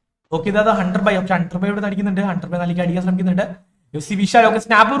 ഓക്കെ ഇതാ ഹണ്ടർ ബൈ ഇവിടെ അടിക്കുന്നുണ്ട്. ഹണ്ടർ ബൈ നല്ല അടിക്കാൻ ശ്രമിക്കുന്നുണ്ട്. വിശാൽ ഓക്കെ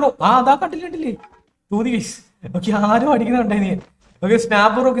സ്നാപ്രോ അതാ കണ്ടില്ലേ തോന്നി ഗൈസ്. ഓക്കെ ആരും അടിക്കുന്നുണ്ടായി. ഓക്കെ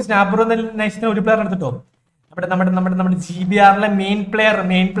സ്നാപ്രോ നൈസിന് ഒരു പ്ലെയർ എടുത്തിട്ടോ. നമ്മുടെ GBRലെ മെയിൻ പ്ലെയർ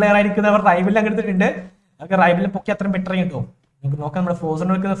ആയിരിക്കുന്നവർ റൈവലിൽ എടുത്തിട്ടുണ്ട്. ഓക്കെ റൈവലിനെ പൊക്കി അത്രയും ബെറ്റർ കിട്ടും. നമുക്ക് നോക്കാം നമ്മുടെ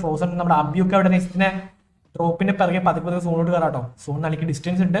ഫ്രോസൺ നമ്മുടെ അബിയൊക്കെ അവിടെ നെക്സ്റ്റിനെ ഡ്രോപ്പിന്റെ പിറകെ 10 സോണോട്ട് കയറാട്ടോ. സോൺ നാളേക്ക്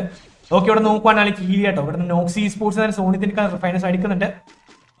ഡിസ്റ്റൻസ് ഉണ്ട്. ഓക്കെ ഇവിടെ നോക്കുവാണെങ്കിൽ കീഴി കേട്ടോ. ഇവിടെ നോക്സി സ്പോർട്സ് സോണിൽ തന്നെ റിഫൈനേഴ്സ് അടിക്കുന്നുണ്ട്.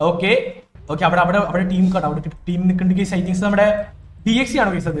 ഓക്കെ അവിടെ ടീം കേട്ടോ. അവിടെ ടീം നിൽക്കുന്നുണ്ട് ഗൈസ്. ഐ തിങ്സ് നമ്മുടെ DXC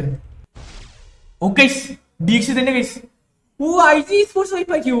ആണോ ഗൈസ് അത്? ഓക്കെ DXC തന്നെ ഗൈസ്. IG sports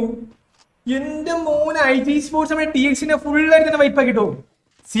wipe ആക്കിയോ? എന്റെ മോൻ IG സ്പോർട്സ് നമ്മുടെ DXCനെ ഫുൾ ആയിട്ട് തന്നെ വൈപ്പ് ആക്കിട്ടോ.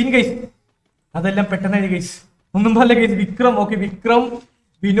 സീൻ ഗൈസ് അതെല്ലാം പെട്ടെന്ന് ഗൈസ് ഒന്നും പോലെ ഗൈസ്. വിക്രം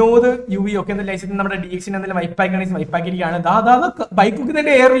വിനോദ് UV ഒക്കെ ലൈസൻസ് നമ്മുടെ DXCനെ എന്തെങ്കിലും വൈപ്പാക്കിയിരിക്കുകയാണ്. ബൈക്ക്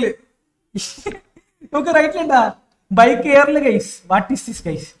വെക്കുന്നതിന്റെ എയറിൽ നമുക്ക് റൈറ്റിലുണ്ടാ ബൈക്ക് എയറിൽ guys. What is this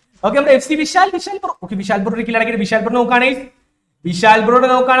guys? Okay നമ്മുടെ FC Vishal bro. Okay Vishal bro കില്ലടക്കിയിട്ട് Vishal bro നോക്കുകയാണെങ്കിൽ വിശാൽ ബ്രോയുടെ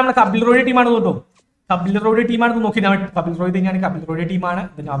നമ്മുടെ കപിൽ റോയുടെ ടീമാണ് കേട്ടോ. കപിൽ റോയുടെ ടീമാണ് നോക്കി. കപിൽ റോയ് തന്നെയാണ് കപിൽ റോയുടെ ടീമാണ്.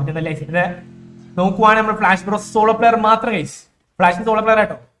 അവന്റെ ലൈസൻസിന്റെ നോക്കുവാണെങ്കിൽ നമ്മുടെ ഫ്ലാഷ് ബ്രോ സോളോ പ്ലെയർ മാത്രം ഗൈസ്. ഫ്ലാഷ് സോളോ പ്ലെയർ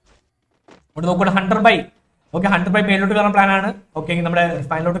ആട്ടോ. ഇവിടെ നോക്കുക ഹണ്ടർ ബൈ മേലോട്ട് കയറാൻ പ്ലാൻ ആണ്. ഓക്കെ നമ്മുടെ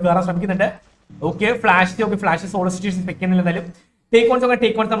ഫൈനലോട്ട് കയറാൻ ശ്രമിക്കുന്നുണ്ട്. ഓക്കെ ഫ്ലാഷ് സോളോ സിറ്റുവേഷൻ വെക്കുന്നില്ല. എന്തായാലും ടേക്ക് വൺസ്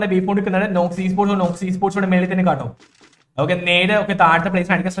നമ്മുടെ ബീഫ് കൊടുക്കുന്നുണ്ട്. നോക്സി സ്പോർട്സ് മേളിൽ തന്നെ കാട്ടോ. ഓക്കെ നേരെ താഴത്തെ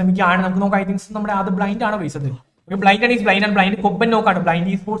പ്ലേസിന് അടിക്കാൻ ശ്രമിക്കുകയാണ്. നമുക്ക് നോക്കാം. ഐ തിങ്സ് നമ്മുടെ അത് ബ്ലൈൻഡ് ആണോ ബേസ്? ഓക്കെ ബ്ലൈൻഡ് കൊമ്പൻ നോക്കാട്ടോ.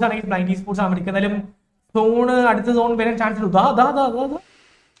 ബ്ലൈൻഡ് സ്പോർട്സ് ആണെങ്കിൽ ബ്ലൈൻഡ് സ്പോർട്സ് ആണ്. എന്തായാലും സോണ് അടുത്ത സോൺ വരാൻ ചാൻസ് ഉണ്ട്.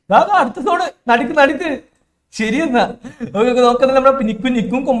 അടുത്ത സോണ് നടുക്ക് ശരിയെന്നാ. നോക്കുന്നത് നമ്മുടെ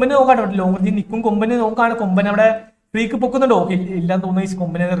നിക്കും കൊമ്പനെ നോക്കാട്ടോ. ലോങ് നിക്കും കൊമ്പന് നോക്കാണ്. കൊമ്പൻ അവിടെ ഫ്രീക്ക് പൊക്കുന്നുണ്ടോ? ഓക്കെ ഇല്ലാന്ന് തോന്നുന്നു.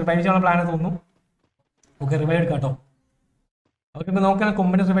 കൊമ്പനെ റിവൈവ് ചെയ്യാനുള്ള പ്ലാൻ തോന്നുന്നു. Okay revive എടുക്കാട്ടോ. ഓക്കെ നോക്കാൻ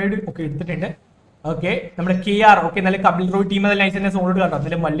കൊമ്പനെ റിവൈവ് ഒക്കെ എടുത്തിട്ടുണ്ട്. ഓക്കെ നമ്മുടെ KR ഓക്കെ നല്ല കപിൽ റോയ് ടീം ലൈസൻസ് സോണോട്ട് കാട്ടോ.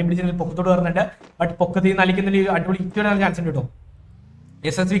 എന്നാലും മല്ലി പിടിച്ച് പൊക്കത്തോട് വരുന്നുണ്ട്. ബട്ട് പൊക്കത്തിൽ നലിക്കുന്ന അടിപൊളി ഹിറ്റ് ചാൻസ് ഉണ്ട് കേട്ടോ.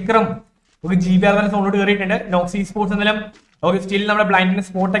 SS വിക്രം ഒരു GBR തന്നെ സോണോട്ട് കയറിയിട്ടുണ്ട്. നോക്സി സ്പോർട്സ് എന്നാലും ഓക്കെ സ്റ്റിൽ നമ്മുടെ ബ്ലൈൻഡിനെ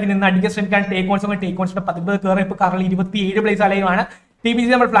സ്പോട്ടാക്കി നിന്ന് അടിക്കാൻ ശ്രമിക്കാൻ ടേക്ക് വൺസിന്റെ 19 കയറി. ഇപ്പൊ കറന്റ് 27 പ്ലേസ് അലൈവാണ്. TBC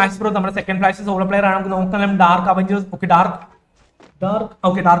നമ്മുടെ ഫ്ലാഷ് ബ്രോ നമ്മുടെ സെക്കൻഡ് ഫ്ലാഷ് സോളോ പ്ലെയർ ആണ്. നമുക്ക് നോക്കാം dark Avengers. Okay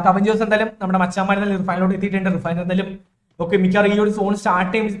dark Avengers എന്തായാലും നമ്മുടെ മച്ചാന്മാരെ റിഫൈനോട്ട് എത്തിയിട്ടുണ്ട്. റിഫൈൻ എന്തായാലും ഓക്കെ മിക്കവാറും ഈ ഒരു സോൺ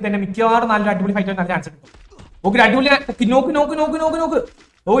സ്റ്റാർട്ട് ചെയ്യുമ്പോൾ തന്നെ മിക്കവാറും നല്ല അടിപൊളി ഫൈറ്റ് നല്ല ചാൻസ് ഉണ്ട്. ഓക്കെ അടിപൊളി നോക്ക്.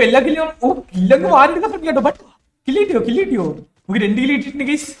 ഓ എല്ലാ കില്ലും കില്ലൊക്കെ വാരെടുക്കാൻ ശ്രമിക്കട്ടോ. ബട്ട് കില്ലിട്ടിയോ? ഓക്കെ 2 കില്ല് ഇട്ടിട്ടുണ്ട്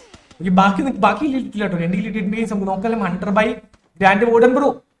ഗൈസ്. ബാക്കി ഇട്ടില്ല കേട്ടോ. 2 കില്ല് ഇട്ടിട്ടുണ്ട് ഗൈസ്. നമുക്ക് നോക്കാം Hunter by grand വോർഡൻ bro.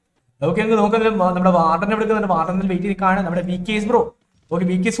 Okay നോക്കാം നമ്മുടെ വാർഡനെ എടുക്കുന്നുണ്ട്. വാർഡനിൽ വെയിറ്റ് ചെയ്തിട്ടാണ് നമ്മുടെ VKS bro. Okay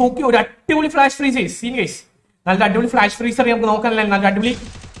VKS okay ഒരു അടിപൊളി ഫ്ലാഷ് ഫ്രീസ് സീൻ ഗൈസ്. നല്ല അടിപൊളി ഫ്ലാഷ് ഫ്രീസർ നമുക്ക് നോക്കാൻ നല്ല അടിപൊളി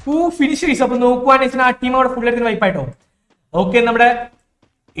ഫിനിഷ് ഗൈസ്. അപ്പൊ നോക്കുവാണെങ്കിൽ ആ ടീം അവിടെ ഫുൾ ആയിട്ട് വൈപ്പായിട്ടോ. ഓക്കെ നമ്മുടെ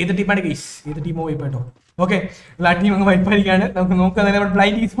ഏത് ടീമാണ് ഗൈസ്? വൈപ്പായിട്ടോ. ഓക്കെ എല്ലാ ടീം അങ്ങ് വൈപ്പായിരിക്കാണ്. നമുക്ക് നോക്കാം നമ്മുടെ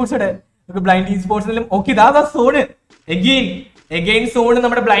ബ്ലൈൻഡ് സ്പോർട്സ് ബ്ലൈൻഡ് സ്പോർട്സിലും ഓക്കെ ഇതാ സോണ് എഗെയിൻ സോണ്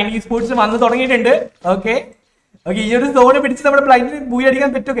നമ്മുടെ ബ്ലൈൻഡ് സ്പോർട്സ് വന്ന് തുടങ്ങിയിട്ടുണ്ട്. ഓക്കെ ഈ ഒരു സോണ് പിടിച്ച് നമ്മുടെ ബ്ലൈൻഡിന് ബൂയി അടിക്കാൻ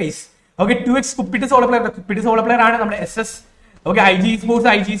പറ്റും guys. Okay 2x കുപ്പിട്ട് solo player ആണ് നമ്മുടെ SS. ഓക്കെ IG സ്പോർട്സ്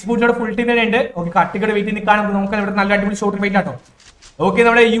ഇവിടെ ഫുൾ ടീം തന്നെ ഉണ്ട്. ഓക്കെ കട്ടിക്കടെ വെയിറ്റ് നിൽക്കാൻ നമുക്ക് നോക്കാം. ഇവിടെ നല്ല അടിപൊളി ഷോട്ട് വെയിറ്റ് ആട്ടോ. ഓക്കെ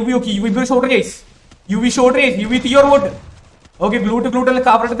നമ്മുടെ UV shot guys. UV തിയോർ vote. Okay glute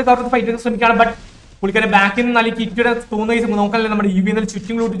കവറെടുത്ത് fight ചെയ്യാൻ ശ്രമിക്കുകയാണ്. ബട്ട് പുള്ളിക്കാരെ ബാക്കിൽ നിന്ന് നല്ല കിറ്റിയുടെ തോന്നുന്ന ഗൈസ്. നമുക്ക് നോക്കാനല്ലേ നമ്മുടെ UV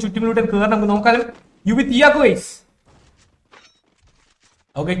ചുറ്റും ഗ്ലൂട്ട് കയറി നമുക്ക് നോക്കാനും UV തീയാക്കോ ഗൈസ്.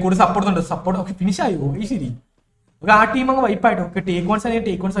 ഓക്കെ കൂടെ സപ്പോർട്ട് ഓക്കെ ഫിനിഷ് ആയോ? ശരി ഓക്കെ ആ ടീം അങ്ങ് വൈപ്പായിട്ടോ. Okay take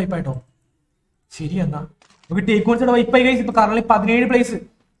once വൈപ്പായിട്ടോ. ശരി എന്നാ ഓക്കെ ടേക്ക് വൺസ് വൈപ്പായി ഗൈസ്. ഇപ്പൊ കറന്റ് 17 പ്ലേസ്.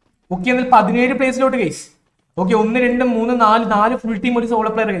 ഓക്കെ എന്നാൽ 17 പ്ലേസിലോട്ട് ഗൈസ്. ഓക്കെ 1 2 3 4 ഫുൾ ടീം ഒരു സോളോ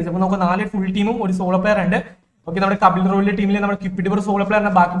പ്ലെയർ കഴിച്ചു. അപ്പൊ നമുക്ക് 4 ഫുൾ ടീമും ഒരു സോളോ പ്ലെയർ ഉണ്ട്. ഓക്കെ നമ്മുടെ കപിൽ റോയിലെ ടീമിൽ നമ്മുടെ ക്യൂപ്പിഡ് ഒരു സോളോ പ്ലെയർ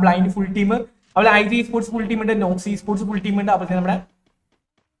ഉണ്ട്. ബാക്കി ബ്ലൈൻഡ് ഫുൾ ടീം, അതുപോലെ ഐജി സ്പോർട്സ് ഫുൾ ടീം ഉണ്ട്, നോക്സി സ്പോർട്സ് ഫുൾ ടീം ഉണ്ട്, അതുപോലെ നമ്മുടെ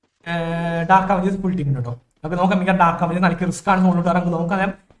ഡാർക്ക് അവഞ്ചേഴ്സ് ഫുൾ ടീം ഉണ്ട് കേട്ടോ. നമുക്ക് നോക്കാം മിക്ക ഡാർക്ക് അവഞ്ചേഴ്സ് നൽകിയ റിസ്ക് ആണ് സോളോ പ്ലെയർ. നമുക്ക്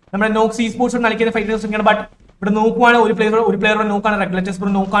നോക്കാം നമ്മുടെ നോക്സി സ്പോർട്സ് നൽകിയ ഫൈറ്റേഴ്സ്. ബട്ട് ഇവിടെ നോക്കുവാണ് ഒരു പ്ലെയർ നോക്കാണ് റെഗുലേറ്റേഴ്സ്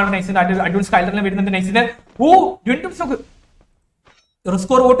നോക്കാണ് നൈസിന്റെ അഡ്വാൻസ് സ്കൈലറിനെ വരുന്നുണ്ട് നൈസിന്. ഓ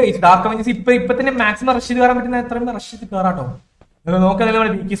റിസ്കോർ വോട്ട് കഴിച്ചു ഡാർക്ക് അവഞ്ചേഴ്സ്. ഇപ്പൊ തന്നെ മാക്സിമം റഷ് ചെയ്ത് കയറാൻ പറ്റുന്ന എത്രയും റഷ് ചെയ്ത് കയറാട്ടോ. നോക്കാൻ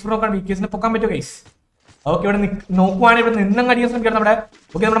നമ്മുടെ വിക്കീസ് നോക്കാം, വിക്കീസിനെ പൊക്കാൻ പറ്റുമോ ഗൈസ്? ഓക്കെ ഇവിടെ നോക്കുവാണെങ്കിൽ ഇവിടെ നിന്നങ്ങ് അടിക്കാൻ ശ്രമിക്കണം നമ്മുടെ.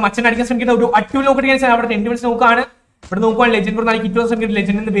 ഓക്കെ നമ്മുടെ മച്ചനെ അടിക്കാൻ ശ്രമിക്കുന്ന ഒരു അടിപൊളി നോക്കി അവിടെ ടെൻഡിവൻസ് നോക്കാണ്. ഇവിടെ നോക്കുവാണ് ലെജൻഡ് നൽകി കിട്ടുവാൻ ശ്രമിക്കുന്നത്.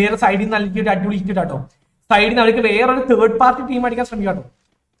 ലെജൻഡിന് വേറെ സൈഡിൽ നിന്ന് നൽകി ഒരു അടിപൊളി ഹിറ്റ് കേട്ടോ. സൈഡിൽ നിന്ന് അവർക്ക് വേറൊരു തേർഡ് പാർട്ടി ടീം അടിക്കാൻ ശ്രമിക്കാട്ടോ.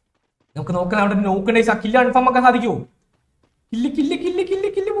 നമുക്ക് നോക്കാൻ അവിടെ നോക്കണ്ടേ കില്ല് കൺഫേം ആക്കാൻ സാധിക്കുമോ?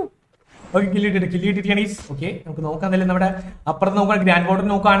 Kill okay കില്ലിട്ടിട്ടാണ്. ഓക്കെ നമുക്ക് നോക്കാൻ തന്നെ നമ്മുടെ അപ്പുറത്ത് നോക്കാൻ ഗ്രാൻഡ് ബോർഡർ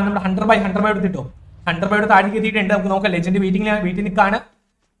നോക്കുകയാണ്. നമ്മുടെ 100 ബൈ എടുത്തിട്ടോ. 100 ബൈ താഴേക്ക് എത്തിയിട്ടുണ്ട്. നമുക്ക് നോക്കാം ലെജൻഡ് വീട്ടിൽ നിൽക്കാണ്.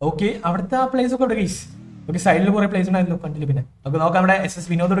 ഓക്കെ അവിടുത്തെ ആ പ്ലേസ് ഒക്കെ ഇവിടെ ഗൈസ്. ഓക്കെ സൈഡിൽ കുറെ പ്ലേസ് ഉണ്ടായിരുന്നു കണ്ടില്ല. പിന്നെ നമുക്ക് നോക്കാം നമ്മുടെ SS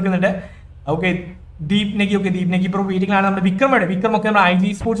വിനോദ് എടുക്കുന്നുണ്ട്. ഓക്കെ ദീപ് നെഗി പ്രോ വീട്ടിലാണ്. നമ്മുടെ വിക്രം ഒക്കെ നമ്മുടെ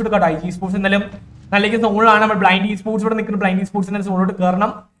IG സ്പോർട്സ് എടുക്കാം. IG സ്പോർട്സ് എന്തായാലും നല്ല സോണിലാണ്. നമ്മൾ ബ്ലൈൻഡ് സ്പോർട്സ് ഇവിടെ നിൽക്കുന്ന ബ്ലൈൻഡ് സ്പോർട്സ് എന്തായാലും സോളോട്ട്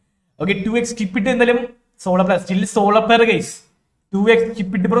കയറണം. ഓക്കെ 2x സ്കിപ്പിട്ട് എന്തായാലും solo player still solo player guys. 2x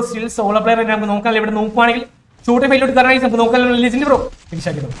സ്കിപ്പിട്ട് bro still solo player. നമുക്ക് നോക്കാം ഇവിടെ നോക്കുവാണെങ്കിൽ ഷോർട്ട് ഫൈലോട്ട് കയറാൻ നമുക്ക് നോക്കാൻ ലെജൻഡ് ബ്രോ ഫിനിഷ്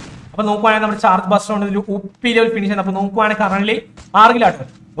ആക്കിയിട്ടു. അപ്പൊ നോക്കുവാണെങ്കിൽ നമ്മുടെ ചാർജ് ബസ്റ്റർ ഉണ്ട് ഒരു ഒപ്പി ലെവൽ ഫിനിഷ് ആണ്. അപ്പൊ നോക്കുവാണെങ്കിൽ കറന്റ് 6 കിലാട്ടോ.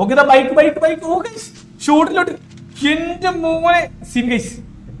 ഓക്കെ ബൈക്ക് ഓക്കെ ഷോർട്ടിലോട്ട് എന്റെ മോനെ സീൻ ഗൈസ്.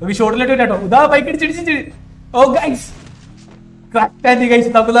 ഓക്കെ ഷോർട്ടിലോട്ട് കേട്ടോ. ഇതാ ബൈക്ക് അടിച്ചിടിച്ച് ഓ ഗൈസ് കറക്റ്റ് ഗൈസ്.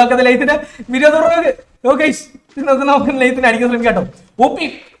 നമുക്ക് നോക്കുന്നത് ലൈത്തിന്റെ വിരോധം ഗൈസ്. നോക്കുന്ന ലൈത്തിന് അടിക്കാൻ ശ്രമിക്കാട്ടോ. ഒപ്പി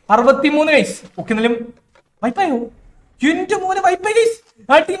 63 ഗൈസ്. ഓക്കെ എന്നാലും വൈപ്പായോ എന്റെ മോനെ വൈപ്പായി ഗൈസ്.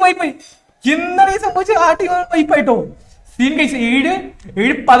 ആ ടീം വൈപ്പായി. എന്താണ് സംഭവിച്ചത്? ആ ടീം വൈപ്പായിട്ടോ. സീൻ ഗൈസ്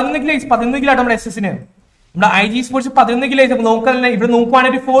 11 കിലാട്ടോ നമ്മുടെ SS-ന്. നമ്മുടെ IG സ്പോർട്സ് 11 കിലോ. നോക്കാൻ ഇവിടെ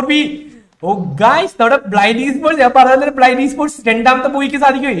നോക്കുവാണെങ്കിൽ 4B. ഓ ഗൈസ് നമ്മുടെ ബ്ലൈൻഡ് സ്പോർട്സ് ഞാൻ പറഞ്ഞ ബ്ലൈൻഡ് സ്പോർട്സ് രണ്ടാമത്തെ പൂയിക്ക്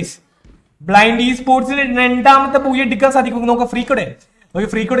സാധിക്കും ഗൈസ്. ബ്ലൈൻഡ് സ്പോർട്സിന് രണ്ടാമത്തെ പൂയി എടുക്കാൻ സാധിക്കും. നോക്കാം ഫ്രീക്കോടെ. ഓക്കെ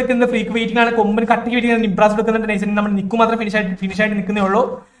ഫ്രീക്കോടെ എടുക്കുന്നത് ഫ്രീക്ക് വെയിറ്റിംഗ് ആണ്. കൊമ്പൻ കട്ടിക്ക് വെയിറ്റിംഗ് ഇംപ്രാസ് എടുക്കുന്നുണ്ട്. നൈസിന് നമ്മൾ നിൽക്കും മാത്രം ഫിനിഷ് ആയിട്ട് നിൽക്കുന്നേ ഉള്ളൂ.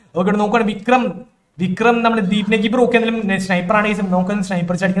 ഓക്കെ നോക്കുകയാണ് വിക്രം നമ്മുടെ ദീപ് നെഗി ബ്രോ ഒക്കെ എന്തെങ്കിലും സ്നൈപ്പർ ആണ് നോക്കാൻ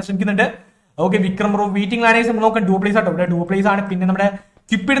സ്നൈപ്പർ അടിക്കാൻ ശ്രമിക്കുന്നുണ്ട്. ഓക്കെ വിക്രം ബ്രോ വെയിറ്റിംഗ് ആണ് നോക്കാൻ ഡൂ പ്ലേസ് ആട്ടോ. ഇവിടെ ഡൂ പ്ലേസ് ആണ്. പിന്നെ നമ്മുടെ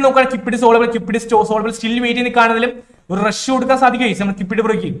കിപ്പിഡ് നോക്കാൻ കിപ്പിഡ് സോളബിൾ സ്റ്റിൽ വെയിറ്റ് ചെയ്ത് കാണുന്നതിലും ഒരു റഷ് കൊടുക്കാൻ സാധിക്കും നമ്മുടെ കിപ്പിഡ്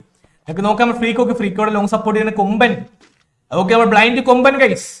ബ്രോയ്ക്ക്. നമുക്ക് നോക്കാം ഫ്രീക്കോടെ ലോങ് സപ്പോർട്ട് ചെയ്യുന്ന കൊമ്പൻ. ഓക്കെ നമ്മൾ ബ്ലൈൻഡ് കൊമ്പൻ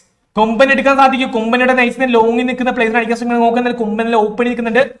ഗൈസ്. കൊമ്പൻ എടുക്കാൻ സാധിക്കും. കൊമ്പനയുടെ നൈസിനെ ലോങ്ങിൽ നിൽക്കുന്ന പ്ലേസിനെ അടിക്കാൻ ശ്രമിക്കുന്നത് നോക്കാൻ കൊമ്പനിലെ ഓപ്പൺ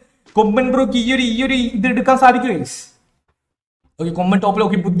നിൽക്കുന്നുണ്ട്. കൊമ്പൻ ബ്രോക്ക് ഈ ഒരു ഇത് എടുക്കാൻ സാധിക്കും ഗൈസ്. ഓക്കെ കൊമ്പൻ ടോപ്പിൽ.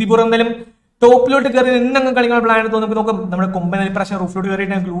 ഓക്കെ ബുദ്ധിപൂർവ്വം എന്തായാലും ടോപ്പിലോട്ട് കയറി നിന്നങ്ങ് കളിക്കാൻ പ്ലാൻ തോന്നുമ്പോൾ നോക്കാം നമ്മുടെ കൊമ്പൻ പ്രാവശ്യം റൂഫിലോട്ട്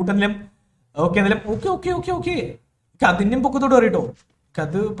കയറിയിട്ട് ഗ്ലൂട്ടെങ്കിലും ഓക്കെ എന്തായാലും ഓക്കെ അതിന്റെയും പൊക്കത്തോട്ട് കയറിട്ടോ.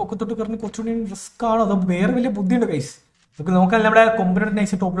 അത് പൊക്കത്തോട്ട് കയറി കുറച്ചുകൂടി റിസ്ക് ആണോ അതോ വേറെ വലിയ ബുദ്ധിയുണ്ട് ഗൈസ്. നമുക്ക് നോക്കാൻ നമ്മുടെ കൊമ്പനോട്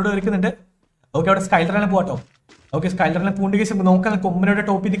നൈസ് ടോപ്പിലോട്ട് കയറിക്കുന്നുണ്ട്. ഓക്കെ അവിടെ സ്കൈലറിനെ പോട്ടോ. ഓക്കെ സ്കൈലറിനെ പൂണ്ട് കേസ് നോക്കാൻ കൊമ്പനോട്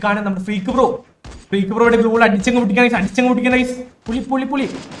ടോപ്പിൽ കാണാൻ നമ്മുടെ ഫ്രീക്ക് ബ്രോയുടെ ഗ്ലൂ അടിച്ചങ്ങ് പൊട്ടിക്കാൻ ഗൈസ്. പുളി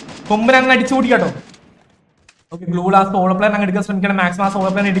കൊമ്പൻ അങ്ങ് അടിച്ചു പൊട്ടിക്കാട്ടോ. ഓക്കെ ഗ്ലൂ ആ സോളോ പ്ലെയർ അങ്ങ് എടുക്കാൻ ശ്രമിക്കണം. മാക്സിമം ആ സോളോ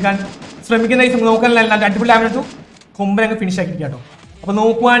പ്ലെയർ എടുക്കാൻ ശ്രമിക്കുന്ന നോക്കാൻ അടിപൊളി ആവുന്നു. കൊമ്പൻ അങ്ങ് ഫിനിഷ് ആക്കിയിരിക്കാട്ടോ. അപ്പൊ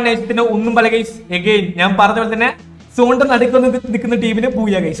നോക്കുവാണെങ്കിൽ ഒന്നും പല ഗൈസ് എഗെയിൻ ഞാൻ പറഞ്ഞ പോലെ തന്നെ സോണിന്റെ നടുക്കൊന്ന് നിൽക്കുന്ന ടീമിന്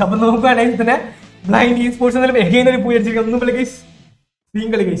പൂയ ഗൈസ്. അപ്പൊ നോക്കുവാണെങ്കിൽ തന്നെ ബ്ലൈൻഡ് സ്പോർട്സ് എഗെയിൻ ഒരു പൂയ അടിച്ചിരിക്കും. ഒന്നും പല ഗൈസ്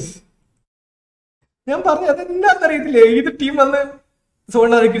കളി ഗൈസ്. ഞാൻ പറഞ്ഞു അതെന്താ അറിയത്തില്ല. ഏത് ടീം വന്ന്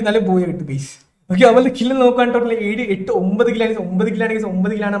സോണിന് നടുക്കിരുന്നാലും പൂയ കിട്ടും ഗൈസ്. ഓക്കെ അവരുടെ കില്ല് നോക്കാൻ ടോട്ടൽ 7 8 9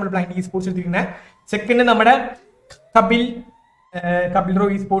 കിലാണ് നമ്മൾ ബ്ലൈൻഡ് സ്പോർട്സ് എടുത്തിരിക്കുന്നത്. സെക്കൻഡ് നമ്മുടെ കപിൽ റോ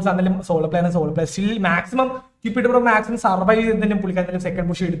സ്പോർട്സ് എന്തായാലും solo player still maximum keep ഇട്ട് മാക്സിമം സർവൈവ് ചെയ്തെങ്കിലും പുള്ളിക്കാരെന്തായാലും സെക്കൻഡ്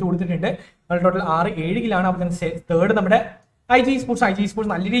പുഷ് എടുത്ത് കൊടുത്തിട്ടുണ്ട്. ടോട്ടൽ 6-7 കിലാണ്. അപ്പോൾ തേർഡ് നമ്മുടെ IG സ്പോർട്സ്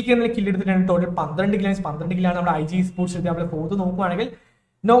നല്ല രീതിയിൽ കില്ല് എടുത്തിട്ടുണ്ട്. ടോട്ടൽ 12 കിലാണ് നമ്മുടെ IG സ്പോർട്സ് എടുത്ത്. അവിടെ ഫോർത്ത് നോക്കുവാണെങ്കിൽ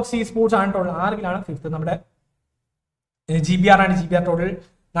നോക്സി സ്പോർട്സ് ആണ്. ടോട്ടൽ 6 കിലാണ്. ഫിഫ്ത്ത് നമ്മുടെ GBR ആണ്. GBR total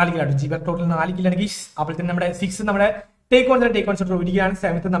 4 കിലാണ്. GBR ടോട്ടൽ 4 കിലാണ് ഗീസ്. അപ്പോൾ തന്നെ നമ്മുടെ 6 നമ്മുടെ ടേക്ക് ഓൺ 1 കിലാണ്.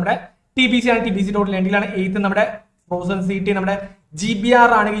 7th നമ്മുടെ TBC ആണ്. TBC total 2 കിലാണ്. 8th നമ്മുടെ ഫ്രോസൺ CT നമ്മുടെ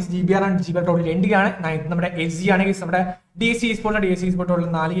GBR ആണ്. GBR total 2 കിലാണ്. 9th നമ്മുടെ SG ആണ്. നമ്മുടെ DC സ്പോർട്സ് ടോട്ടൽ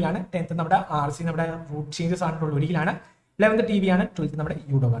 4 കിലാണ്. 10th നമ്മുടെ RC നമ്മുടെ റൂട്ട് ചേഞ്ചസ് ആണ്. ടോട്ടൽ 1 കിലാണ്. 11th TV ആണ്. 12th നമ്മുടെ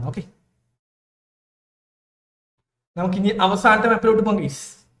യൂഡോഗ് ആണ്. ഓക്കെ നമുക്ക് ഇനി അവസാനത്തെ മാപ്പിലോട്ട് പോകാം ഗൈസ്.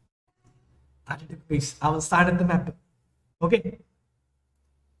 അവസാനത്തെ മാപ്പ്.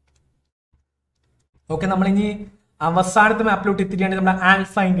 ഓക്കെ നമ്മളിനി അവസാനത്തെ മാപ്പിലോട്ട് എത്തിക്കുകയാണ്. നമ്മുടെ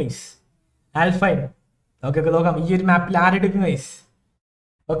ആൽഫൈൻ ഗൈസ്. ഓക്കെ നോക്കാം ഈ ഒരു മാപ്പിൽ ആരെടുക്കും ഗൈസ്.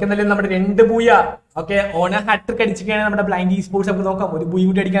 ഓക്കെ എന്നാലും നമ്മുടെ 2 ബൂയ ഓക്കെ ഓണ ഹാട്രിക് അടിച്ചിരിക്കുകയാണ് നമ്മുടെ ബ്ലൈൻഡ് സ്പോർട്സ്. നമുക്ക് നോക്കാം ഒരു ബൂയി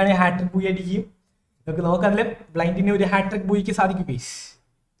കൂടി അടിക്കുകയാണെങ്കിൽ ഹാട്രിക് ബൂയി അടിക്കും. നമുക്ക് നോക്കാം അതിൽ ബ്ലൈൻഡിന് ഒരു ഹാട്രിക് ബൂയിക്ക് സാധിക്കും guys.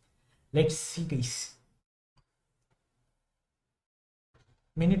 Let's see guys.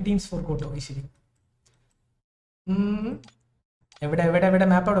 Many teams four കോട്ടോ. ശരി. എവിടെ എവിടെ എവിടെ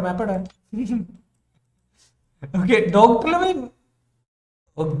മാപ്പ് എവിടെ? Okay doctor level.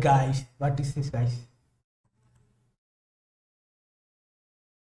 Oh guys what is this guys?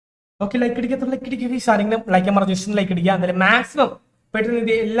 Okay like അടിക്കുക ആരെങ്കിലും ലൈക്ക് പറഞ്ഞു ജസ്റ്റ് ലൈക്ക് അടിക്കുക. എന്തായാലും മാക്സിമം പെട്ടെന്ന്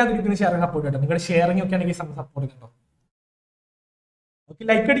ഇത് എല്ലാ ഗ്രൂപ്പിനും ഷെയർ സപ്പോർട്ട് കേട്ടോ. നിങ്ങളുടെ ഷെയറിംഗ് ഒക്കെ ആണെങ്കിൽ സപ്പോർട്ട് കേട്ടോ. ഓക്കെ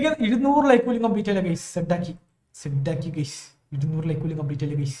ലൈക്ക് അടിക്കുക. 200 ലൈക്ക് പോലും കംപ്ലീറ്റ് ആയില്ല ഗൈസ്. സെഡാക്കി ഗൈസ്. 200 ലൈക്ക് പോലും കംപ്ലീറ്റ്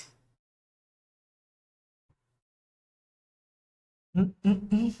ആയില്ല ഗൈസ്.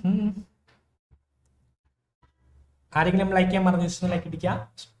 ആരെങ്കിലും ലൈക്ക് ചെയ്യാൻ പറഞ്ഞു ജസ്റ്റ് ലൈക്ക് അടിക്കുക.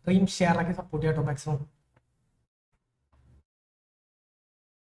 സ്ട്രീം ഷെയർ ആക്കി സപ്പോർട്ട് ചെയ്യാം കേട്ടോ മാക്സിമം.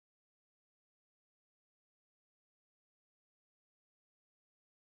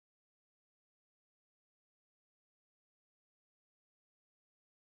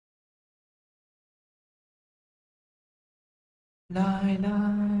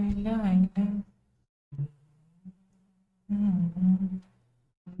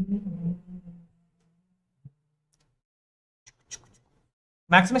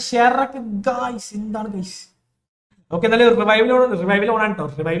 മാക്സിമം ഷെയർ ആക്കി ഗൈസ്. എന്താണ് ഗൈസ്? ഓക്കെ എന്നാലും റിവൈവൽ ഓൺ ആണ് കേട്ടോ.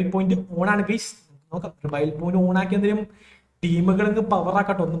 റിവൈവൽ പോയിന്റ് ഓൺ ആണ് ഗൈസ്. നോക്കാം റിവൈവൽ പോയിന്റ് ഓൺ ആക്കി എന്തെങ്കിലും ടീമുകൾക്ക് പവർ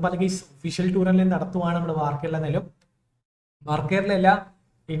ആക്കട്ടോ. ഒന്നും പല ഗൈസ് ഒഫീഷ്യൽ ടൂർണമെന്റ് നടത്തുവാണ് നമ്മുടെ വാർക്കയിലെന്നാലും. വാർക്കയിലെ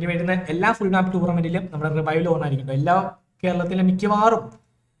ഇനി വരുന്ന എല്ലാ ഫുൾ മാപ്പ് ടൂർണമെന്റിലും നമ്മുടെ റിവൈവൽ ഓൺ ആയിരിക്കും. എല്ലാ കേരളത്തിലെ മിക്കവാറും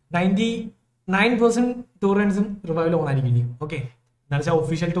 99% ടൂർണമെന്റ്സും റിവൈവൽ ഓൺ ആയിരിക്കും. ഓക്കെ എന്താണെന്ന് വെച്ചാൽ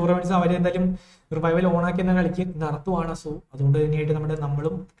ഒഫീഷ്യൽ ടൂർണമെന്റ്സ് അവരെന്തായാലും റിവൈവൽ ഓൺ ആക്കി എന്ന കളിക്ക് നടത്തുവാണ്. സോ അതുകൊണ്ട് തന്നെയായിട്ട്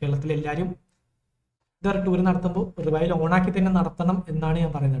നമ്മളും കേരളത്തിലെ എല്ലാവരും ഇതൊരു ടൂർ നടത്തുമ്പോൾ റിവൈവൽ ഓൺ ആക്കി തന്നെ നടത്തണം എന്നാണ്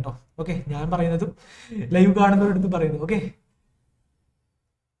ഞാൻ പറയുന്നത് കേട്ടോ. ഓക്കെ ഞാൻ പറയുന്നത് ലൈവ് കാണുന്നവരടുത്ത് പറയുന്നത്. Okay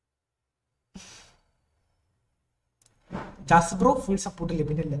jazz bro full support ഇല്ലേ?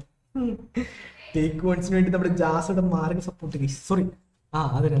 പിന്നെ അല്ല ടേക്ക് വൺസിന് വേണ്ടി നമ്മുടെ ജാസോടെ മാർഗ് സപ്പോർട്ട് ഗൈസ്. സോറി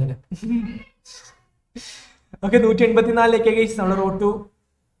അതന്നെ. Okay 184 like guys. നമ്മുടെ റോഡ് ടു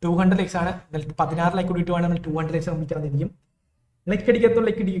 200 ലൈക്സ് ആണ്. 16 ലൈക്ക് കൂടിയിട്ട് വേണം നമ്മൾ 200 ലൈക്സ് നിർമ്മിക്കാതിരിക്കും. ലൈക്ക് അടിക്കാത്ത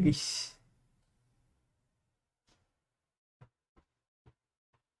ലൈക്ക് അടിക്കും ഗൈസ്.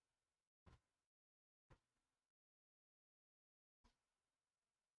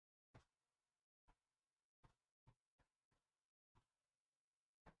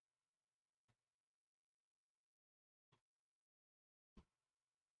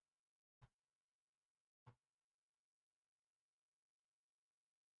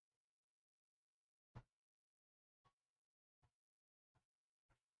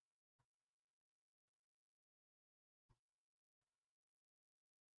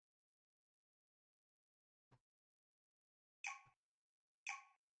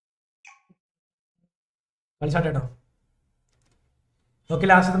 കളിച്ചാട്ടോ കേട്ടോ. ഓക്കെ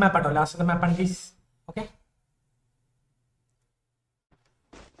ലാസ്റ്റത്തെ മാപ്പ് ആട്ടോ. ലാസ്റ്റത്തെ മാപ്പാണ് ഗൈസ്. ഓക്കെ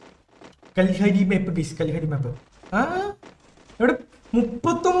കൽഹരി മാപ്പ് ഗൈസ്. കൽഹരി മാപ്പ് ഇവിടെ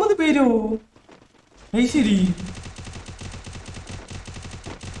 39 പേരോ? ശരി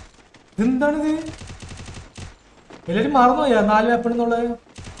ഇതെന്താണിത്? എല്ലാരും മറന്നുപോയാ 4 മാപ്പാണെന്നുള്ളത്?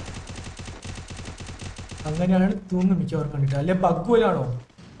 അങ്ങനെയാണ് തോന്നുന്നു മിക്കവാറും കണ്ടിട്ട്. അല്ലെ ബഗ് പോലാണോ?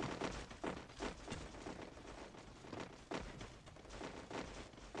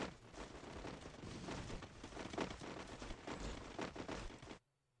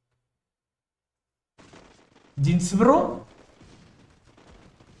 ജിൻസ് ബ്രോ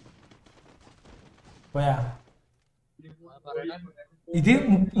പോയാ? ഇത്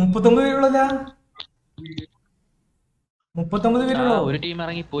 39 പേരുള്ളതാ? 39 പേരുള്ളൂ. ഒരു ടീം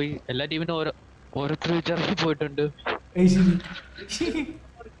ഇറങ്ങി പോയി. എല്ലാ ടീമിനും ഓരോരുത്തർ ഇറങ്ങി പോയിട്ടുണ്ട്.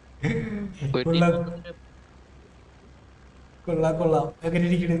 കൊള്ളാം എങ്ങനെ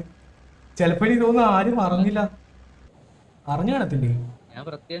ഇരിക്കണ്? ചിലപ്പോ എനിക്ക് തോന്നുന്നു ആരും അറിഞ്ഞു കാണത്തില്ലേ? ഞാൻ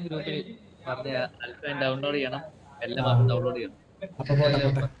പ്രത്യേകം ഗ്രൂപ്പിൽ ഡൗൺലോഡ് ചെയ്യണം. എല്ലാം ഡൗൺലോഡ് ചെയ്യണം.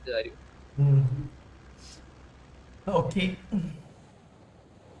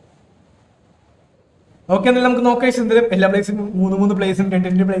 ഓക്കെ എന്നാലും നമുക്ക് നോക്കാം. എന്തായാലും എല്ലാ പ്ലേസും 3 പ്ലേസും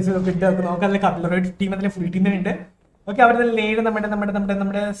 2 പ്ലേസും ഒക്കെ ഇട്ട് നമുക്ക് നോക്കാം. അതിൽ കട്ട്ലറേറ്റ് ടീം അതിൽ ഫുൾ ടീം തന്നെ ഉണ്ട്. ഓക്കെ അവിടെ നേരെ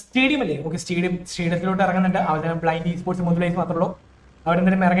നമ്മുടെ സ്റ്റേഡിയം അല്ലേ? ഓക്കെ സ്റ്റേഡിയത്തിലോട്ട് ഇറങ്ങുന്നുണ്ട്. അവിടെ ബ്ലൈൻഡ് ഈസ്പോർട്സ് 3 പ്ലേസ് മാത്രമേ ഉള്ളൂ. അവിടെ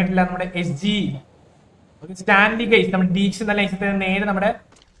എന്തായാലും ഇറങ്ങിയിട്ടില്ല. നമ്മുടെ SG സ്റ്റാൻഡി ഗൈസ് നമ്മുടെ ബീച്ച് നല്ല ഐസത്തെ നേരെ നമ്മുടെ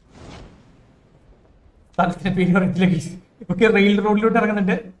സ്ഥലത്തിന്റെ പേര് പറയത്തില്ല ഗൈസ്. ഓക്കെ റെയിൽ റോഡിലോട്ട്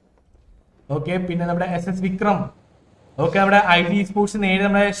ഇറങ്ങുന്നുണ്ട്. ഓക്കെ പിന്നെ നമ്മുടെ SS വിക്രം. ഓക്കെ നമ്മുടെ ID സ്പോർട്സ് നേരെ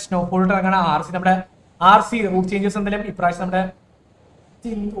നമ്മുടെ സ്നോഫോളിലോട്ട് ഇറങ്ങണം. നമ്മുടെ RC റൂട്ട് ചേഞ്ചസ് എന്തായാലും ഇപ്രാവശ്യം നമ്മുടെ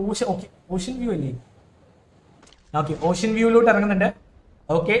ഓഷ്യൻ വ്യൂ അല്ലേ? ഓക്കെ ഓഷ്യൻ വ്യൂയിലോട്ട് ഇറങ്ങുന്നുണ്ട്.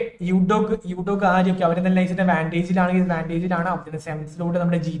 ഓക്കെ യൂഡോഗ് ആര്യൊക്കെ അവർ നല്ല നൈസിന്റെ വാൻഡേജിലാണ്. അവിടെ 7th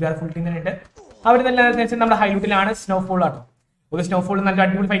നമ്മുടെ GBR ഫുൾ ടീം തന്നെ ഉണ്ട്. അവർ നല്ല നമ്മുടെ ഹൈലൂട്ടിലാണ്. സ്നോഫോൾ ആട്ടോ. ഓക്കെ സ്നോഫോൾ നല്ല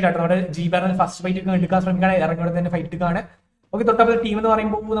അടിപൊളി ഫൈറ്റ് ആട്ടോ. നമ്മുടെ GBR ഫസ്റ്റ് ഫൈറ്റ് ഒക്കെ എടുക്കാൻ ശ്രമിക്കുകയാണ്, ഇറങ്ങിയോടെ തന്നെ ഫൈറ്റ് എടുക്കുകയാണ്. ഓക്കെ തൊട്ടപ്പോൾ ടീം എന്ന്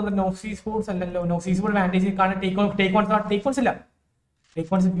പറയുമ്പോൾ നമ്മുടെ നോക്സി സ്പോർട്സ് അല്ലല്ലോ, നോക്സി സ്പോർട്സ് വാൻറ്റേജ് കാണാൻ ടേക്ക് ഓൺസ് ഇല്ല,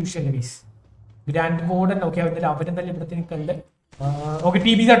 take ons fusion guys. Grand Bourdon okay അവരും തന്നെ ഇവിടത്തെ നിൽക്കുന്നുണ്ട്. ഓക്കെ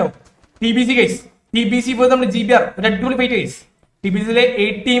TBC ആട്ടോ, TBC ഗൈസ്. TBC പോയി നമ്മുടെ GBR ഒരു അടിപൊളി ഫൈറ്റ് ഗൈസ്. TBCയിലെ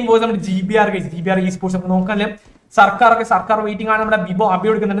 8 ടീം പോയി നമ്മുടെ GBR ഗൈസ്. GBR ESPORTS നമുക്ക് നോക്കാനല്ലേ സർക്കാർ വെയിറ്റിംഗ് ആണ്. നമ്മുടെ ബിബോ അബി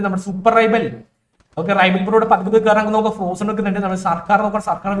എടുക്കുന്നുണ്ട്, നമ്മുടെ സൂപ്പർ റൈബൽ ഓക്കെ റൈബൽ പ്രോയുടെ പതുക്കെ കയറാൻ നോക്കാം. ഫ്രോസൺ എടുക്കുന്നുണ്ട്, നമ്മുടെ സർക്കാർ നോക്കാം,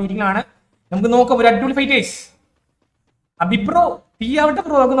 സർക്കാർ വെയിറ്റിംഗ് ആണ്. നമുക്ക് നോക്കാം ഒരു അടിപൊളി ഫൈറ്റ് ഗൈസ്. അബിപ്രോ തീ ആവട്ടെ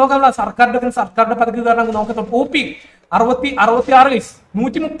പ്രോ നമുക്ക് നോക്കാം. സർക്കാരിന്റെ പതുക്കെ കയറാൻ നോക്കാം. OP 66 ഗൈസ്,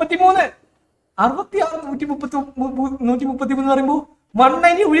 133 133 പറയുമ്പോ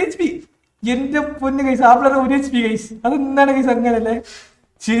 190 HP. എന്റെ പൊന്ന് ഗൈസ്, ആ പ്ലെയർ 1 HP ഗൈസ്. അതെന്താണ് ഗൈസ് അങ്ങനല്ലേ?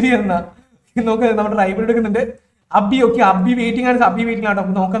 ശരി എന്നാ നോക്കാം. നമ്മുടെ റൈബൽ എടുക്കുന്നുണ്ട്. അബി ഓക്കെ, അബി വെയിറ്റിംഗ് ആണ്, അബി വെയിറ്റിംഗ് ആണ്.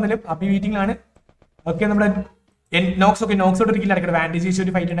 നമുക്ക് നോക്കാൻ തന്നെ അബി വെയിറ്റിംഗ് ആണ്. ഓക്കെ നമ്മുടെ നോക്സോട്ട് ഒരിക്കലും അടക്കട്ടെ. വാൻറ്റേജ്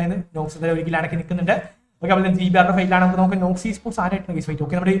ഒരു ഫൈറ്റ് ഉണ്ടായിരുന്നു, നോക്സ് ഒരിക്കലും അടക്കി നിൽക്കുന്നുണ്ട്. ഓക്കെ അപ്പോൾ GBRന്റെ ഫൈറ്റിലാണ് നമുക്ക് നോക്കാം. നോക്സി സ്പോർട്സ് ആരായിട്ടാണ് ഗൈസ് ഫൈറ്റ്?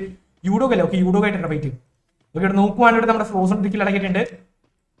 ഓക്കെ നമ്മുടെ യൂഡോഗ് അല്ലേ? ഓക്കെ യൂഡോഗ് ആയിട്ടാണ് ഫൈറ്റ്. ഓക്കെ ഇവിടെ നോക്കുവാണെങ്കിൽ നമ്മുടെ ഫ്രോസൺ ഒരിക്കലും അടക്കിയിട്ടുണ്ട്.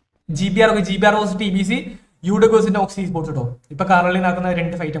 GBR versus TBC, യൂഡോഗ് versus നോക്സി sports കേട്ടോ. ഇപ്പൊ കറളിൽ നടക്കുന്ന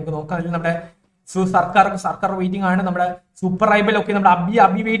 2 ഫൈറ്റ് നമുക്ക് നോക്കാം. അതിൽ നമ്മുടെ സർക്കാർ വെയിറ്റിംഗ് ആണ്. നമ്മുടെ സൂപ്പർ റൈബൽ ഓക്കെ നമ്മുടെ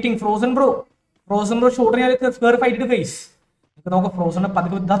Abi waiting. Frozen bro ഷോട്ടിന് fight guys. നോക്കാം ഫ്രോസൺ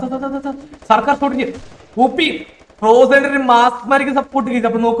പതുക്കെ സർക്കാർ ഷോട്ടിന് OP ഫ്രോസന്റെ മാസ്മാർക്ക് സപ്പോർട്ട് ചെയ്ത്.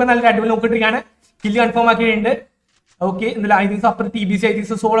 അപ്പൊ നോക്കാൻ നല്ല അടിപൊളി നോക്കിയിട്ടാണ് കില്ല് കൺഫേം ആക്കിയിട്ടുണ്ട്. ഓക്കെ എന്തായാലും അപ്പുറം TBC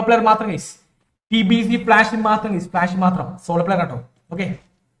സോളോ പ്ലെയർ മാത്രം ഗൈസ്. TBC ഫ്ലാഷ് മാത്രം സോളോ പ്ലെയർ കേട്ടോ. ഓക്കെ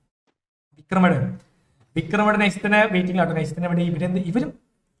വിക്രമയുടെ നൈസത്തിനെ വെയിറ്റിംഗ് ആട്ടോ. നൈസത്തിനെ ഇവിടെ ഇവരും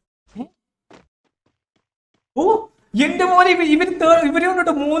ഓ എന്റെ മോനെ ഇവരും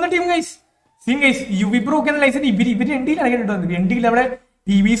കേട്ടോ 3 ടീം ഗൈസ്. സിംഗ് ഗൈസ് വിബ്രോ ഒക്കെ ലൈസൻസ് ഇവര് എൻഡിയിൽ അടങ്ങിയിട്ടുണ്ട്. എൻഡിയിൽ നമ്മുടെ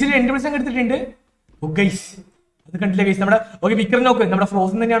TBCയിൽ 2% എടുത്തിട്ടുണ്ട്. ഓ ഗൈസ് അത് കണ്ടില്ല ഗൈസ്. നമ്മുടെ ഓക്കെ വിക്രം നോക്ക് നമ്മുടെ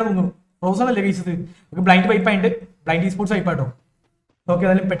ഫ്രോസൺ തന്നെയാണ് തോന്നുന്നു. ഫ്രോസൺ അല്ലേ ഗൈസ് ഇത്? Okay blind വൈപ്പായിട്ട് blind ESPORTS വൈപ്പാട്ടോ. Okay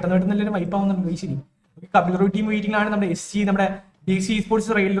അതായത് പെട്ടെന്ന് വൈപ്പ് ആവുന്നുണ്ട് ഗൈസ്. ശരി ഓക്കെ കബിലറോ ടീം വെയിറ്റിംഗ് ആണ്. നമ്മുടെ SC നമ്മുടെ DC ESPORTS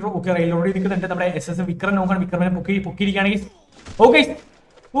റെയിലോട് നിൽക്കുന്നുണ്ട്. നമ്മുടെ SS വിക്രം നോക്കണം. വിക്രമിനെ പൊക്കിയിരിക്കുകയാണെങ്കിൽ ഓക്കെ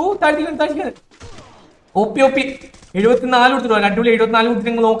ഓ താഴ്ത്തിക്കാൻ OP 74 കൊടുത്തിട്ടോ. അടിപൊളി 74 കൊടുത്തിട്ട്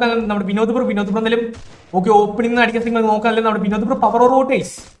നിങ്ങൾ നോക്കാൻ. നമ്മുടെ വിനോദ് ബ്രോ എന്തായാലും ഓക്കെ ഓപ്പണിംഗ് അടിക്കാൻ നിങ്ങൾ നോക്കാൻ. നമ്മുടെ Vinod bro power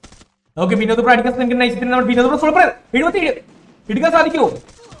otters okay Vinod bro അടിക്കാൻ ശ്രമിക്കുന്ന നമ്മുടെ വിനോദ് ബ്രോ 77 എടുക്കാൻ സാധിക്കുമോ?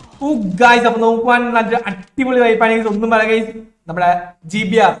 ഓ ഗൈസ് അപ്പൊ നോക്കുവാൻ നല്ല അടിപൊളി വൈപ്പാണെങ്കിൽ ഒന്നും പറയാം ഗൈസ്. നമ്മുടെ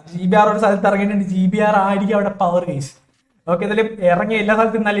GBR ഒരു സ്ഥലത്ത് ഇറങ്ങിയിട്ടുണ്ട്. GBR ആയിരിക്കും അവിടെ പവർ ഗൈസ്. ഓക്കെ എന്തായാലും ഇറങ്ങിയ എല്ലാ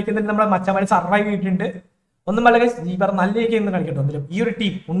സ്ഥലത്തും നല്ലിക്കുന്നുണ്ട്. നമ്മുടെ മച്ചമാരെ സർവൈവ് ചെയ്തിട്ടുണ്ട്. ഒന്നും പല ഗൈസ് GBR നല്ല എന്ന് കളിക്കട്ടോ. എന്തായാലും ഈ ഒരു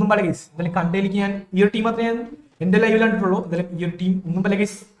ടീം ഒന്നും പല ഗൈസ് എന്തായാലും കണ്ടേലേക്ക് ഞാൻ ഈ ഒരു ടീം മാത്രമേ ഞാൻ എന്റെ ലൈവിൽ കണ്ടിട്ടുള്ളൂ. എന്തായാലും ഈ ഒരു ടീം ഒന്നും പല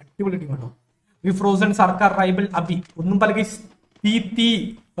ഗൈസ് അടിപൊളി ടീം കേട്ടോ. ഈ ഫ്രോസൺ സർക്കാർ റൈബൽ അബി ഒന്നും പല guys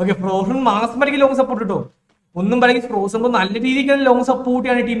okay frozen മാസ്മരിക്ക് long support കിട്ടോ. ഒന്നും പല ഗൈസ് ഫ്രോസൺ നല്ല രീതിക്ക് ലോങ് സപ്പോർട്ട്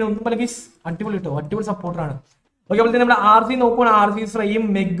ചെയ്യാണ് ടീമിന്. ഒന്നും പല ഗൈസ് അടിപൊളി കിട്ടോ, അടിപൊളി സപ്പോർട്ടാണ്. ഓക്കെ അപ്പോൾ നമ്മുടെ RC നോക്കുവാണ്. RC ഫ്രെയിം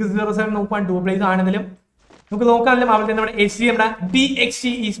മെഗ് 07 നോക്കുവാൻ 2 പ്ലേസ് ആണെങ്കിലും നമുക്ക് നോക്കാനല്ലോ. അവിടെ നമ്മുടെ നമ്മുടെ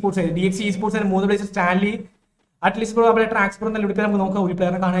DXE ESPORTS 3 place Stanley at least അവിടെ ട്രാക്സ് pro നല്ല എടുക്കാൻ നമുക്ക് നോക്കാം. ഒരു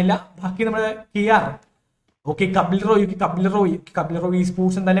പ്ലെയറെ കാണാനില്ല. ബാക്കി നമ്മുടെ KR ഓക്കെ കബിലറോ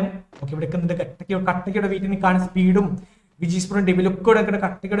ESPORTS എന്തായാലും ഓക്കെ ഇവിടെ കട്ടക്കയുടെ വീട്ടിൽ നിൽക്കാണ്. സ്പീഡും വിജീസ്പുരം ഡെവലൊക്കെ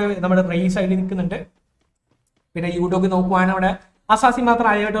കട്ടക്കയുടെ നമ്മുടെ റേസ് സൈഡിൽ നിൽക്കുന്നുണ്ട്. പിന്നെ യൂഡോഗ് നോക്കുവാണ്. അവിടെ അസാസി മാത്രം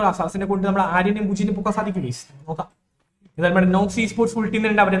ആയിട്ടോ. അസാസിനെ കൊണ്ട് നമ്മുടെ ആര്യനെയും ബുജിനെയും പൊക്കാൻ സാധിക്കും നോക്കാം. എന്തായാലും നമ്മുടെ നോക്സ് ESPORTS ഫുൾ ടീം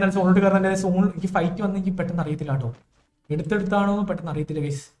ഉണ്ട്. അവിടെ സോണോട്ട് കയറുന്നുണ്ട്. സോൺ എനിക്ക് ഫൈറ്റ് വന്ന് എനിക്ക് പെട്ടെന്ന് അറിയത്തില്ല കേട്ടോ. എടുത്താണോ പെട്ടെന്ന് അറിയത്തില്ല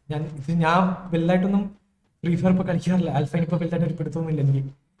ഗൈസ്. ഞാൻ വലുതായിട്ടൊന്നും ഫ്രീ ഫയർ ഇപ്പൊ കളിക്കാറില്ല. ആൽഫൈൻ ഇപ്പൊ വലുതായിട്ട് ഒരു പിടുത്തൊന്നുമില്ല എനിക്ക്.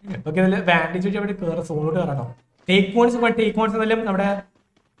 ഓക്കെ അതിൽ വാൻറ്റേജ് വെച്ച് അവിടെ കയറാം. സോണോട്ട് കയറാട്ടോ. ടേക്ക് പോയിന്റ്സ് എന്നാലും നമ്മുടെ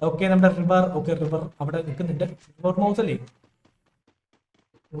ഓക്കെ നമ്മുടെ റിവർ അവിടെ നിൽക്കുന്നുണ്ട്. റിവർ മൗസ് അല്ലേ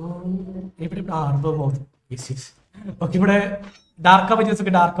ഇവിടെ റിവർ മൗസ് ഓക്കെ. ഇവിടെ ഡാർക്ക് അവഞ്ചേഴ്സ്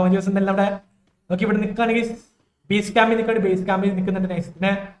എന്തായാലും അവിടെ ഓക്കെ ഇവിടെ നിൽക്കുകയാണെങ്കിൽ ബേസ് ക്യാമ്പിൽ നിൽക്കുന്നുണ്ട്.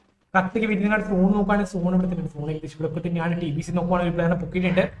 പിന്നെ കറക്റ്റ് വീട്ടിൽ സോൺ നോക്കുകയാണെങ്കിൽ സോൺ ഇവിടെ തന്നെ സോൺ ഏകദേശം ഇവിടെ തന്നെയാണ്. TBC നോക്കുവാണെങ്കിൽ പ്ലെയറിനെ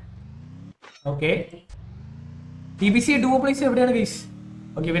പൊക്കിയിട്ടുണ്ട്. ഓക്കെ TBC ഡുവോ പ്ലേസ് എവിടെയാണ് ഗൈസ്?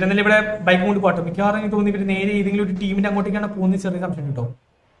 ഓക്കെ ഇവരെന്നാലും ഇവിടെ ബൈക്ക് കൊണ്ട് പോട്ടോ. മിക്കവാറും എനിക്ക് തോന്നി ഇവർ നേരെ ഏതെങ്കിലും ഒരു ടീമിന്റെ അങ്ങോട്ടേക്കാണ് പോകുന്നത്. ചെറിയ സംശയം കേട്ടോ.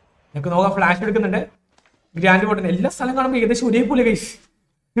 നമുക്ക് നോക്കാം. ഫ്ലാഷ് എടുക്കുന്നുണ്ട്. ഗ്രാൻഡ് പോട്ടുന്ന എല്ലാ സ്ഥലം കാണുമ്പോൾ ഏകദേശം ഒരേപോലെ ഗൈസ്.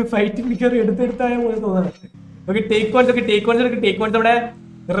 ഫൈറ്റ് മിക്കവാറും എടുത്തായ പോലെ തോന്നുന്നത്. ഓക്കെ ടേക്ക് ഓൺസ് നമ്മുടെ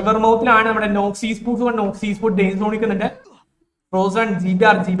റിവർ മൗത്തിലാണ്. നമ്മുടെ നോക്സ് ESPORTS ഡേഞ്ച് സോൺ നിൽക്കുന്നുണ്ട്. Frozen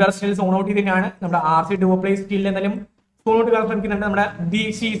GBR still zone out തന്നെയാണ്. നമ്മുടെ RC ഡുവോ പ്ലേ സ്റ്റിൽ എന്തായാലും സോൺ ഔട്ട് കളക്ഷൻ നിൽക്കുന്നുണ്ട്. നമ്മുടെ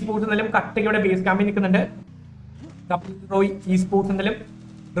DC ESPORTS എന്തായാലും കട്ടയ്ക്ക് ബേസ് ക്യാമ്പിൽ നിൽക്കുന്നുണ്ട്. ESPORTS എന്തായാലും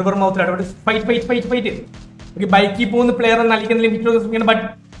റിവർ മൗത്തിലാണ്. ഫൈറ്റ് ഓക്കെ ബൈക്കിൽ പോകുന്ന പ്ലെയർ നൽകുന്നില്ല.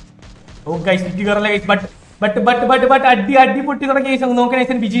 ബട്ട് അടി പൊട്ടി തുടങ്ങിയ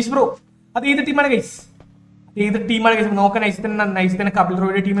നോക്കാൻ വിജീഷ് ബ്രോ അത് ഏത് ടീമാണ് ഗൈസ്? ഏത് ടീമാണ് ഗൈസ് നോക്കാൻ നൈസ് തന്നെ കപിൽ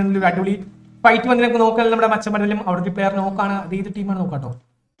റോയുടെ ടീം എന്തെങ്കിലും അടിപൊളി ഫൈറ്റ് വന്ന് നമുക്ക് നോക്കാൻ നമ്മുടെ മച്ചമരലും അവിടെ ഒരു പ്ലെയർ നോക്കാണ്. അത് ഏത് ടീമാണ് നോക്കാട്ടോ.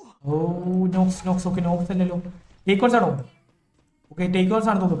 ഓ നോക്സ് ഓക്കെ നോക്സ് അല്ലല്ലോ, ടേക്കോൺസ് ആണോ? ഓക്കെ ടേക്കോൺസ്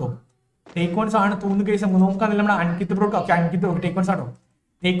ആണ് തോന്നുന്നു. ടേക്കോൺസ് ആണ് തോന്നുന്നു ഗൈസ്. നമുക്ക് നോക്കാൻ നമ്മുടെ അൻകിത് ബ്രോ. ഓക്കെ അൻകിത് ടേക്കോൺസ് ആണോ?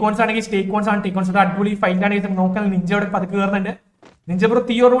 ടേക്കോൺസ് ആണെങ്കിൽ ടേക്കോൺസ് ആണ്. ടേക്കോൺസ് അടിപൊളി ഫൈറ്റ് ആണ് ഗൈസ്. നോക്കാൻ നിഞ്ച അവിടെ പതുക്കെ കയറുന്നുണ്ട്. Ninja bro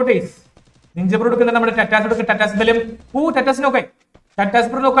Theo റോട്ടേസ് Ninja bro എടുക്കുന്ന നമ്മുടെ ടാറ്റാസ് എടുക്കും. ടാറ്റാസ് എന്തായാലും ടാറ്റാസിനൊക്കെ ടാറ്റാസ്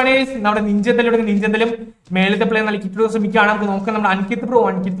ബ്രോ നോക്കുകയാണെങ്കിൽ നമ്മുടെ നിഞ്ച എന്തായാലും എടുക്കും. നിഞ്ച എന്തായാലും മേളത്തെ പ്ലേ കളിക്കിട്ട് ശ്രമിക്കുകയാണ്. നമുക്ക് നോക്കാം നമ്മുടെ അൻകിത് ബ്രോ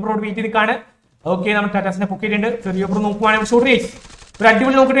വെയിറ്റ് ചെയ്തിട്ടാണ്. ഓക്കെ നമ്മൾ ടാറ്റാസിനെ പൊക്കിയിട്ടുണ്ട്. ഫിറിയോ ബ്രോ നോക്കുവാണെങ്കിൽ ഷോർട്ട് റേസ് ഒരു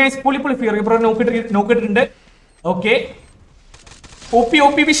അടിപൊളി നോക്കിയിട്ട് പൊളി ഫിറിയോ ബ്രോ നോക്കിയിട്ടുണ്ട്. ഓക്കെ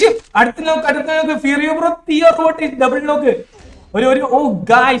ഒപ്പി വിഷയം അടുത്ത നോക്ക് ഫിറിയോ ബ്രോ തിയോ റോട്ടേസ് ഡബിൾ നോക്ക് ഒരു ഓ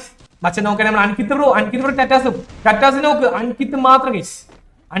ഗായ്സ് മച്ച നോക്കാൻ നമ്മൾ അൻകിത് ബ്രോ ടാറ്റാസ് നോക്ക് അൻകിത് മാത്രം ഗൈസ്.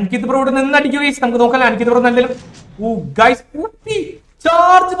 അൻകിത് ബ്രോ ഇവിടെ നിന്ന് അടിക്കുക ഗൈസ്. നമുക്ക് നോക്കാം അൻകിത് ബ്രോ നല്ലൊരു ഓ ഗായ്സ്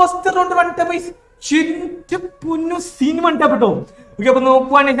ചാർജ് ബസ്റ്റർ കൊണ്ട് വൺ ടാപ്പ് ഗൈസ്. പൊന്നു സീൻ വൺ ടാപ്പ് കേട്ടോ. ഓക്കെ അപ്പൊ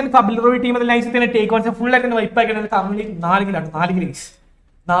നോക്കുവാണെങ്കിൽ കപിൽ റോയി ടീം തന്നെ ടേക്ക് ഓൺസ് ഫുൾ ആയിട്ട് വൈപ്പ് ആക്കുന്നത് കറന്റ് 4 കില്ലാണ്.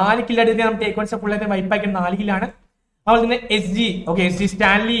 4 കില്ല് നമ്മൾ ടേക്ക് ഓൺസ് ഫുൾ ആയിട്ട് വൈപ്പ് ആക്കുന്നത് 4 കില്ലാണ്. അതുപോലെ തന്നെ SG okay SG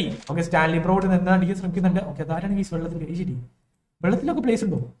Stanley bro നിന്ന് അടിക്കാൻ ശ്രമിക്കുന്നുണ്ട്. ഓക്കെ അതാരാണ് ഗൈസ് വെള്ളത്തിലൊക്കെ പ്ലേസ്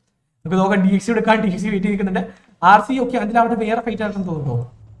ഉണ്ടോ? നമുക്ക് നോക്കാം. DXC എടുക്കാൻ DXC വെയിറ്റ് ചെയ്തിരിക്കുന്നുണ്ട്. RC ഓക്കെ അതിൽ അവിടെ വേറെ ഫൈറ്റ് നടക്കുന്നു തോന്നുന്നു.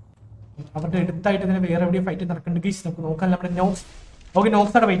 അവരുടെ അടുത്തായിട്ട് തന്നെ വേറെ എവിടെയും ഫൈറ്റ് നടക്കുന്നുണ്ട് ഗൈസ്. നമുക്ക് നോക്കാം നമ്മുടെ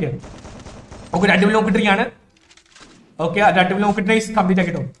നോക്സ് ആണ് വെയിറ്റ് ചെയ്യുന്നത്. ഓക്കെ ഒരു അടിപൊളി നോക്കിട്ടിരിക്കുകയാണ്. ഓക്കെ അടിപൊളി നോക്കിട്ട് കംപ്ലീറ്റ്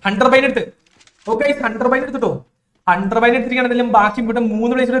ആക്കിട്ടോ. 100 ബൈൻ എടുത്ത് ഓക്കെ 100 ബൈൻ എടുത്തിട്ടോ. 100 ബൈൻ എടുത്തിരിക്കുകയാണെങ്കിലും ബാക്കി ഇവിടെ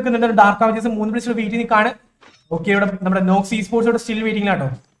 3 പ്ലേസ് എടുക്കുന്നുണ്ട്. ഡാർക്ക് അവഞ്ചേഴ്സ് 3 പ്ലേസ് വെയിറ്റ് ചെയ്തിരിക്കുകയാണ്. ഓക്കെ ഇവിടെ നമ്മുടെ നോക്സ് ESPORTS ഇവിടെ സ്റ്റിൽ വെയിറ്റിംഗിലാട്ടോ.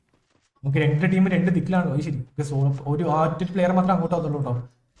 Okay 2 team 2 ദിക്കിലാണോ? ശരി ഒരു ഒറ്റ പ്ലെയർ മാത്രം അങ്ങോട്ടോ അതുള്ളൂ കേട്ടോ.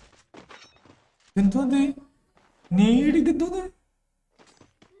 എന്തോന്ന് ഇതെന്തോന്ന്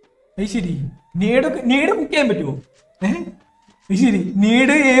ശരി നേട് കുക്ക് ചെയ്യാൻ പറ്റുമോ? ശരി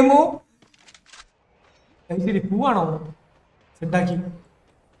നേട് ഏമോ ശരി പൂവാണോ സെറ്റാക്കി?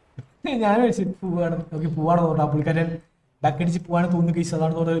 ഞാൻ പൂവാണ്. ഓക്കെ പൂവാണോ നോട്ടാ പുള്ളിക്കാരൻ ബാക്കടിച്ച് പൂവാണ് തോന്നുന്നു കേസ്.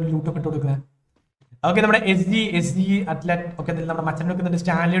 അതാണ് തോന്നുന്നത് ലൂട്ടൊക്കെ ഇട്ട് കൊടുക്കുന്നത്. ഓക്കെ നമ്മുടെ SG അത്ലറ്റ് ഓക്കെ നമ്മുടെ മച്ചൻ വെക്കുന്നുണ്ട്.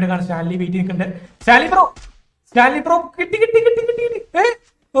 സ്റ്റാൻലിയുടെ കാണാൻ സ്റ്റാൻലി വെയിറ്റ് ചെയ്തിട്ടുണ്ട്. സ്റ്റാൻലി ബ്രോ കിട്ടി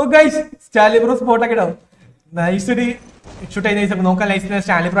ഓ guys Stanley bro spot ആക്കിട്ടോ. Nice ഒരു ഷൂട്ട് ആയി നൈസ്. നോക്കാൻ നൈസ്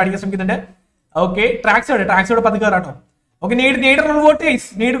സ്റ്റാൻലി ബ്രോ അടിക്കാൻ ശ്രമിക്കുന്നുണ്ട്. ഓക്കെ ട്രാക്സോടെ പതുക്കെ കയറാട്ടോ. ഓക്കെ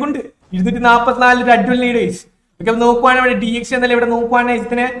നേട് കൊണ്ട് 244 അഡ്വൽ നേട് ഗൈസ്. ഓക്കെ നോക്കുവാണെങ്കിൽ DXC എന്നല്ല ഇവിടെ നോക്കുവാണെങ്കിൽ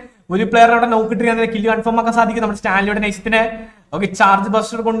ഇതിന് ഒരു പ്ലെയർ അവിടെ നോക്കിട്ട് കില്ല് കൺഫേം ആക്കാൻ സാധിക്കും. നമ്മുടെ സ്റ്റാൻലിയുടെ നൈസത്തിന് ഓക്കെ ചാർജ്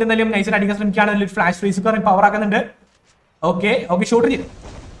ബസ്റ്റർ കൊണ്ട് എന്തായാലും നൈസിന് അടിക്കാൻ ശ്രമിക്കുകയാണ്. അതിൽ ഫ്ലാഷ് ഫേസ് പവർ ആക്കുന്നുണ്ട്. ഓക്കെ ഷൂട്ട് ചെയ്ത്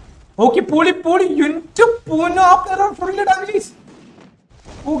ഓക്കെ പൊളി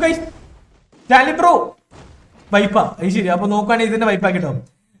സ്റ്റാൻലി ബ്രോ വൈപ്പാ ശരി. അപ്പൊ നോക്കുവാണെങ്കിൽ ഇതിന്റെ വൈപ്പാക്കിട്ടോ.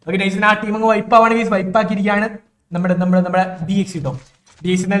 ഓക്കെ നൈസിന് ആ ടീം അങ്ങ് വൈപ്പാവാണെങ്കിൽ വൈപ്പാക്കിയിരിക്കുകയാണ് നമ്മുടെ DXC കേട്ടോ.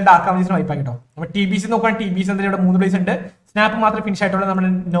 DXC dark അവഞ്ചേഴ്സിന് വൈപ്പാക്കിട്ടോ. നമ്മൾ TBC നോക്കുകയാണെങ്കിൽ TBC എന്തായാലും ഇവിടെ 3 പ്ലേസ് ഉണ്ട്. സ്നാപ്പ് മാത്രമേ ഫിനിഷ് ആയിട്ടുള്ളൂ. നമ്മുടെ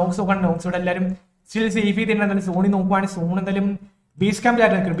നോക്സ് നോക്കുകയാണെങ്കിൽ നോക്സ് ഇവിടെ എല്ലാവരും സ്റ്റിൽ സേഫ് ചെയ്തിട്ടുണ്ട്. സോണി നോക്കുവാണെങ്കിൽ സോൺ എന്തായാലും ബേസ്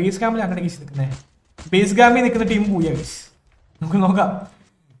ക്യാമ്പിലാണ് നിൽക്കുന്നത്. ബേസ് ക്യാമ്പിൽ നിൽക്കുന്ന ടീം പോയാ ഗൈസ്. നമുക്ക് നോക്കാം.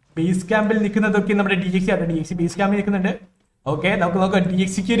 ബേസ് ക്യാമ്പിൽ നിൽക്കുന്നതൊക്കെ നമ്മുടെ DXC ആണ്. DXC ബേസ് ക്യാമ്പിൽ നിൽക്കുന്നുണ്ട്. ഓക്കെ നമുക്ക് നോക്കാം.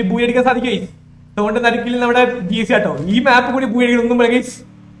 DXCക്ക് ഒരു ബൂയി അടിക്കാൻ സാധിക്കും. സോണിന്റെ നടുക്കിൽ നമ്മുടെ DXC ആട്ടോ. ഈ മാപ്പ് കൂടി ബൂയി അടിക്കണം ഒന്നും ഗൈസ്.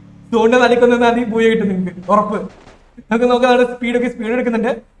 സോണിന്റെ നടുക്കൊന്നും ബൂയി കിട്ടും നിങ്ങൾക്ക് ഉറപ്പ്. നമുക്ക് നോക്കാം. നമ്മുടെ സ്പീഡ്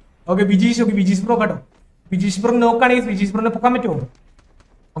എടുക്കുന്നുണ്ട്. ഓക്കെ വിജീഷ് ബ്രോ കേട്ടോ. വിജീഷ് ബ്രോ നോക്കുകയാണെങ്കിൽ വിജീഷ് ബ്രോനെ പൊക്കാൻ പറ്റുമോ?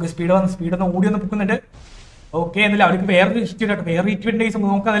 ഓക്കെ സ്പീഡ് ഒന്ന് ഓടി ഒന്ന് പൊക്കുന്നുണ്ട്. ഓക്കെ എന്നാലും അവർക്ക് വേറെ ഇഷ്ടം വേറെ ഇറ്റുവിന്റെ കേസ്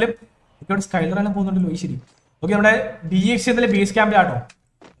നോക്കാന്നാലും ഇവിടെ സ്കൈലറെല്ലാം പോകുന്നുണ്ടല്ലോ ശരി. ഓക്കെ നമ്മുടെ DXC എന്തായാലും ബേസ് ക്യാമ്പിലാട്ടോ.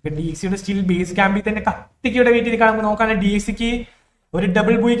 DXCയുടെ സ്റ്റിൽ ബേസ് ക്യാമ്പിൽ തന്നെ കത്തിക്കയുടെ വെയിറ്റ് ചെയ്ത് കാണുമ്പോൾ നോക്കുകയാണെങ്കിൽ DXCക്ക് ഒരു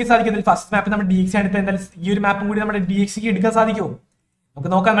ഡബിൾ ബൂയിക്ക് സാധിക്കും. ഫസ്റ്റ് മാപ്പ് നമ്മുടെ DXC എടുത്ത് എന്തായാലും ഈ ഒരു മാപ്പും കൂടി നമ്മുടെ DXCക്ക് എടുക്കാൻ സാധിക്കുമോ?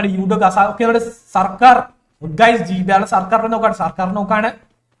 നമുക്ക് നോക്കാം. നമ്മുടെ ഓക്കെ നമ്മുടെ സർക്കാർ സർക്കാരിനെ നോക്കാണ്.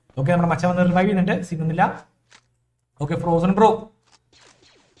 ഓക്കെ നമ്മുടെ മച്ച വന്ന് റിവൈവ് ചെയ്യുന്നുണ്ട്. സീനൊന്നുമില്ല. Okay frozen bro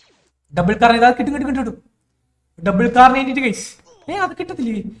double car ഇതാ കിട്ടും. ഡബിൾ കാറിന് വേണ്ടിട്ട് ഗൈസ് അത്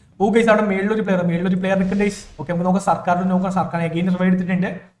കിട്ടത്തില്ലേ? ഓ ഗൈസ് അവിടെ മേളിലൊരു പ്ലെയർ നിൽക്കുന്നുണ്ട് ഗൈസ്. ഓക്കെ നമുക്ക് നോക്കാം. സർക്കാർ അഗെയിൻ റിവൈവ് എടുത്തിട്ടുണ്ട്.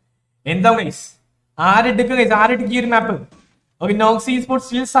 എന്താ ഗൈസ് ആരെടുക്കും ഈ ഒരു മാപ്പ്? Okay Knox ESPORTS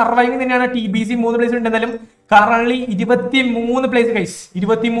still surviving തന്നെയാണ്. TBC 3 പ്ലേസ് ഉണ്ട്. എന്നാലും current 23 place guys.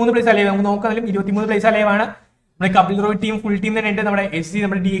 23 place alive. നമുക്ക് നോക്കാനും 23 പ്ലേസ് അലൈവാണ്. നമ്മുടെ Kapil Roy team full team തന്നെ ഉണ്ട്. നമ്മുടെ SG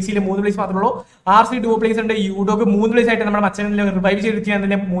നമ്മുടെ DXCയിൽ 3 പ്ലേസ് മാത്രമേ ഉള്ളൂ. RC 2 പ്ലേസ് ഉണ്ട്. യൂഡോക്ക് 3 പ്ലേസ് ആയിട്ട് നമ്മുടെ മച്ചനെ റിവൈവ് ചെയ്തിട്ട്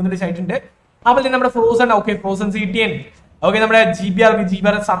 3 പ്ലേസ് ആയിട്ടുണ്ട്. അതുപോലെ തന്നെ നമ്മുടെ ഫ്രോസൺ CTN ഓക്കെ നമ്മുടെ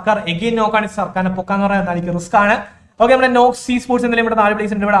GBR സർക്കാർ എഗെയിൻ നോക്കുകയാണെങ്കിൽ സർക്കാരിനെ പൊക്കാന്ന് പറയാൻ എനിക്ക് റിസ്ക് ആണ്. ഓക്കെ നമ്മുടെ നോക്സ് ESPORTS എന്തായാലും ഇവിടെ 4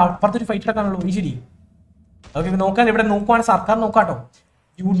 പ്ലേസ് ഉണ്ട്. ഇവിടെ അപ്പുറത്തൊരു ഫൈറ്റ് എടുക്കാനുള്ളൂ ശരി. ഓക്കെ നോക്കാൻ ഇവിടെ നോക്കുവാണ് സർക്കാർ നോക്കാട്ടോ.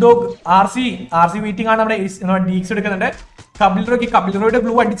 യൂഡോഗ് RC മീറ്റിംഗ് ആണ്. നമ്മുടെ DXC എടുക്കുന്നുണ്ട്. കപിൽ റോയുടെ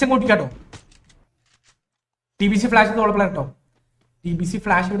ബ്ലൂ അടിച്ചും കൂട്ടിക്കാട്ടോ. TBC ഫ്ലാഷ് സോളോ പ്ലെയർ കേട്ടോ. TBC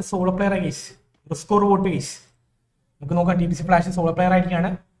ഫ്ലാഷ് ഇവിടെ solo player guys. Score vote guys. നമുക്ക് നോക്കാം. TBC flash solo player ആയിരിക്കാണ്.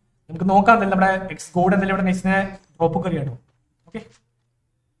 നമുക്ക് നോക്കാം എന്തായാലും നമ്മുടെ എക്സ് ഗോഡ് എന്തായാലും ഇവിടെ നെക്സ്റ്റിനെ ഡ്രോപ്പ് കയറിയാട്ടോ. ഓക്കെ,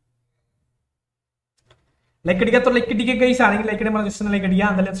 ലൈക്ക് അടിക്കാത്ത ലൈക്ക് അടിക്കുക ഗൈസ്. ആണെങ്കിൽ ലൈക്ക് അടിക്കാൻ ജസ്റ്റ് ഒന്ന് ലൈക്ക് അടിക്കുക.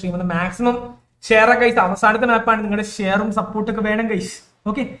 എന്തായാലും സ്ട്രീം ഒന്ന് മാക്സിമം ഷെയർ ആ ഗൈസ്. അവസാനത്തെ മാപ്പാണ്. നിങ്ങളുടെ ഷെയറും സപ്പോർട്ടൊക്കെ വേണം ഗൈസ്.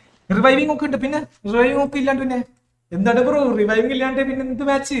 ഓക്കെ, റിവൈവിംഗ് ഒക്കെ ഉണ്ട്. പിന്നെ റിവൈവിംഗ് ഒക്കെ ഇല്ലാണ്ട് പിന്നെ എന്താണ് ബ്രോ? റിവൈവിംഗ് ഇല്ലാണ്ട് പിന്നെ എന്ത്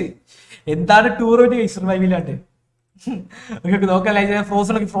മാച്ച്? എന്താണ് ടൂർ വേണ്ടി ഗൈസ് റിവൈവ് ഇല്ലാണ്ട്? ഓക്കെ, നോക്കാൻ ലൈക്ക്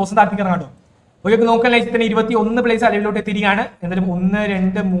ഫ്രോസൺ താപ്പിക്കണം കേട്ടോ. ഓക്കെ, നോക്കാൻ ലൈക്ക് തന്നെ 21 പ്ലേസ് അലവിലോട്ട് എത്തിയിരിക്കുകയാണ്. എന്തായാലും 1 2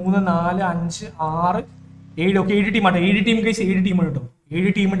 3 4 5 6 7. ഓക്കെ, 7 ടീമാണ്. 7 ടീം ഗൈസ്. 7 ടീം കേട്ടോ.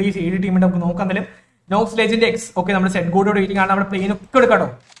 7 ടീം ഉണ്ട് ഗൈസ്. 7 ടീം ഉണ്ട്. നമുക്ക് നോക്കാം എന്തായാലും. Knox legend X. ഓക്കെ, നമ്മുടെ സെറ്റ് ഗോഡോട് വെയിറ്റിംഗ് ആണ്. നമ്മുടെ പ്ലെയിൻ ഒക്കെ എടുക്കാട്ടോ.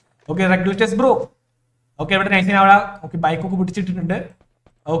 Okay, regulators bro. ഓക്കെ, ഇവിടെ നൈസിന് അവിടെ ഓക്കെ ബൈക്കൊക്കെ പിടിച്ചിട്ടുണ്ട്.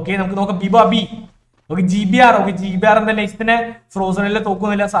 ഓക്കെ, നമുക്ക് നോക്കാം. ബിബോ B. Okay, GBR. Okay, GBR എന്താ നൈസിനെ ഫ്രോസണിലെ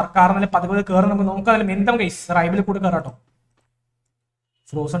തോക്കുന്നില്ല. സർക്കാർ നല്ല 10 കയറി നമുക്ക് നോക്കാം. മെന്തം ഗൈസ് റൈബിൽ കൂടെ കയറാട്ടോ.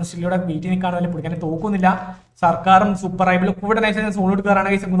 ഫ്രോസൺ സ്റ്റിലൂടെ വീട്ടിൽ നിൽക്കാണെങ്കിലും പിടിക്കാൻ തോക്കുന്നില്ല. സർക്കാരും സൂപ്പർ റൈബിലും കൂടെ നൈസ് സോളോട്ട് കയറാണ്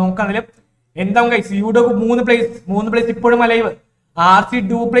ഗൈസ്. നമുക്ക് നോക്കാണെങ്കിലും എന്താ ഗൈസ്. യൂഡോ 3 പ്ലേസ് ഇപ്പോഴും അലൈവ്. RC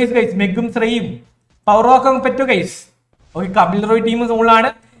 2 place guys. മെഗും ശ്രയും പവറോക്കാൻ പറ്റുമോ guys? Okay, Kapil Roy team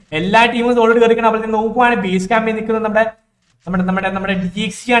സോളാണ്. എല്ലാ ടീമും സോളോട്ട് കയറിക്കണം. അപ്പോൾ നോക്കുവാണ് ബേസ് ക്യാമ്പിൽ നിൽക്കുന്നത് നമ്മുടെ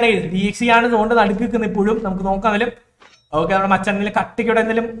DXC ആണ്. DXC ആണ് സോണ്ട് നടുക്കുന്നത് ഇപ്പോഴും. നമുക്ക് നോക്കാമെങ്കിലും. ഓക്കെ, നമ്മുടെ മച്ച എന്തെങ്കിലും കട്ടിക്കോടെ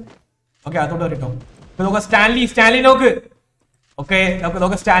എന്തെങ്കിലും. ഓക്കെ, അതോട്ട് വരട്ടോ. നോക്കാം. സ്റ്റാൻലി നോക്ക്. ഓക്കെ,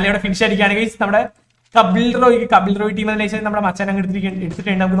 നമുക്ക് സ്റ്റാൻലിയുടെ ഫിനിഷ് അടിക്കുകയാണ് ഗൈസ്. നമ്മുടെ കപിൽ റോയ് ടീം നമ്മുടെ മച്ചാൻ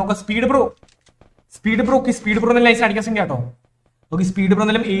എടുത്തിട്ടുണ്ട്. നമുക്ക് നോക്കാം. Speed bro. Speed bro lies അടിക്കാൻ ശ്രമിക്കാം കേട്ടോ. ഓക്കെ, സ്പീഡ് ബ്രോ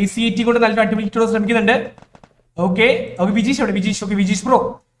എന്നാലും ACT കൊണ്ട് നല്ല അടിപൊളി ശ്രമിക്കുന്നുണ്ട്. ഓക്കെ, വിജീഷ് എവിടെ? ഓക്കെ, വിജീഷ്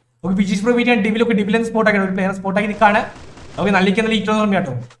ബ്രോ വീട്ടിൽ ഡിവിലൻ സ്പോട്ടാക്കി ഒരു പ്ലെയർ സ്പോട്ടാക്കി നിൽക്കാണ്. ഓക്കെ, നല്ല ഹിറ്റ് ശ്രമിക്കാം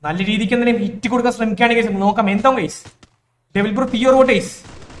കേട്ടോ. നല്ല രീതിക്ക് എന്തെങ്കിലും ഹിറ്റ് കൊടുക്കാൻ ശ്രമിക്കുകയാണ് ഗൈസ്. നോക്കാം എന്താ guys. Devil bro പിയോർ voters.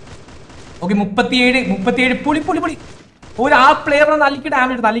 Okay, 37 പൊളി. ഒരു ആ പ്ലെയർ നല്ലിക്ക്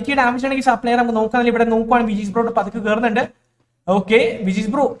ഡാമേജ് ആണെങ്കിൽ ആ പ്ലെയർ നമുക്ക് നോക്കാൻ ഇവിടെ നോക്കുവാണ്. വിജീഷ് ബ്രോ പതുക്കെ കയറുന്നുണ്ട്. Okay, Vijeesh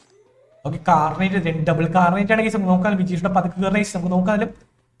bro. Okay, കാർണേറ്റ് double കാർണേറ്റ് ആണെങ്കിൽ നമുക്ക് നോക്കാൻ. വിജീഷിന്റെ പതുക്കെ കയറുന്ന നമുക്ക് നോക്കാനും.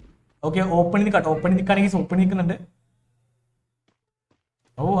 ഓക്കെ, ഓപ്പണിൽ നിൽക്കാട്ടോ. ഓപ്പണിൽ നിൽക്കുകയാണെങ്കിൽ ഓപ്പണിൽ നിൽക്കുന്നുണ്ട്.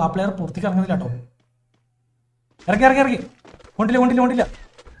 ഓ, ആ പ്ലെയർ പുറത്തേക്ക് ഇറങ്ങുന്നില്ല കേട്ടോ. ഇറങ്ങി കൊണ്ടില്ല.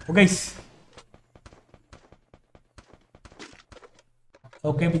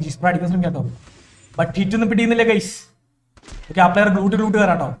 ഓക്കെ, വിജീഷ് ബ്രോ അടിക്കാൻ ശ്രമിക്കാം കേട്ടോ. ബട്ട് ഹിറ്റ് ഒന്നും പിടിയുന്നില്ല ഗൈസ്. ഓക്കെ, ആ പ്ലെയർ ഗ്ലൂട്ട്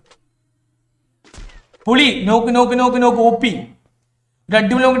കയറാട്ടോ. പുളി നോക്ക് OP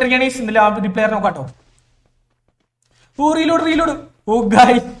അടിപൊളി നോക്കിട്ടിരിക്കുകയാണ്. ആ പ്ലെയർ നോക്കാട്ടോ. ഓ, റീലോഡ്. ഓ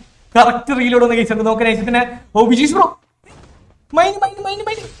ഗൈസ്, കറക്റ്റ് റീലോഡ് ഒന്ന് ഗൈസ്. നോക്കാൻ നൈസത്തിന്. ഓ, വിജീഷ് ബ്രോ മൈൻ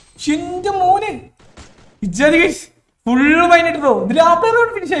എന്റെ മോനെ ഇജ്ജാതി ഗൈസ്. Full മൈനായിട്ട് bro. ഇതിൽ ആ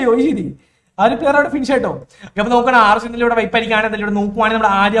പ്ലെയറോട് ഫിനിഷ് ആയോ? ശരി, ആ ഒരു പ്ലെയറോട് ഫിനിഷ് ആയിട്ടോ. അപ്പൊ നോക്കണം. ഇവിടെ വൈപ്പായിരിക്കാണ്. ഇവിടെ നോക്കുവാണെങ്കിൽ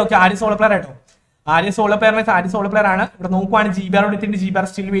നമ്മുടെ ആര്യ സോളോ പ്ലെയർ ആയിട്ടോ. ആര്യ സോളോ പ്ലെയർ ആണ്. ഇവിടെ നോക്കുവാണെങ്കിൽ GBR എത്തിയിട്ട് GBR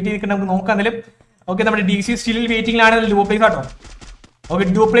സ്റ്റിൽ വെയിറ്റ് ചെയ്തിട്ട് നമുക്ക് നോക്കാം എന്തായാലും. ഓക്കെ, നമ്മുടെ DC സ്റ്റിൽ വെയിറ്റിംഗിലാണ്. ഡുവോ പ്ലേസ് ആട്ടോ. Okay,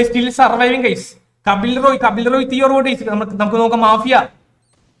 duo place still surviving guys. Kapil Roy തിയോർ voters. നമുക്ക് നോക്കാം. മാഫിയ.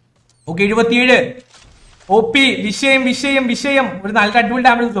 ഓക്കെ, 77 OP വിഷയം ഒരു നല്ല അടിപൊളി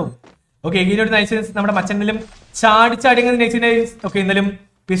ഡാമേജ് കിട്ടും. ഓക്കെ, എഗെയിനോട് നൈസ് നമ്മുടെ മച്ചെന്തെങ്കിലും ചാടി നൈസിനെ. ഓക്കെ, എന്തായാലും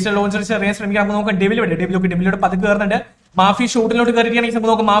പിസ്റ്റൾ ലോഞ്ചർ ചെറിയ ശ്രമിക്കാം. നമുക്ക് നോക്കാം. ഡെവിലോട് പതുക്കെ കയറുന്നുണ്ട്. മാഫി ഷോട്ടിലോട്ട് കയറിയാണെങ്കിൽ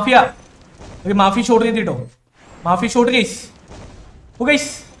നമുക്ക് നോക്കാം. മാഫി ഷോട്ട് ചെയ്തിട്ടോ. Shot guys. ഓ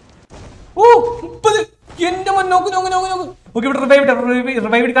ഗൈസ്, ഓ 30. എന്റെ മോൻ നോക്ക്. ഓക്കെ, ഇവിടെ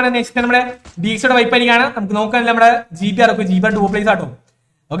റിവൈവ് എടുക്കാണ്. നെക്സ്റ്റ് നമ്മുടെ DXയുടെ വൈപ്പായിരിക്കാണ്. നമുക്ക് നോക്കാൻ നമ്മുടെ GBR ഡുവോ പ്ലേസ് ആട്ടോ.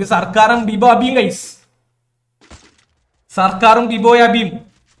 ഓക്കെ, സർക്കാരും ബിബോ അബിയും ഗൈസ്.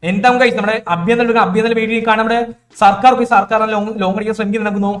 എന്താ ഗൈസ് നമ്മുടെ അഭ്യന്തര വെയിറ്റ് കാണാൻ. നമ്മുടെ സർക്കാർ ലോങ് അടിക്കാൻ ശ്രമിക്കുന്നത്.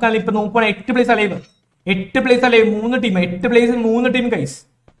 നമുക്ക് നോക്കാൻ. ഇപ്പൊ നോക്കുവാണെങ്കിൽ 8 place alive. 3 team. 8 place 3 team guys.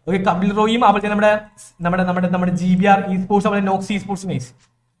 Okay, Kapil റോയും അതുപോലെ നമ്മുടെ GBR ESPORTS അതുപോലെ നോക്സ് ESPORTS ഗൈസ്.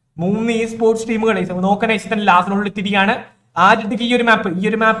 3 ESPORTS ടീമുകൾ നോക്കാൻ ലാസ്റ്റിനോട് എത്തിയിരിക്കുകയാണ്. ആദ്യത്തേക്ക് ഈ ഒരു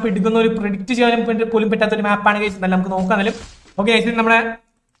മാപ്പ് എടുക്കുന്ന ഒരു പ്രെഡിക്റ്റ് ചെയ്യാനും പോലും പറ്റാത്ത ഒരു മാപ്പാണ് ഗൈസ്. എന്നാലും നമുക്ക് നോക്കാമെന്നാലും. ഓക്കെ, നമ്മുടെ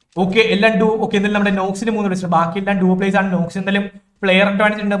എല്ലാം എന്തായാലും നമ്മുടെ നോക്സിന് 3 പ്ലേസ്. ബാക്കി എല്ലാം ഡുവോ പ്ലേസ് ആണ്. നോക്സ് എന്തായാലും പ്ലെയർ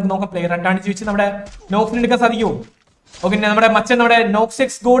അഡ്വാൻറ്റേജ് ഉണ്ട്. നമുക്ക് നോക്കാം. പ്ലെയർ അഡ്വാൻറ്റേജ് വെച്ച് നമ്മുടെ നോക്സിന് എടുക്കാൻ സാധിക്കുമോ? ഓക്കെ, നമ്മുടെ നമ്മുടെ നോക്സ്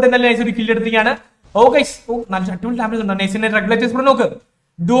എക്സ് ഗോഡ് എന്തായാലും നൈസ് ഒരു കില്ല് എടുത്തിരിക്കുകയാണ്. ഓ ഗൈസ്, നല്ല അടിപൊളി ഡാമേജ് ഉണ്ട്. നൈസിന്റെ റെഗുലേറ്റേഴ്സ് കൂടെ നോക്ക്.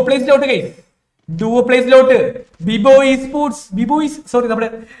 ഡുവോ പ്ലേസിലോട്ട് നമ്മുടെ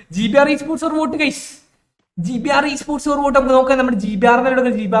GBR ESPORTS ഒരു വോട്ട് ഗൈസ്. GBR ESPORTS ഒരു വോട്ട് നമുക്ക് നോക്കാം. നമ്മുടെ GBR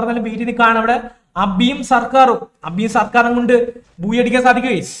വെയിറ്റ് നിൽക്കുകയാണ്. അവിടെ അബിയും സർക്കാരും കൊണ്ട് ബൂയി അടിക്കാൻ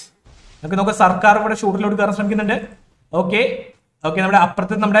സാധിക്കും ഗൈസ്. നമുക്ക് നോക്കാം. സർക്കാർ ഇവിടെ ഷൂട്ടിലോട്ട് കയറാൻ ശ്രമിക്കുന്നുണ്ട്. ഓക്കെ, നമ്മുടെ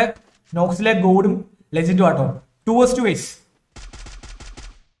അപ്പുറത്ത് നമ്മുടെ നോക്സിലെ ഗോഡും ലെജൻഡും ആട്ടോ. 2-2 ഗൈസ്.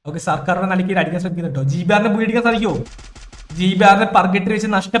 ഓക്കെ, സർക്കാരിന്റെ നിലയ്ക്ക് അടിക്കാൻ ശ്രമിക്കുന്നുണ്ടോ. GBR ബൂയി അടിക്കാൻ സാധിക്കുമോ? GBR പർഗറ്റ് വെച്ച്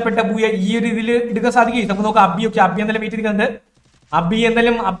നഷ്ടപ്പെട്ട ബൂയ ഈ ഒരു ഇതിൽ എടുക്കാൻ സാധിക്കും. നമുക്ക് നോക്കാം. അബി എന്തായാലും വെയിറ്റ് ചെയ്യുന്നുണ്ട്. അബി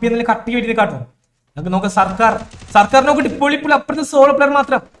എന്തായാലും കട്ടി വെട്ടി കാട്ടും. നമുക്ക് നോക്കാം സർക്കാർ നോക്കിട്ട് ഇപ്പോൾ അപ്പുറത്തെ സോളോ പ്ലെയർ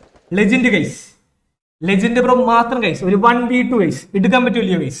മാത്രം ലെജൻഡ് ബ്രോ മാത്രം ഗൈസ്. ഒരു 1v2 ഗൈസ് എടുക്കാൻ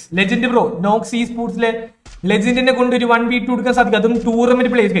പറ്റൂല്ലോ ഗൈസ്. ലെജൻഡ് ബ്രോ നോക്സ് ഈ സ്പോർട്സിലെ ലെജൻഡിനെ കൊണ്ട് ഒരു 1v2 എടുക്കാൻ സാധിക്കും. അതും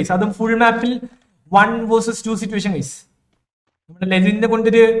ടൂർണമെന്റ് പ്ലേസ് ഗൈസ്. അതും ഫുൾ മാപ്പിൽ 1 vs 2 സിറ്റുവേഷൻ ഗൈസ്. നമ്മുടെ ലെജൻഡിനെ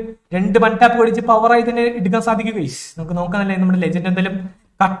കൊണ്ടൊരു 2 1 ടാപ്പ് കളിച്ച് പവറായി തന്നെ എടുക്കാൻ സാധിക്കും ഗൈസ്. നമുക്ക് നോക്കാനല്ലേ നമ്മുടെ ലെജൻഡ് എന്തായാലും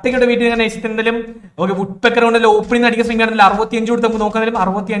കട്ടയുടെ വീട്ടിൽ എന്തായാലും ഓക്കെ. വുഡ് പെക്കർ കൊണ്ടല്ലോ ഓപ്പണിംഗ് അടിക്കാൻ ശ്രമിക്കുകയാണെങ്കിൽ 65 കൊടുത്ത് നമുക്ക് നോക്കാനും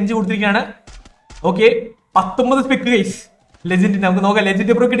 65 കൊടുത്തിരിക്കുകയാണ്. Okay 19 spec guys ലെജൻഡിന്. നമുക്ക് നോക്കാം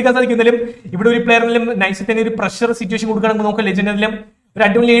ലെജൻഡ് ബ്രോക്ക് എടുക്കാൻ സാധിക്കും. ഇവിടെ ഒരു പ്ലെയറിലും നൈസ് തന്നെ ഒരു പ്രഷർ സിറ്റുവേഷൻ കൊടുക്കണം. നമുക്ക് നോക്കാം ലെജൻഡിലും ഒരു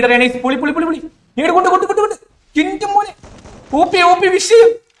അടിപൊളി ലീഡറാണ്. പൊളി ലീഡ് കൊണ്ട് എന്റെ മോനെ ഓപ്പി വിഷയം.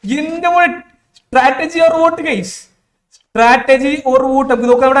 എന്റെ മോനെ strategy or vote guys. Strategy or vote. നമുക്ക്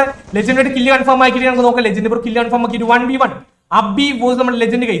നോക്കാം നമ്മുടെ ലെജൻഡ് കില്ല് കൺഫേം ആക്കി. നമുക്ക് നോക്കാം ലെജൻഡ് ബ്രോ കില്ല് കൺഫേം ആക്കി. 1v1 അബി വോസ് നമ്മുടെ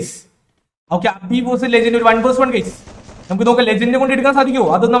legend guys. Okay Abi was legend ഒരു 1 vs 1 ഗൈസ്. നമുക്ക് നോക്കാം ലെജൻഡിനെ കൊണ്ട് എടുക്കാൻ സാധിക്കുമോ.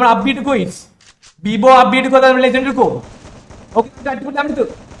 അതൊന്നും നമ്മൾ അബി എടുക്കോ ഗൈസ്. ബീബോ അബി എടുക്കോ നമ്മൾ ലെജൻഡ് എടുക്കോ.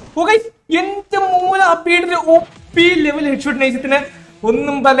 എന്റെ മൂല അബിയുടെ ഒപ്പി ലെവൽ ഹെഡ്ഷോട്ട് നൈസത്തിന്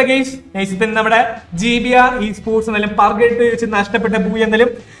ഒന്നും പല ഗൈസ്. നൈസത്തിന് നമ്മുടെ GBR ESPORTS എന്നാലും പാർഗേറ്റ് വെച്ച് നഷ്ടപ്പെട്ട ബൂയി എന്നാലും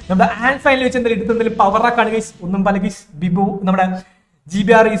നമ്മുടെ ആൽഫൈനിൽ വെച്ച് എന്തായാലും എടുത്തെന്തായാലും പവറാക്കാണ് ഗൈസ്. ഒന്നും പല ഗൈസ്. ബിബു നമ്മുടെ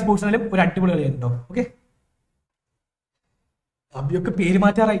GBR ESPORTS എന്നാലും ഒരു അടിപൊളി കളിയായിട്ടുണ്ടോ. ഓക്കെ അബിയൊക്കെ പേര്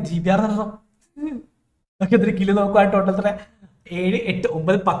മാറ്റാറായി. GBR ഓക്കെ എത്ര കിലോ നോക്കുവാ. ടോട്ടൽ എത്ര 7 8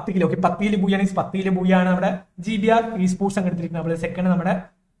 9 10 കിലോ. Okay 10 kilo ബൂയാണ്. 10 കിലോ ബൂയാണ് നമ്മുടെ GBR ESPORTS സംഘടിപ്പിച്ചിരിക്കുന്നത്. അപ്പോൾ സെക്കൻഡ് നമ്മുടെ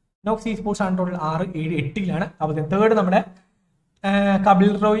നോക്സ് ESPORTS ആണ്. ടോട്ടൽ 6 7 8 കിലാണ്. അപ്പോൾ തേർഡ് നമ്മുടെ കപിൽ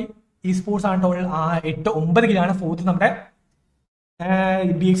റോയ് ESPORTS ആണ്. ടോട്ടൽ 8 9 കിലാണ്. ഫോർത്ത് നമ്മുടെ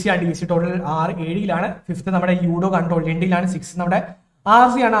DXC ആണ്. DXC total 6 7 കിലാണ്. ഫിഫ്ത്ത് നമ്മുടെ യൂഡോ ആണ്. ടോട്ടൽ 2 കിലാണ്. സിക്സ് നമ്മുടെ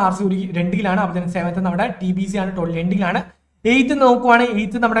RC ആണ്. RC ഒരു 2 കിലാണ്. അപ്പോൾ സെവൻത്ത് നമ്മുടെ TBC ആണ്. ടോട്ടൽ 2 കിലാണ്. എയ്ത്ത് നോക്കുവാണെങ്കിൽ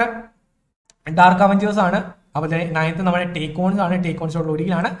എയ്ത്ത് നമ്മുടെ ഡാർക്ക് അവഞ്ചേഴ്സ് ആണ്. അപ്പോൾ നയൻത്ത് നമ്മുടെ ടേക്കോൺസ് ആണ്. ടേക്കോൺസ് ടോട്ടൽ 1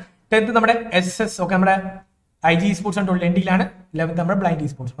 കിലാണ്. 10th നമ്മുടെ SS ഓക്കെ നമ്മുടെ IG ESPORTS ആണ്. ടോട്ടൽ 2 കിലാണ്. 11th നമ്മുടെ ബ്ലൈൻഡ്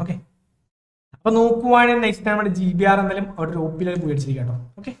ESPORTS. ഓക്കെ അപ്പൊ നോക്കുവാണെങ്കിൽ നെക്സ്റ്റ് നമ്മുടെ GBR എന്തായാലും അവിടെ ഒരു OP ലെവൽ പോയി അടിച്ചിരിക്കും കേട്ടോ.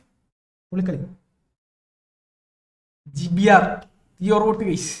 ഓക്കെ പുള്ളിക്കളി GBR വോട്ട്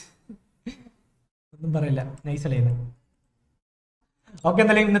ഗൈസ് ഒന്നും പറയില്ല. നൈസ് അല്ലേ. ഓക്കെ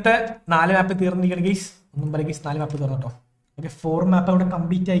എന്തായാലും ഇന്നത്തെ 4 മാപ്പ് തീർന്നിരിക്കുകയാണ് ഗൈസ്. ഒന്നും പറയും ഗൈസ് 4 മാപ്പ് തീർന്നു കേട്ടോ. ഓക്കെ 4 മാപ്പ് അവിടെ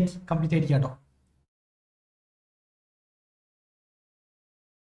കംപ്ലീറ്റ് ആയിരിക്കും കേട്ടോ.